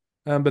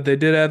 But they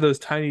did add those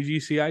tiny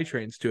GCI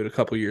trains to it a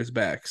couple years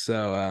back.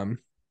 So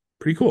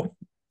pretty cool.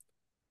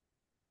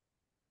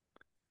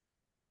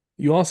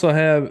 You also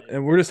have,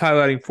 and we're just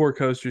highlighting four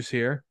coasters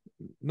here.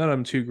 None of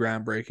them too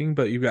groundbreaking,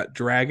 but you've got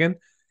Dragon,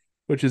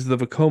 which is the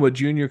Vekoma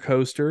Junior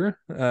coaster.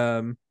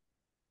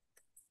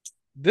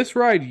 This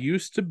ride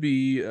used to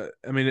be,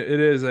 I mean, it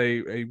is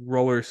a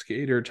roller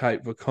skater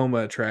type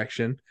Vekoma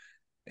attraction.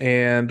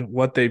 And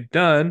what they've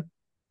done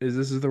is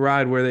this is the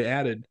ride where they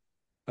added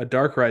a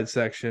dark ride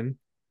section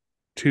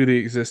to the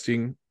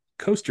existing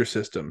coaster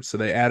system. So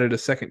they added a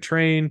second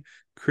train,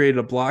 created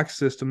a block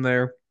system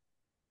there,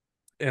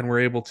 and we're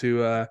able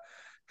to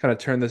kind of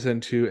turn this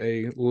into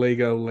a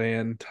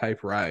Legoland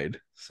type ride.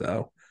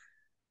 So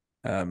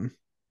um,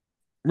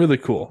 really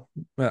cool,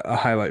 a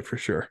highlight for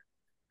sure.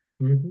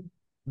 Mm-hmm.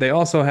 They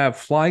also have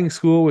Flying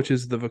School, which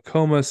is the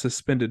Vekoma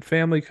suspended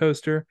family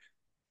coaster.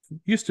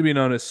 Used to be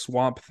known as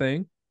Swamp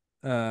Thing.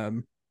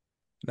 Um,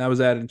 that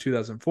was added in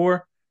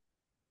 2004,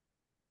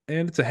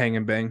 and it's a hang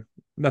and bang.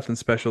 Nothing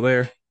special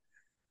there.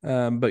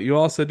 But you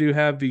also do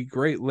have the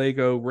Great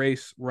Lego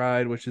Race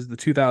Ride, which is the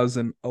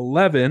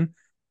 2011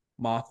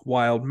 Mock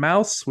Wild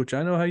Mouse, which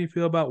I know how you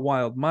feel about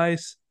wild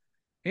mice,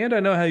 and I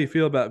know how you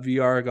feel about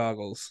VR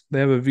goggles. They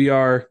have a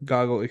VR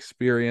goggle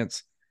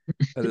experience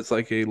that is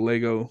like a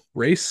Lego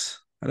race.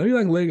 I know you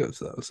like Legos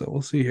though, so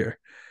we'll see here.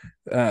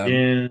 Um,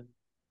 Yeah,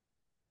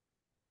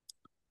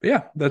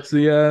 yeah, that's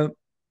the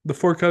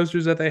four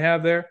coasters that they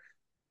have there.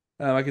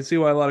 I can see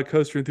why a lot of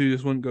coaster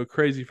enthusiasts wouldn't go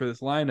crazy for this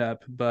lineup,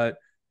 but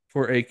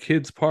for a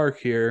kids park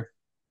here,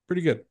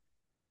 pretty good.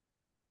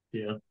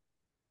 yeah,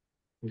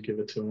 I'll give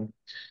it to him.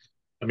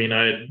 I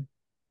mean,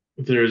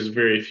 there's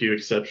very few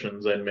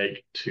exceptions I'd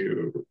make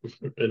to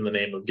in the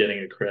name of getting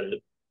a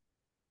credit.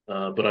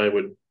 But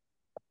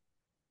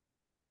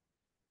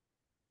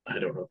I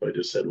don't know if I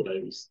just said what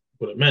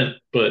I meant,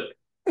 but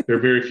there are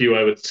very few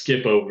I would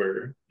skip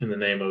over in the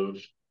name of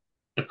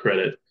a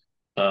credit.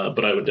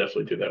 But I would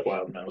definitely do that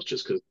Wild Mouse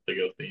just because they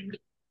go themed.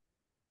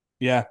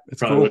 Yeah,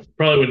 it's cool.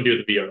 Probably wouldn't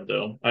do the VR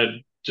though.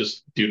 I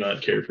just do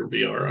not care for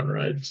VR on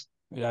rides.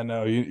 Yeah,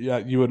 no,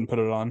 you wouldn't put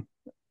it on.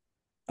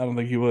 I don't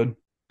think you would.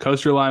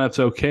 Coaster lineup's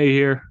okay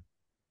here.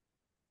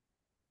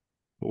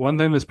 But one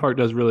thing this park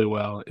does really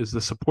well is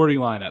the supporting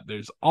lineup.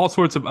 There's all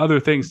sorts of other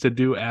things to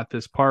do at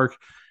this park,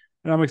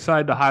 and I'm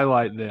excited to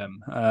highlight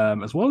them,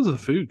 as well as the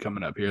food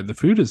coming up here. The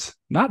food is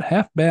not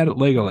half bad at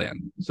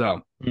Legoland.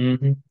 So,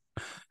 Hmm.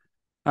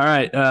 all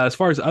right. As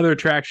far as other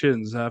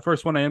attractions,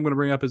 first one I am going to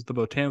bring up is the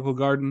Botanical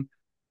Garden.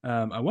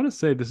 I want to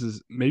say this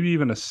is maybe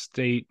even a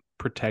state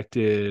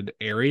protected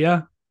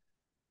area,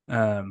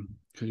 because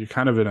you're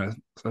kind of in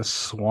a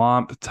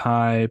swamp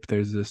type.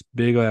 There's this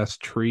big ass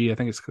tree. I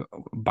think it's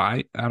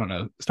by I don't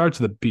know. It starts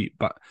with a beat,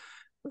 but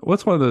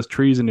what's one of those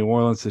trees in New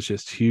Orleans that's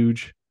just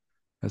huge,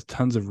 has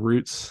tons of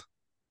roots,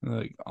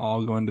 like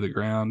all going to the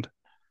ground.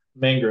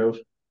 Mangrove.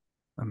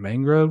 A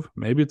mangrove?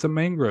 Maybe it's a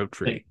mangrove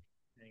Hang, tree.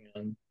 hang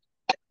on.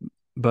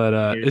 But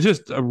Here. it's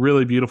just a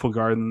really beautiful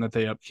garden that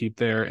they upkeep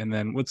there. And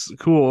then what's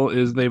cool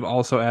is they've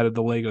also added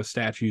the Lego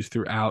statues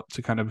throughout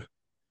to kind of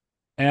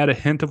add a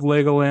hint of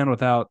Legoland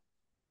without,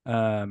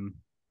 um,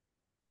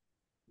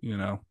 you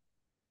know,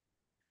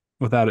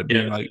 without it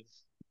Yeah, being like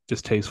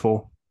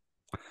distasteful.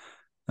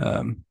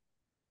 Um,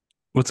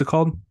 what's it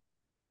called?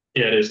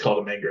 it is called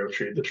a mangrove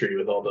tree. The tree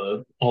with all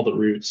the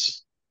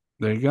roots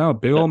There you go,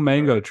 big that old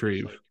mango are just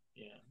tree. like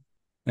yeah,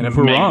 And if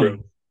we're mangrove.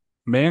 wrong,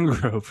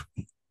 mangrove.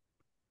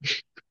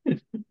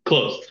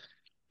 Close,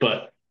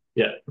 but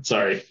yeah.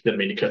 Sorry, didn't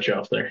mean to cut you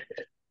off there.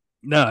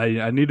 No,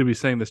 I need to be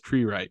saying this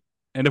tree right.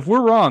 And if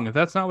we're wrong, if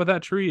that's not what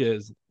that tree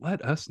is,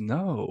 let us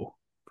know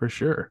for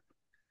sure.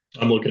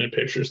 I'm looking at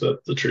pictures of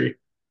the tree.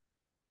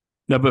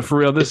 No, but for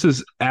real, this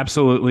is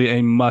absolutely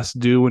a must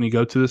do when you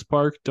go to this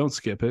park. Don't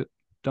skip it.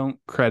 Don't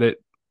credit,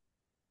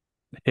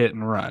 hit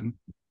and run.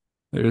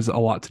 There's a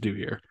lot to do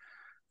here.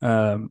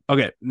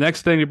 Okay,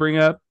 next thing to bring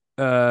up,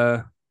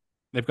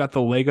 they've got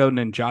the Lego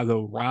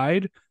Ninjago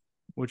ride,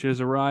 which is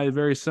a ride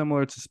very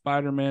similar to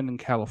Spider-Man in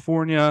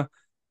California,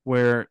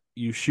 where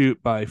you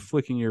shoot by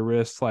flicking your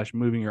wrist slash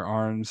moving your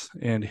arms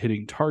and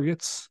hitting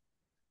targets.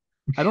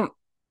 I don't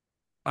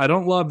I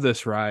don't love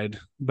this ride,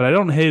 but I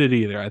don't hate it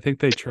either. I think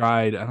they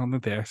tried. I don't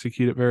think they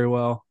execute it very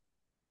well,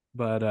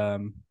 but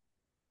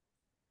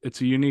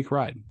it's a unique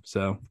ride,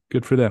 so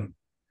good for them.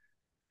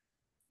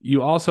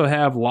 You also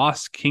have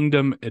Lost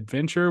Kingdom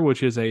Adventure,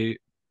 which is a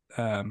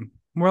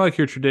more like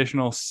your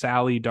traditional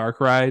Sally dark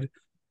ride,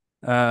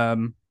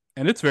 and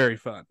it's very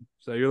fun.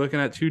 So you're looking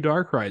at two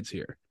dark rides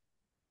here.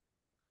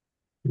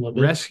 Love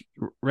it. Rescue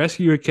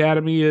Rescue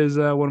Academy is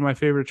one of my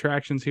favorite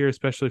attractions here,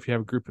 especially if you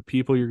have a group of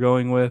people you're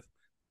going with.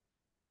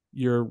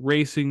 You're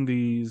racing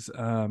these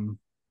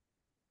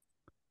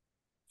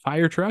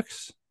fire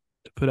trucks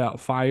to put out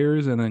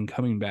fires and then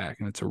coming back,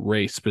 and it's a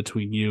race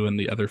between you and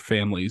the other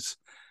families,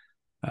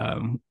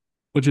 um,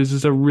 which is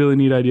just a really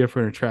neat idea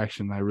for an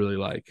attraction I really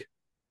like.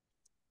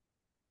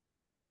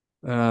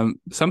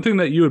 Something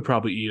that you would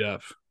probably eat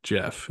up,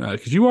 Jeff,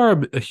 because you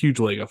are a huge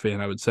Lego fan,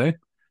 I would say.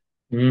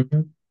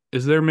 Hmm.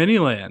 Is there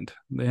Miniland?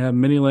 They have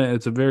Miniland.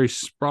 It's a very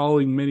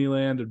sprawling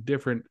Miniland of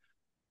different,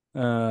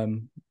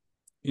 um,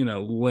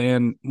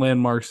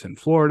 landmarks in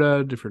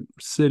Florida, different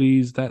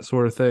cities, that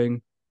sort of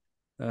thing.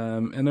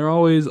 And they're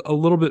always a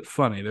little bit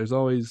funny. There's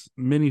always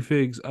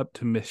minifigs up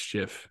to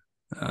mischief,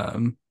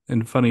 and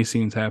funny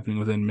scenes happening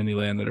within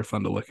Miniland that are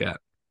fun to look at.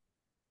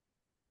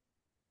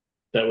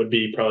 That would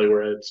be probably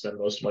where I'd spend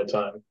most of my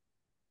time,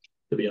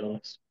 to be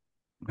honest.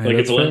 Hey, Like if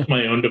that's I fair. left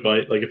my own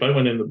device, like if I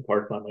went into the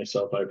park by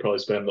myself, I'd probably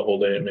spend the whole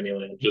day at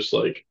Miniland just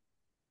like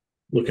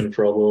looking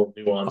for all the little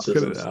nuances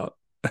Talking and it stuff. out.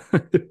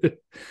 You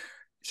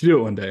should do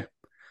it one day.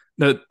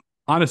 No,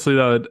 honestly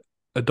though,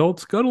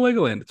 adults go to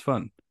Legoland. It's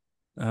fun.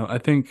 I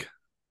think.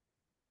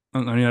 I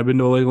mean, I've been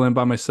to a Legoland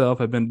by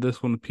myself. I've been to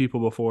this one with people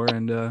before,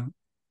 and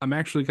I'm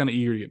actually kind of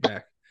eager to get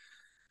back.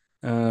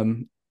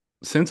 Um,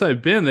 since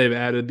I've been, they've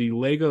added the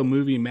Lego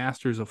Movie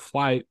Masters of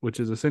Flight, which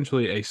is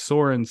essentially a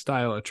Soarin'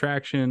 style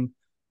attraction,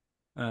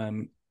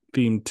 um,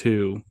 themed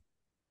to,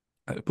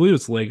 I believe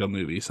it's Lego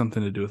Movie,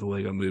 something to do with the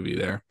Lego Movie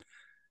there.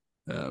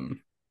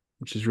 Um,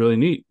 which is really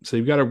neat. So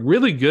you've got a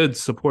really good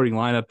supporting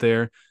lineup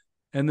there.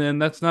 And then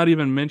that's not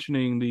even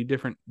mentioning the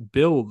different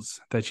builds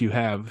that you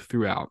have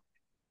throughout.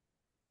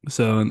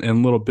 So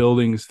in little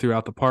buildings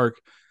throughout the park,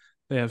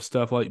 they have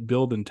stuff like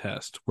build and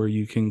test, where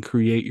you can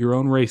create your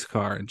own race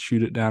car and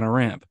shoot it down a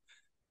ramp,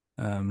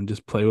 and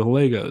just play with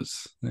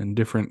Legos and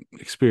different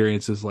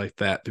experiences like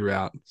that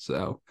throughout.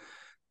 So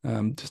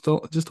just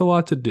a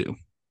lot to do.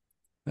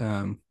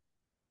 Um,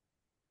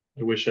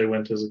 I wish I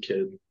went as a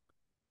kid.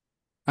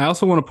 I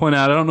also want to point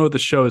out, I don't know what the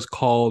show is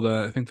called.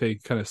 I think they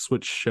kind of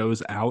switch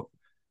shows out,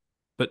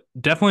 but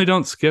definitely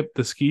don't skip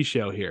the ski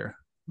show here.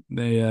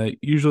 They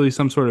usually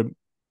some sort of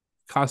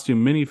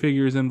costume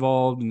minifigures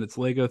involved, and it's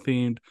Lego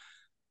themed,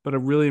 but a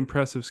really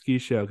impressive ski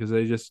show because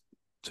they just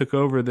took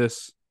over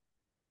this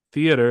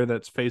theater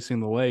that's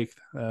facing the lake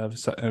of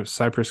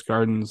Cypress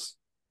Gardens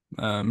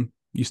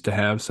used to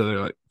have. So they're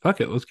like, fuck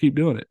it, let's keep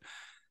doing it,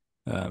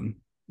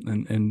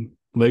 and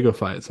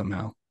Legofy it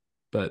somehow.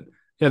 But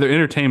yeah, their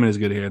entertainment is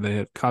good here. They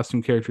have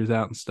costume characters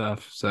out and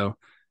stuff. So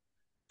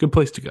good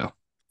place to go.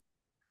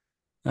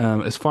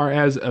 As far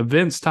as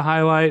events to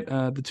highlight,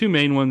 the two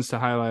main ones to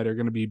highlight are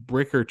going to be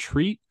Brick or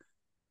Treat,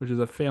 which is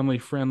a family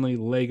friendly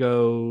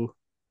Lego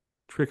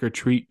trick or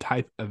treat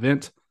type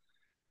event.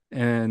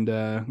 And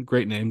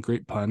great name,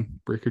 great pun,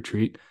 Brick or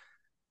Treat.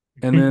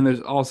 And then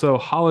there's also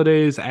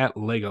Holidays at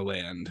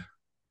Legoland,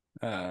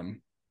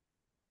 um,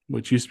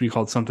 which used to be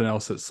called something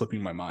else that's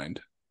slipping my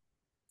mind.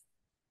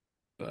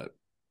 But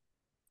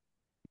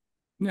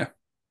yeah,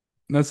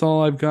 that's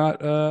all I've got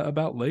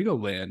about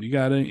Legoland. You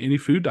got any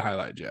food to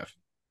highlight, Jeff?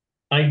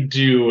 I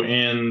do,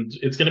 and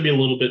it's going to be a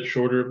little bit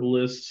shorter of a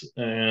list,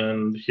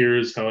 and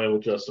here's how I will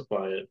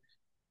justify it.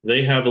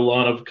 They have a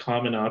lot of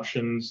common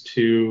options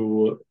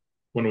to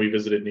when we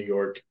visited New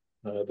York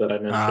that I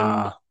mentioned.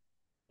 Ah,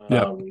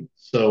 yep.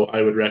 So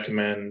I would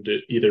recommend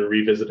either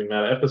revisiting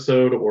that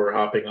episode or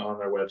hopping on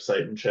their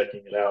website and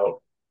checking it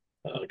out.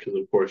 Because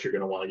of course you're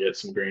going to want to get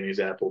some Granny's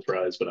apple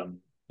fries, but I'm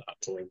not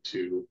going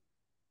to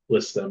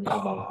list them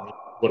among Oh,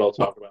 what I'll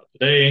well, talk about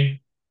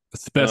today.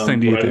 it's the best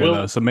thing to What eat I there,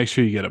 though. will, So make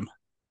sure you get them.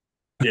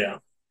 yeah,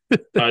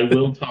 I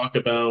will talk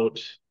about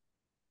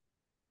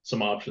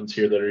some options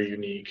here that are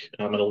unique.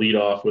 I'm going to lead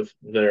off with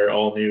their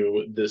all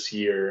new this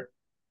year.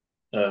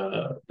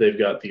 They've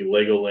got the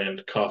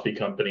Legoland Coffee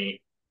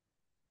Company,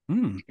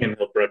 Mm.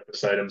 handheld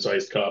breakfast items,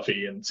 iced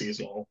coffee, and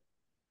seasonal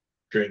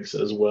drinks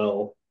as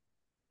well.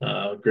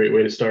 Great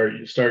way to start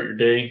your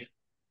day.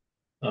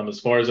 As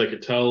far as I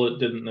could tell, it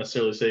didn't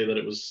necessarily say that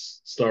it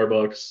was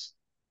Starbucks,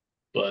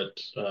 but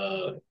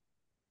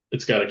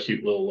it's got a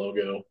cute little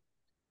logo.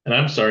 And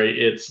I'm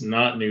sorry, it's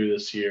not new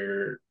this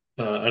year.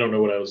 I don't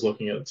know what I was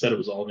looking at. It said it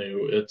was all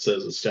new. It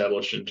says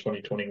established in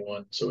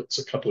 2021, so it's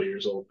a couple of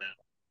years old now.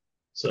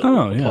 So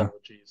Oh, yeah.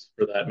 apologies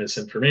for that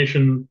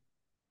misinformation,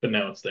 but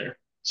now it's there.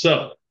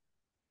 So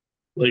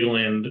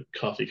Legoland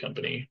Coffee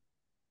Company,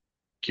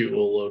 cute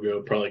little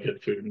logo, probably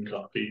good food and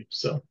coffee.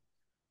 So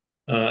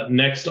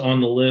next on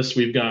the list,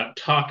 we've got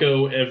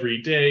Taco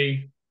Every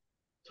Day.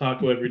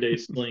 Taco Every Day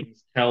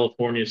slings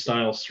California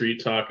style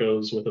street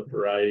tacos with a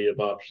variety of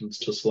options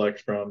to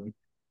select from.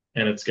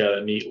 And it's got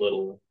a neat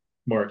little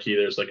marquee.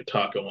 There's like a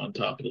taco on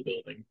top of the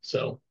building.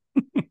 So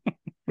if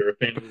you're a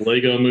fan of the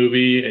Lego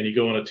movie and you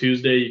go on a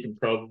Tuesday, you can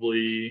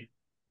probably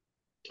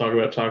talk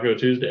about Taco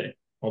Tuesday.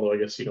 Although I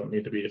guess you don't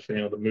need to be a fan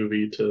of the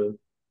movie to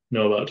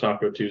know about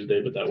Taco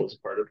Tuesday, but that was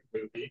part of the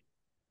movie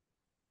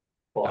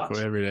Taco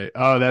plot. every day.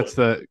 Oh, that's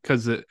Spoiler. the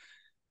because it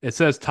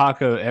says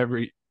Taco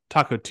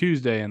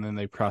Tuesday, and then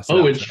they cross it Oh,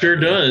 out it to sure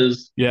every day.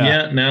 does. Yeah,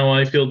 Yeah, now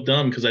I feel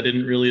dumb because I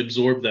didn't really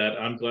absorb that.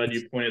 I'm glad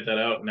it's you pointed that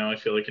out. Now I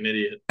feel like an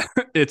idiot.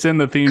 it's in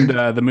the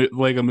themed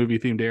Lego movie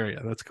themed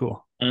area. That's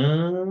cool.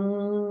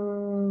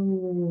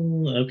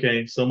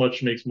 Okay, so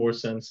much makes more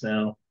sense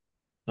now.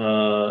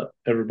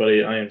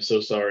 Everybody, I am so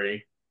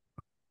sorry.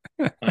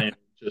 I am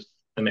just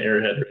an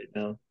airhead right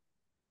now.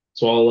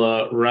 So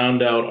I'll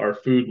round out our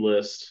food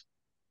list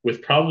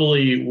with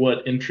probably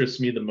what interests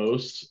me the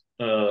most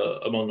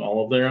among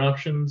all of their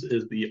options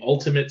is the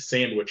Ultimate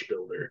Sandwich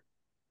Builder.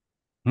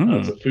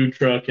 It's Hmm. a food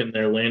truck in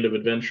their Land of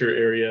Adventure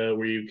area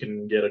where you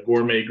can get a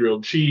gourmet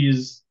grilled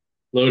cheese,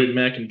 loaded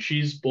mac and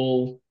cheese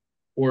bowl,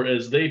 or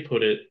as they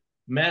put it,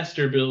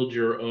 master build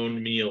your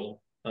own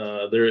meal.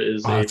 There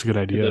is Oh, a that's a good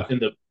idea.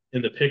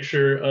 in the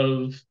picture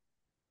of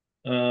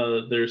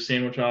their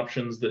sandwich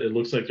options. That it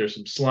looks like there's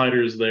some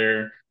sliders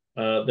there.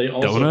 They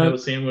also have Donut. a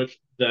sandwich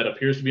that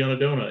appears to be on a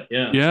donut.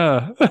 Yeah,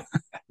 Yeah,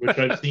 which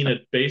I've seen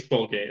at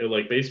baseball game,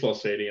 like baseball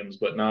stadiums,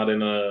 but not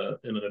in an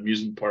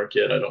amusement park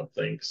yet. I don't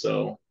think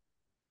so.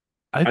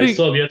 I I think.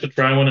 still have yet to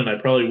try one, and I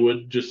probably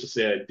would just to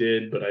say I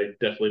did, but I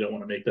definitely don't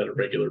want to make that a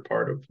regular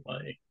part of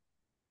my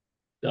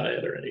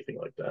diet or anything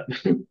like that.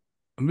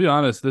 I'll be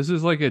honest. This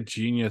is like a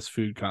genius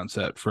food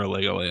concept for a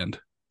Legoland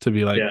to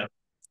be like, Yeah,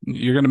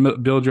 you're gonna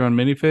build your own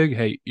minifig.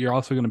 Hey, you're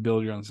also gonna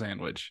build your own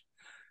sandwich.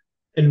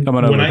 and Come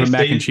on when over, I put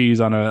mac and say cheese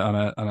on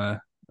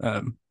a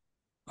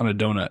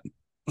donut.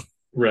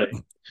 Right.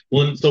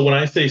 Well, so when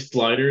I say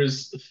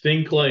sliders,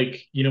 think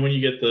like, when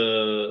you get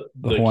the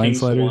The the Hawaiian King's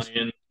sliders.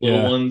 Hawaiian little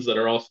Yeah. ones that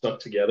are all stuck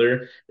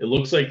together. It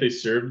looks like they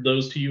served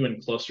those to you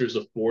in clusters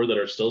of four that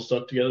are still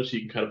stuck together, so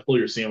you can kind of pull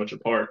your sandwich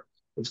apart.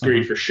 It's Uh-huh.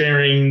 great for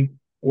sharing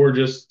or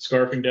just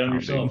scarfing down Oh,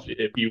 dude. yourself.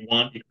 If you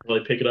want, you can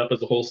probably pick it up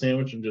as a whole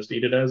sandwich and just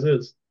eat it as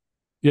is.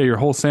 Yeah, your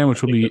whole I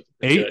sandwich will think be that's a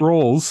pretty eight good idea.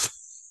 rolls.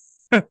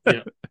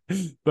 Yeah.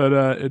 But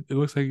it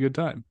looks like a good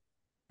time.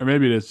 Or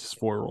maybe it is just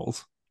four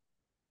rolls.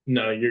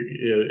 No, I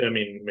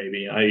mean,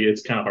 maybe.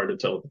 It's kind of hard to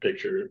tell with the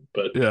picture,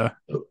 but Yeah.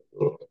 uh,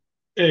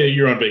 hey,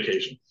 you're on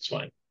vacation. It's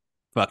fine.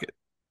 Fuck it.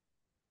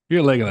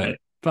 You're All Legoland.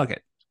 right. Fuck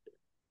it.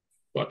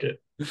 Fuck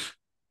it.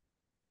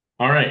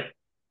 All right.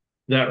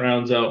 That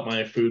rounds out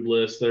my food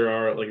list. There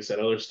are, like I said,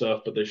 other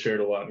stuff, but they shared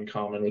a lot in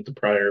common with the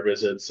prior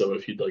visits. So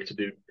if you'd like to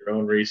do your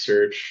own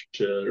research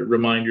to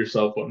remind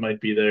yourself what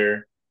might be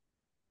there,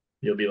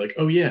 you'll be like,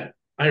 oh, yeah,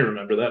 I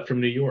remember that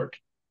from New York.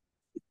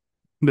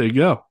 There you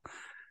go.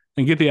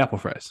 And get the apple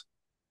fries.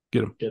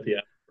 Get them. Get the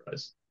apple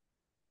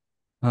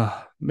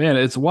fries. Man,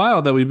 it's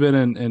wild that we've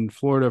been in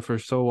Florida for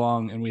so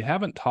long and we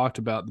haven't talked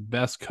about the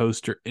best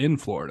coaster in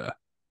Florida.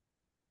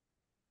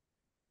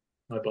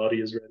 My body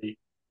is ready.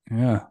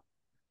 Yeah.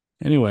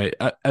 Anyway,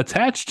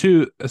 attached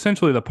to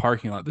essentially the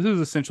parking lot. This is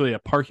essentially a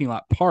parking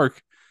lot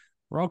park.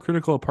 We're all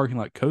critical of parking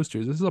lot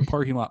coasters. This is a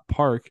parking lot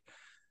park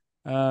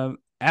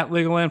at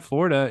Legoland,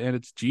 Florida, and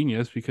it's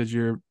genius because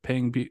you're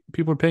paying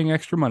people are paying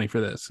extra money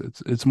for this.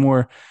 It's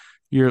more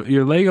your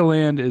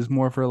Legoland is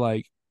more for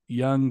like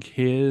young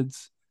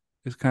kids.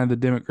 Is kind of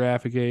the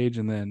demographic age,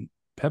 and then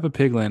Peppa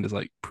Pig Land is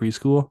like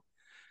preschool,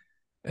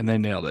 and they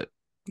nailed it.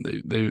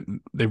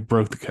 They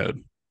broke the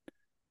code.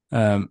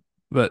 Um,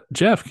 but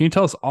Jeff, can you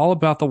tell us all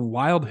about the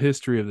wild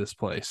history of this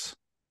place?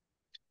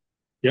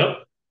 Yep.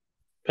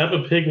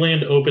 Peppa Pig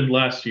Land opened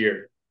last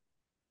year.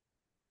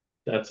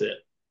 That's it.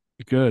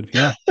 Good,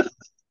 yeah,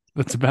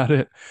 that's about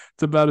it.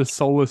 It's about as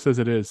soulless as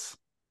it is.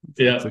 It's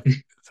Yeah. a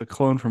it's a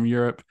clone from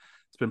Europe.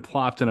 It's been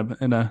plopped in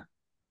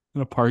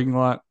a parking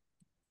lot.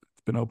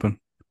 It's been open.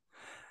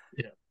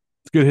 Yeah.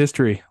 It's good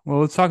history. Well,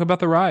 let's talk about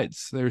the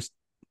rides. There's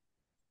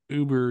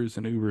Ubers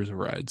and Ubers of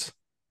rides.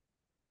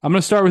 I'm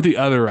gonna start with the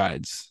other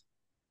rides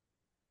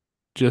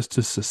just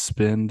to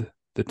suspend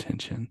the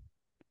tension.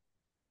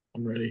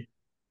 I'm ready.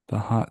 The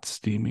hot,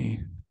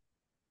 steamy,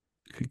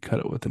 could cut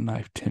it with a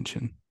knife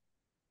tension.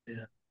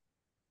 Yeah.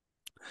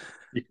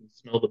 You can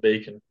smell the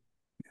bacon.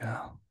 Yeah.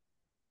 All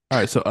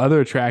right. So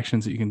other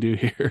attractions that you can do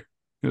here.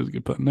 It was a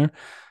good put in there.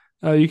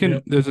 You can.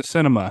 Yep. There's a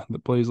cinema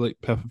that plays like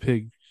Peppa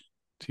Pig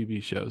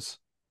TV shows,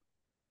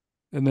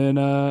 and then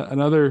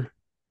another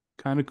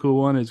kind of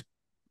cool one is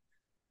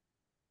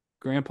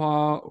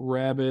Grandpa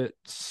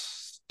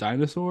Rabbit's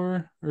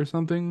Dinosaur or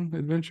something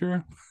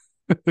adventure.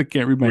 I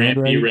can't read my Grampy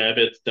handwriting.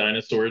 Rabbit's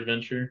Dinosaur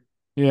Adventure.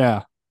 Yeah.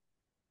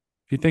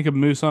 If you think of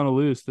Moose on a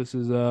Loose, this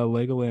is a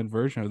Legoland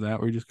version of that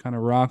where you just kind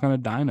of rock on a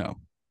dino.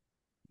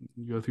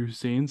 You go through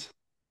scenes.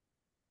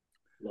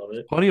 Love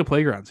it. Plenty of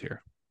playgrounds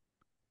here.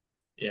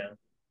 Yeah.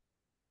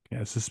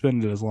 Yeah,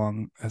 suspended as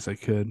long as I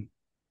could.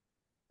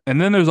 And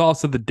then there's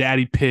also the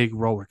Daddy Pig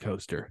roller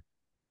coaster,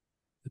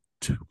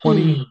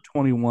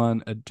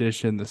 2021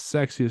 edition, the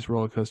sexiest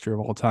roller coaster of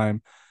all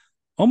time.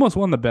 Almost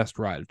won the best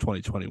ride of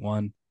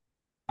 2021.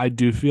 I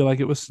do feel like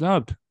it was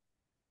snubbed.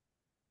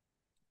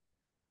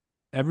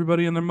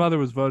 Everybody and their mother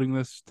was voting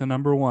this to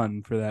number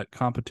one for that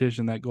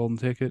competition, that golden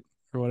ticket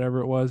or whatever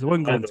it was. It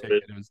wasn't I golden voted.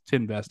 ticket, it was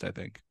 10 best, I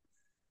think.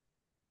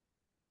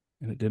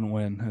 And it didn't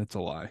win. It's a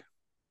lie.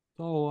 It's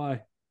all a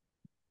lie.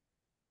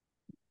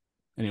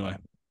 Anyway,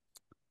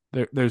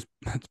 there's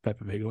that's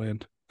Peppa Pig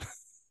Land.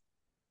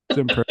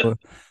 Zamperla.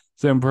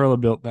 Zamperla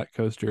built that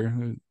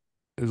coaster.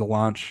 There's a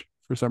launch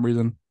for some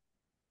reason.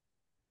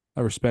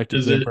 I respected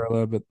Is it?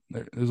 Zamperla, but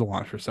there's a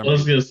launch for some I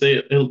was reason. gonna say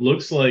it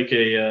looks like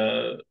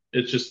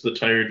it's just the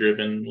tire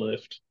driven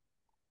lift.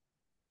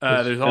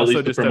 It's There's at also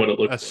least just from what it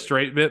a looks like.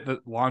 straight bit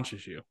that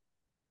launches you.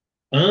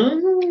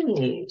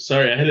 Oh,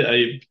 sorry,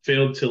 I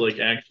failed to like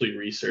actually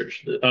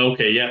research the. Oh,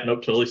 okay, yeah,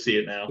 nope, totally see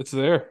it now. It's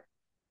there.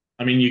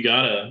 I mean, you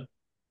gotta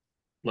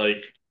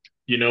like,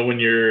 when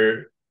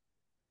your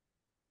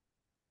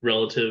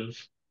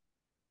relative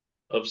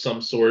of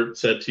some sort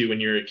said to you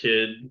when you're a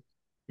kid,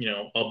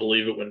 I'll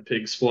believe it when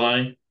pigs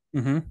fly.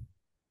 Mm-hmm.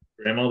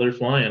 Grandma, they're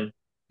flying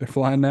They're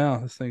flying now.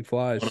 This thing on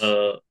flies.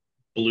 a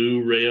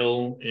blue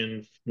rail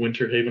in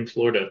Winter Haven,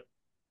 Florida.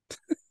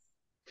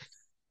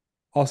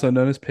 Also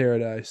known as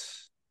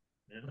Paradise.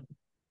 Yeah.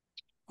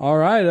 All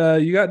right.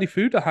 You got any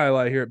food to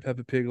highlight here at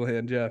Peppa Pig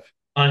Land, Jeff?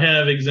 I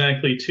have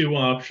exactly two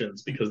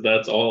options because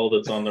that's all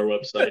that's on their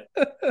website.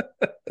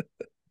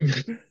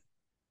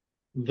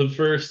 The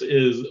first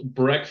is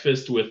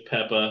breakfast with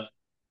Peppa.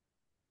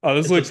 Oh,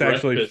 this It's a looks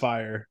actually breakfast.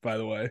 fire, by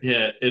the way.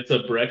 Yeah, it's a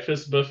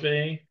breakfast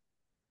buffet,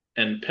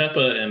 and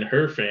Peppa and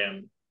her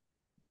fam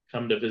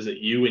come to visit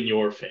you and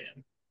your fam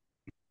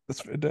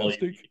That's while you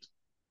fantastic. eat.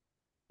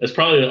 It's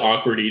probably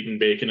awkward eating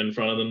bacon in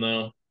front of them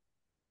though,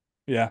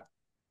 Yeah.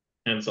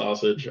 and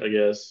sausage, I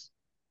guess.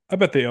 I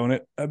bet they own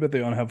it. I bet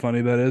they own how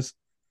funny that is.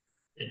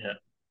 Yeah,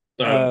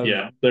 Um,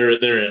 yeah,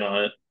 they're in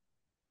on it.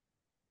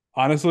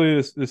 Honestly,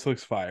 this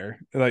looks fire.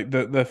 Like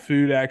the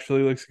food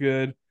actually looks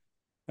good.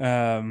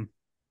 Um,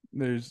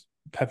 there's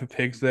Peppa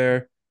Pig's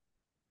there,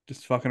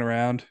 just fucking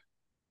around.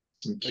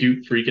 Some Like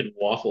cute freaking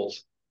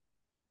waffles.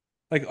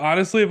 like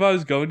honestly, if I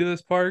was going to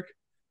this park,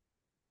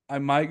 I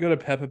might go to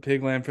Peppa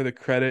Pig Land for the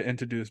credit and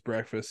to do his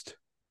breakfast.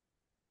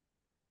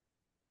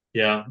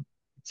 Yeah,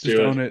 let's Just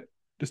do own it. it.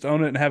 Just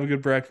own it and have a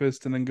good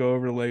breakfast, and then go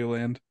over to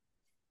Legoland.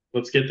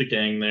 Let's get the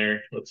gang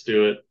there. Let's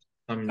do it.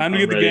 Time to I'm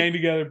get the ready. gang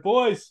together,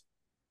 boys.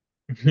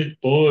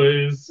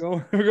 Boys.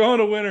 We're going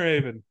to Winter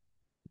Haven.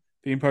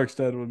 Theme Park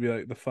Stud would be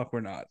like, the fuck,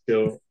 we're not.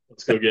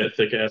 Let's go get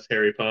thick ass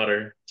Harry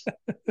Potter.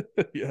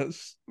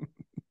 Yes.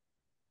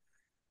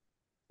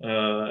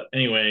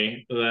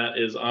 Anyway, that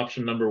is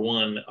option number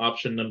one.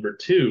 Option number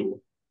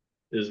two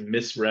is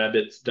Miss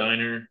Rabbit's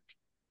Diner.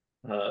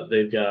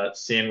 They've got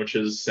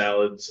sandwiches,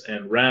 salads,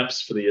 and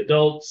wraps for the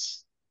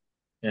adults,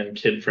 and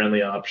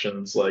kid-friendly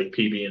options like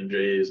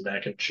PB&J's,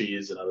 mac and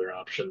cheese, and other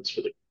options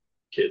for the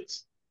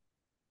kids.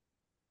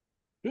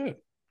 Good.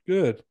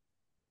 Good.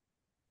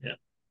 Yeah.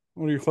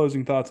 What are your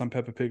closing thoughts on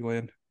Peppa Pig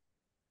Land?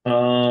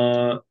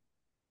 Uh,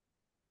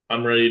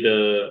 I'm ready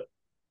to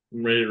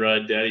I'm ready to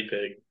ride Daddy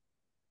Pig.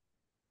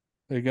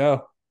 There you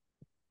go.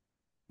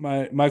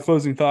 My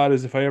closing thought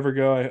is if I ever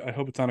go, I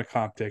hope it's on a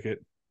comp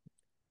ticket.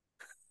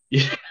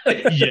 Yeah,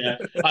 yeah.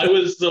 I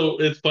was so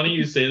it's funny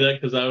you say that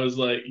because I was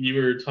like you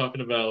were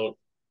talking about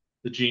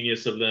the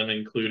genius of them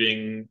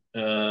including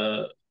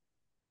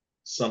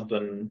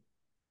something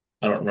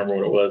I don't remember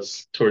what it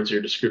was towards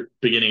your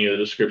beginning of the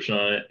description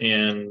on it,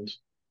 and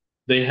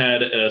they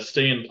had a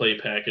stay and play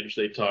package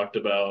they talked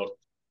about.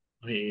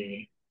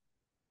 I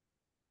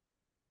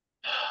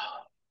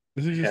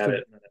This is just had a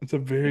it. it's a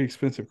very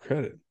expensive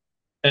credit.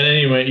 And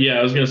anyway, yeah,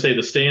 I was gonna say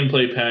the stay and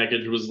play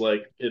package was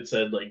like it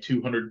said like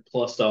 $200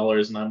 plus,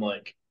 and I'm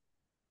like,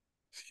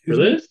 for Excuse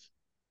me? this?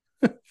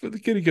 For the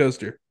kitty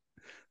coaster.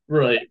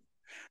 Right.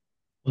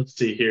 Let's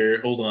see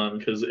here. Hold on,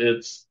 because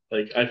it's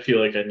like I feel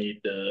like I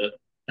need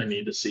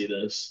to see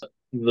this.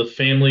 The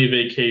family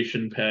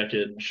vacation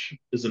package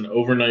is an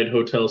overnight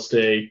hotel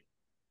stay,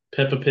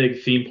 Peppa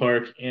Pig theme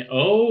park, and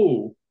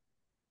oh,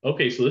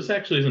 okay, so this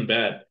actually isn't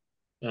bad.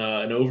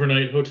 An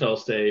overnight hotel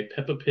stay,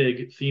 Peppa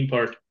Pig theme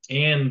park,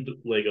 and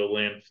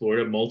Legoland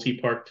Florida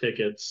multi-park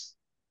tickets.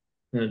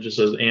 And it just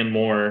says and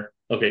more.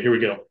 Okay, here we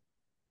go.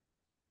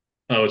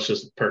 Oh, it's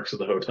just perks of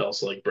the hotel,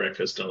 so like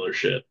breakfast and other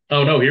shit.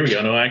 Oh no, here we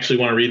go. No, I actually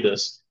want to read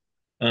this.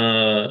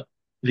 Uh,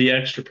 the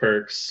extra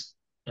perks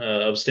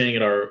of staying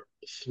at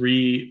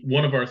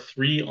one of our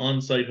three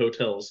on-site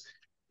hotels.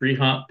 Free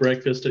hot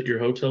breakfast at your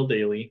hotel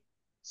daily,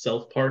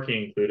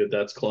 self-parking included.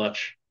 That's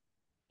clutch.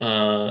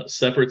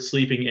 Separate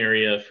sleeping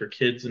area for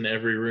kids in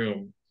every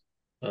room.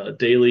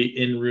 Daily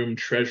in-room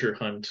treasure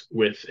hunt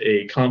with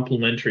a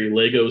complimentary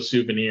Lego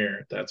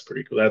souvenir. That's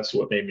pretty cool. That's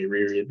what made me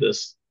reread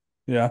this.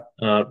 Yeah.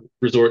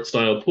 Resort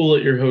style pool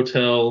at your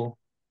hotel,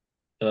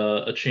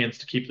 a chance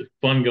to keep the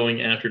fun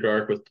going after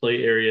dark with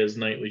play areas,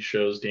 nightly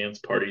shows, dance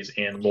parties,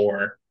 and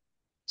more.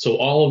 So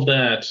all of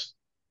that,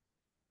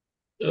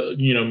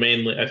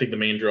 mainly, I think the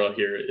main draw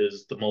here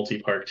is the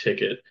multi-park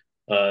ticket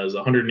is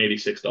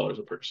 $186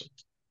 a person.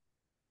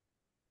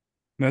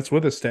 That's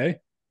with a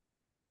stay.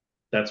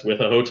 That's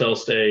with a hotel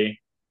stay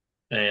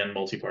and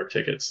multi-park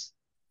tickets.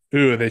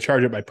 Ooh, they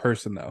charge it by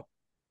person though.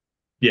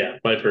 Yeah,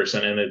 by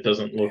person, and it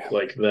doesn't look Damn.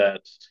 like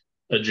that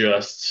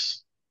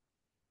adjusts.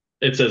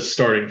 It says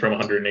starting from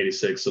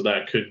 186, so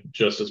that could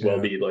just as well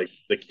Yeah. be like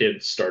the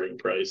kid's starting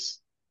price.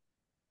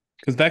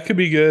 Because that could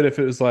be good if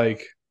it was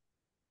like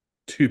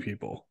two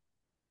people.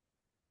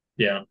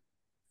 Yeah,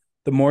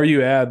 The more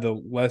you add, the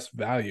less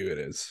value it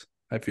is,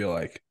 I feel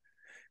like.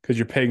 Because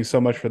you're paying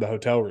so much for the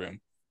hotel room.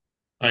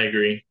 I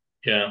agree.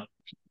 Yeah,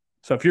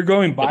 So if you're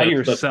going but by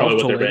that's probably yourself what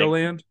to they're banking.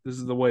 Legoland, this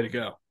is the way to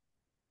go.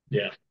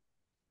 Yeah,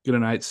 Get a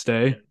night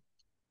yeah, stay,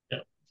 yeah.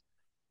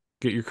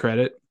 get your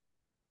credit.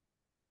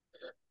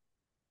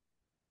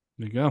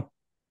 There you go.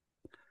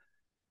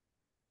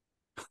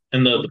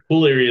 And the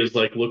pool areas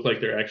like look like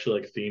they're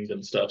actually like themed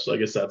and stuff. So I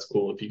guess that's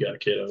cool if you got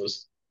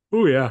kiddos.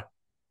 Oh yeah.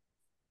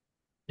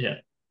 Yeah,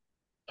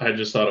 I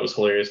just thought it was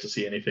hilarious to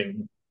see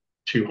anything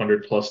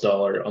 $200 plus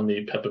on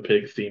the Peppa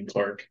Pig theme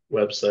park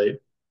website.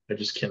 I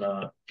just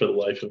cannot, for the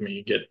life of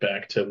me, get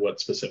back to what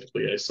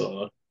specifically I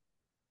saw.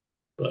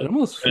 It But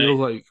almost hey, feels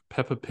like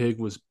Peppa Pig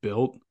was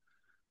built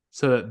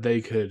so that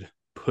they could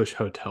push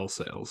hotel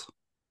sales.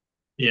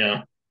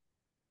 yeah.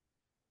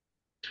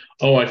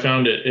 Oh, I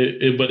found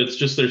it. But it's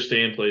just their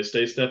stay in place.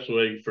 Stay steps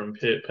away from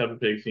Peppa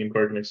Pig theme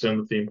park and extend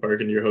the theme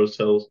park into your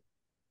hotels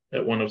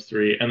at one of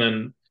three. And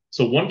then,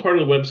 so one part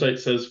of the website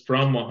says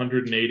from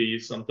 180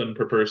 something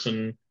per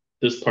person.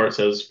 This part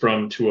says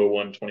from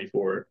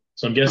 201.24.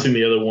 So I'm guessing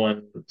the other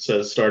one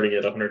says starting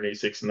at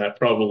 186, and that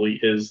probably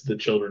is the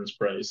children's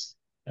price.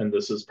 And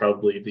this is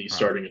probably the Oh,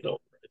 starting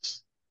adult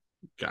price.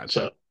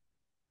 gotcha. So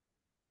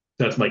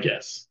that's my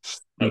guess.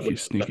 I Sneaky,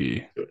 wouldn't have done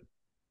sneaky. it.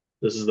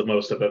 This is the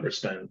most I've ever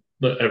spent,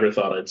 ever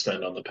thought I'd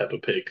spend on the Peppa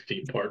Pig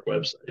theme park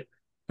website.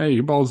 Hey,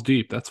 your ball's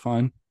deep. That's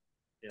fine.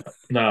 Yeah.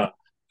 Nah,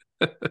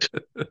 I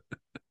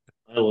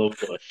love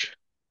Busch.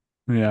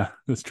 Yeah,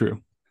 that's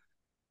true.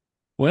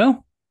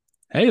 Well,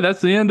 hey,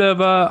 that's the end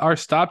of our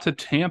stops at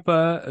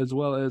Tampa as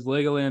well as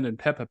Legoland and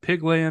Peppa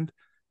Pig Land.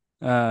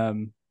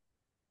 Um,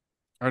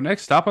 our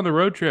next stop on the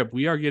road trip,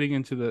 we are getting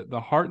into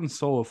the heart and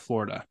soul of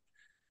Florida.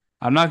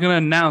 I'm not going to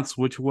announce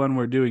which one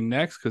we're doing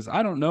next because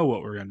I don't know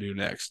what we're going to do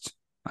next.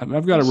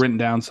 I've got it written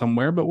down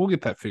somewhere, but we'll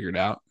get that figured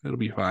out. It'll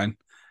be fine.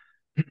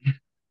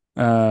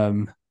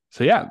 So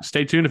yeah,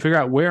 stay tuned to figure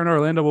out where in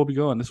Orlando we'll be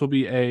going. This will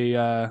be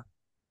a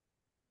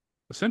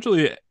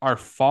essentially our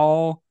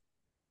fall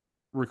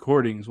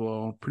recordings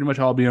will pretty much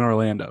all be in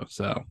Orlando.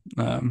 So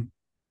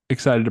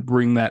excited to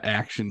bring that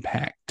action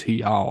pack to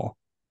y'all.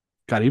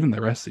 God, even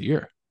the rest of the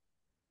year.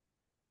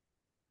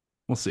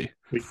 We'll see.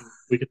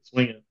 We could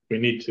swing it. We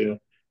need to.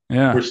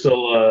 Yeah. We're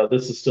still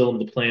this is still in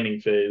the planning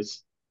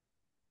phase.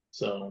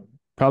 So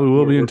probably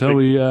will be until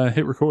we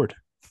hit record.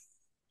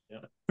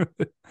 Yeah.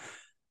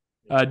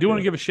 I do want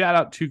to give a shout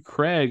out to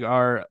Craig,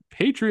 our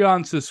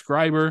Patreon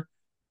subscriber.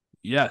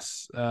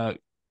 Yes.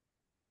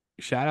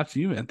 Shout out to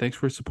you, man. Thanks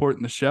for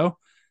supporting the show.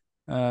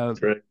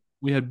 Right.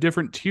 We have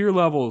different tier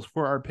levels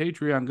for our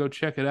Patreon. Go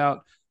check it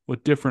out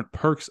with different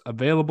perks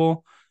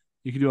available.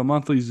 You can do a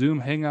monthly Zoom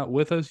hangout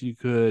with us. You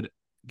could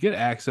get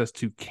access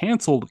to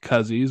Canceled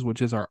Cuzzies,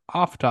 which is our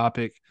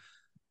off-topic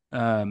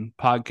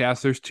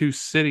podcast. There's 2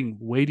 sitting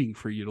waiting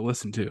for you to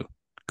listen to.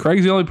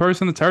 Craig's the only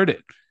person that's heard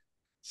it.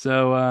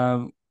 So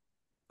a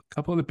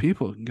couple other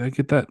people, you gotta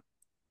get that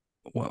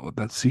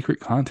that secret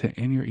content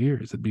in your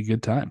ears. It'd be a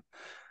good time.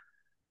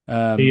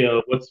 Hey,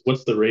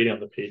 what's the rate on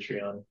the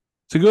Patreon?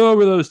 To go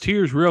over those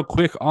tiers real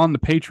quick on the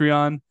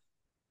Patreon,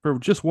 for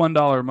just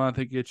 $1 a month,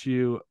 it gets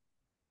you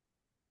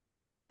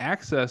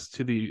access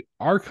to the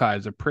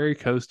archives of Prairie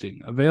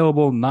Coasting,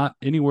 available not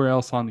anywhere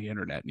else on the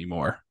internet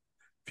anymore.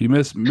 If you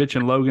miss Mitch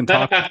and Logan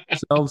talking to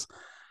themselves,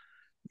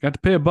 you got to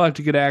pay $1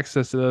 to get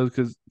access to those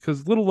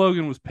because little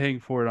Logan was paying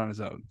for it on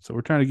his own. So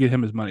we're trying to get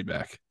him his money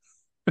back.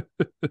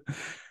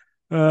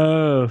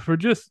 For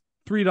just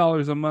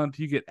 $3 a month,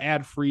 you get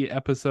ad-free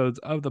episodes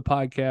of the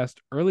podcast,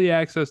 early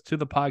access to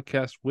the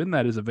podcast when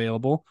that is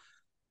available,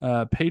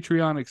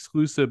 Patreon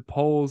exclusive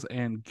polls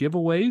and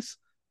giveaways,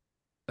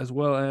 as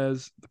well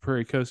as the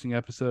Prairie Coasting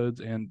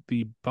episodes and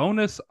the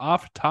bonus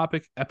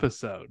off-topic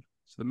episode.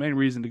 So the main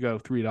reason to go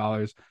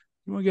 $3,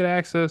 you want to get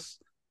access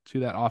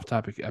to that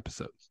off-topic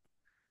episodes.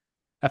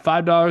 At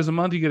 $5 a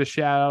month, you get a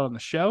shout out on the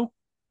show,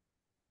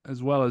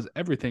 as well as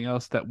everything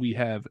else that we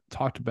have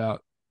talked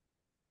about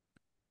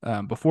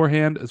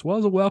beforehand, as well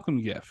as a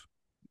welcome gift.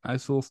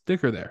 Nice little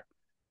sticker there.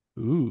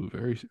 Ooh,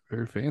 very,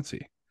 very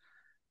fancy.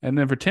 And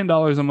then for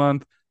 $10 a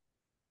month,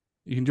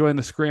 you can join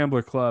the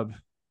Scrambler Club,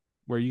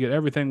 where you get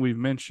everything we've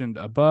mentioned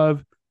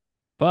above,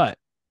 but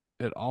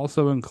it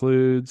also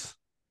includes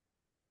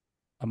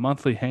a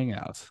monthly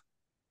hangout.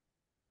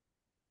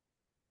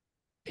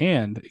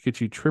 And it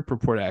gets you trip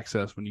report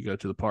access when you go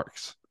to the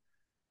parks.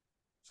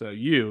 So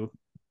you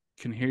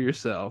can hear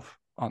yourself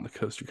on the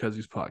Coaster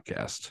Cuzzies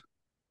podcast.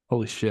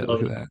 Holy shit,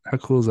 look at that. How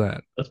cool is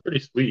that? That's pretty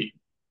sweet.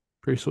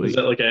 Pretty sweet. Is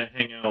that like a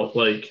hangout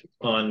like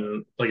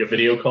on like a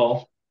video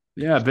call?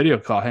 Yeah, video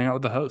call. Hang out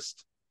with the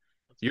host.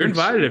 You're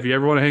invited if you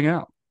ever want to hang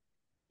out.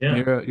 Yeah.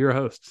 You're a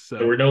host.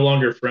 So we're no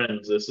longer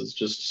friends. This is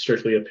just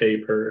strictly a pay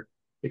per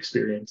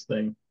experience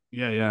thing.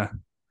 Yeah.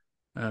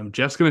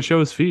 Jeff's going to show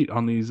his feet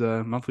on these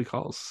monthly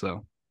calls.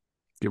 So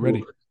get ready.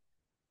 Ooh.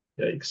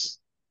 Yikes.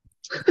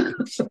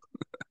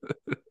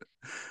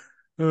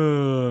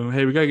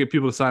 Hey, we got to get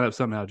people to sign up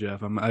somehow,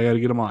 Jeff. I got to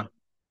get them on.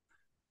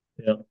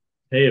 Yeah.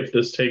 Hey, if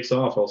this takes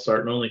off, I'll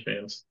start an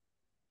OnlyFans.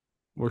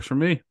 Works for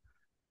me.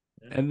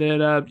 Yeah. And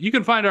then you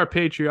can find our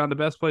Patreon. The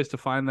best place to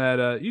find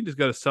that, you can just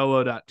go to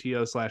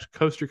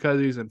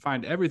solo.to/coastercuzzies and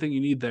find everything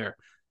you need there.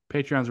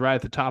 Patreon's right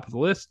at the top of the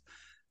list.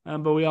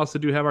 But we also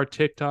do have our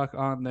TikTok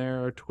on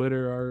there, our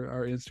Twitter,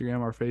 our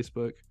Instagram, our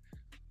Facebook,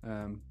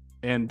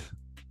 and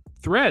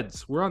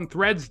Threads. We're on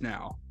Threads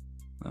now,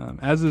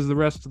 as is the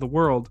rest of the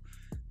world.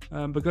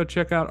 But go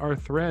check out our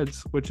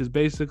Threads, which is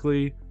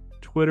basically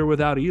Twitter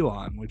without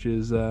Elon, which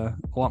is a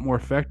lot more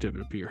effective,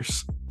 it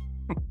appears.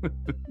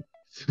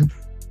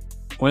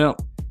 Well,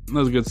 that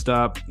was a good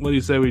stop. What do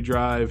you say we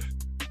drive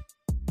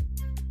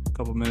a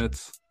couple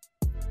minutes?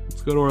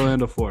 Let's go to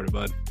Orlando, Florida,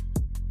 bud.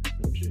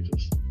 Oh,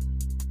 Jesus.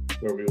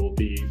 Where we will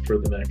be for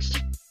the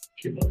next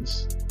few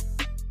months.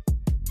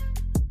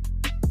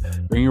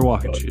 Bring your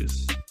walking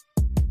shoes.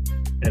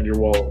 And your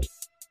wallet.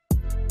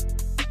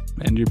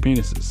 And your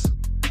penises.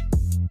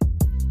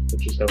 But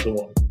just have the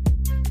one.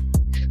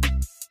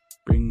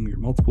 Bring your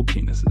multiple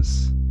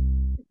penises.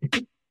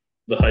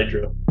 The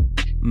Hydra.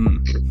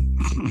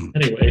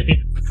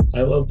 Anyway,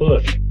 I love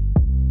Busch.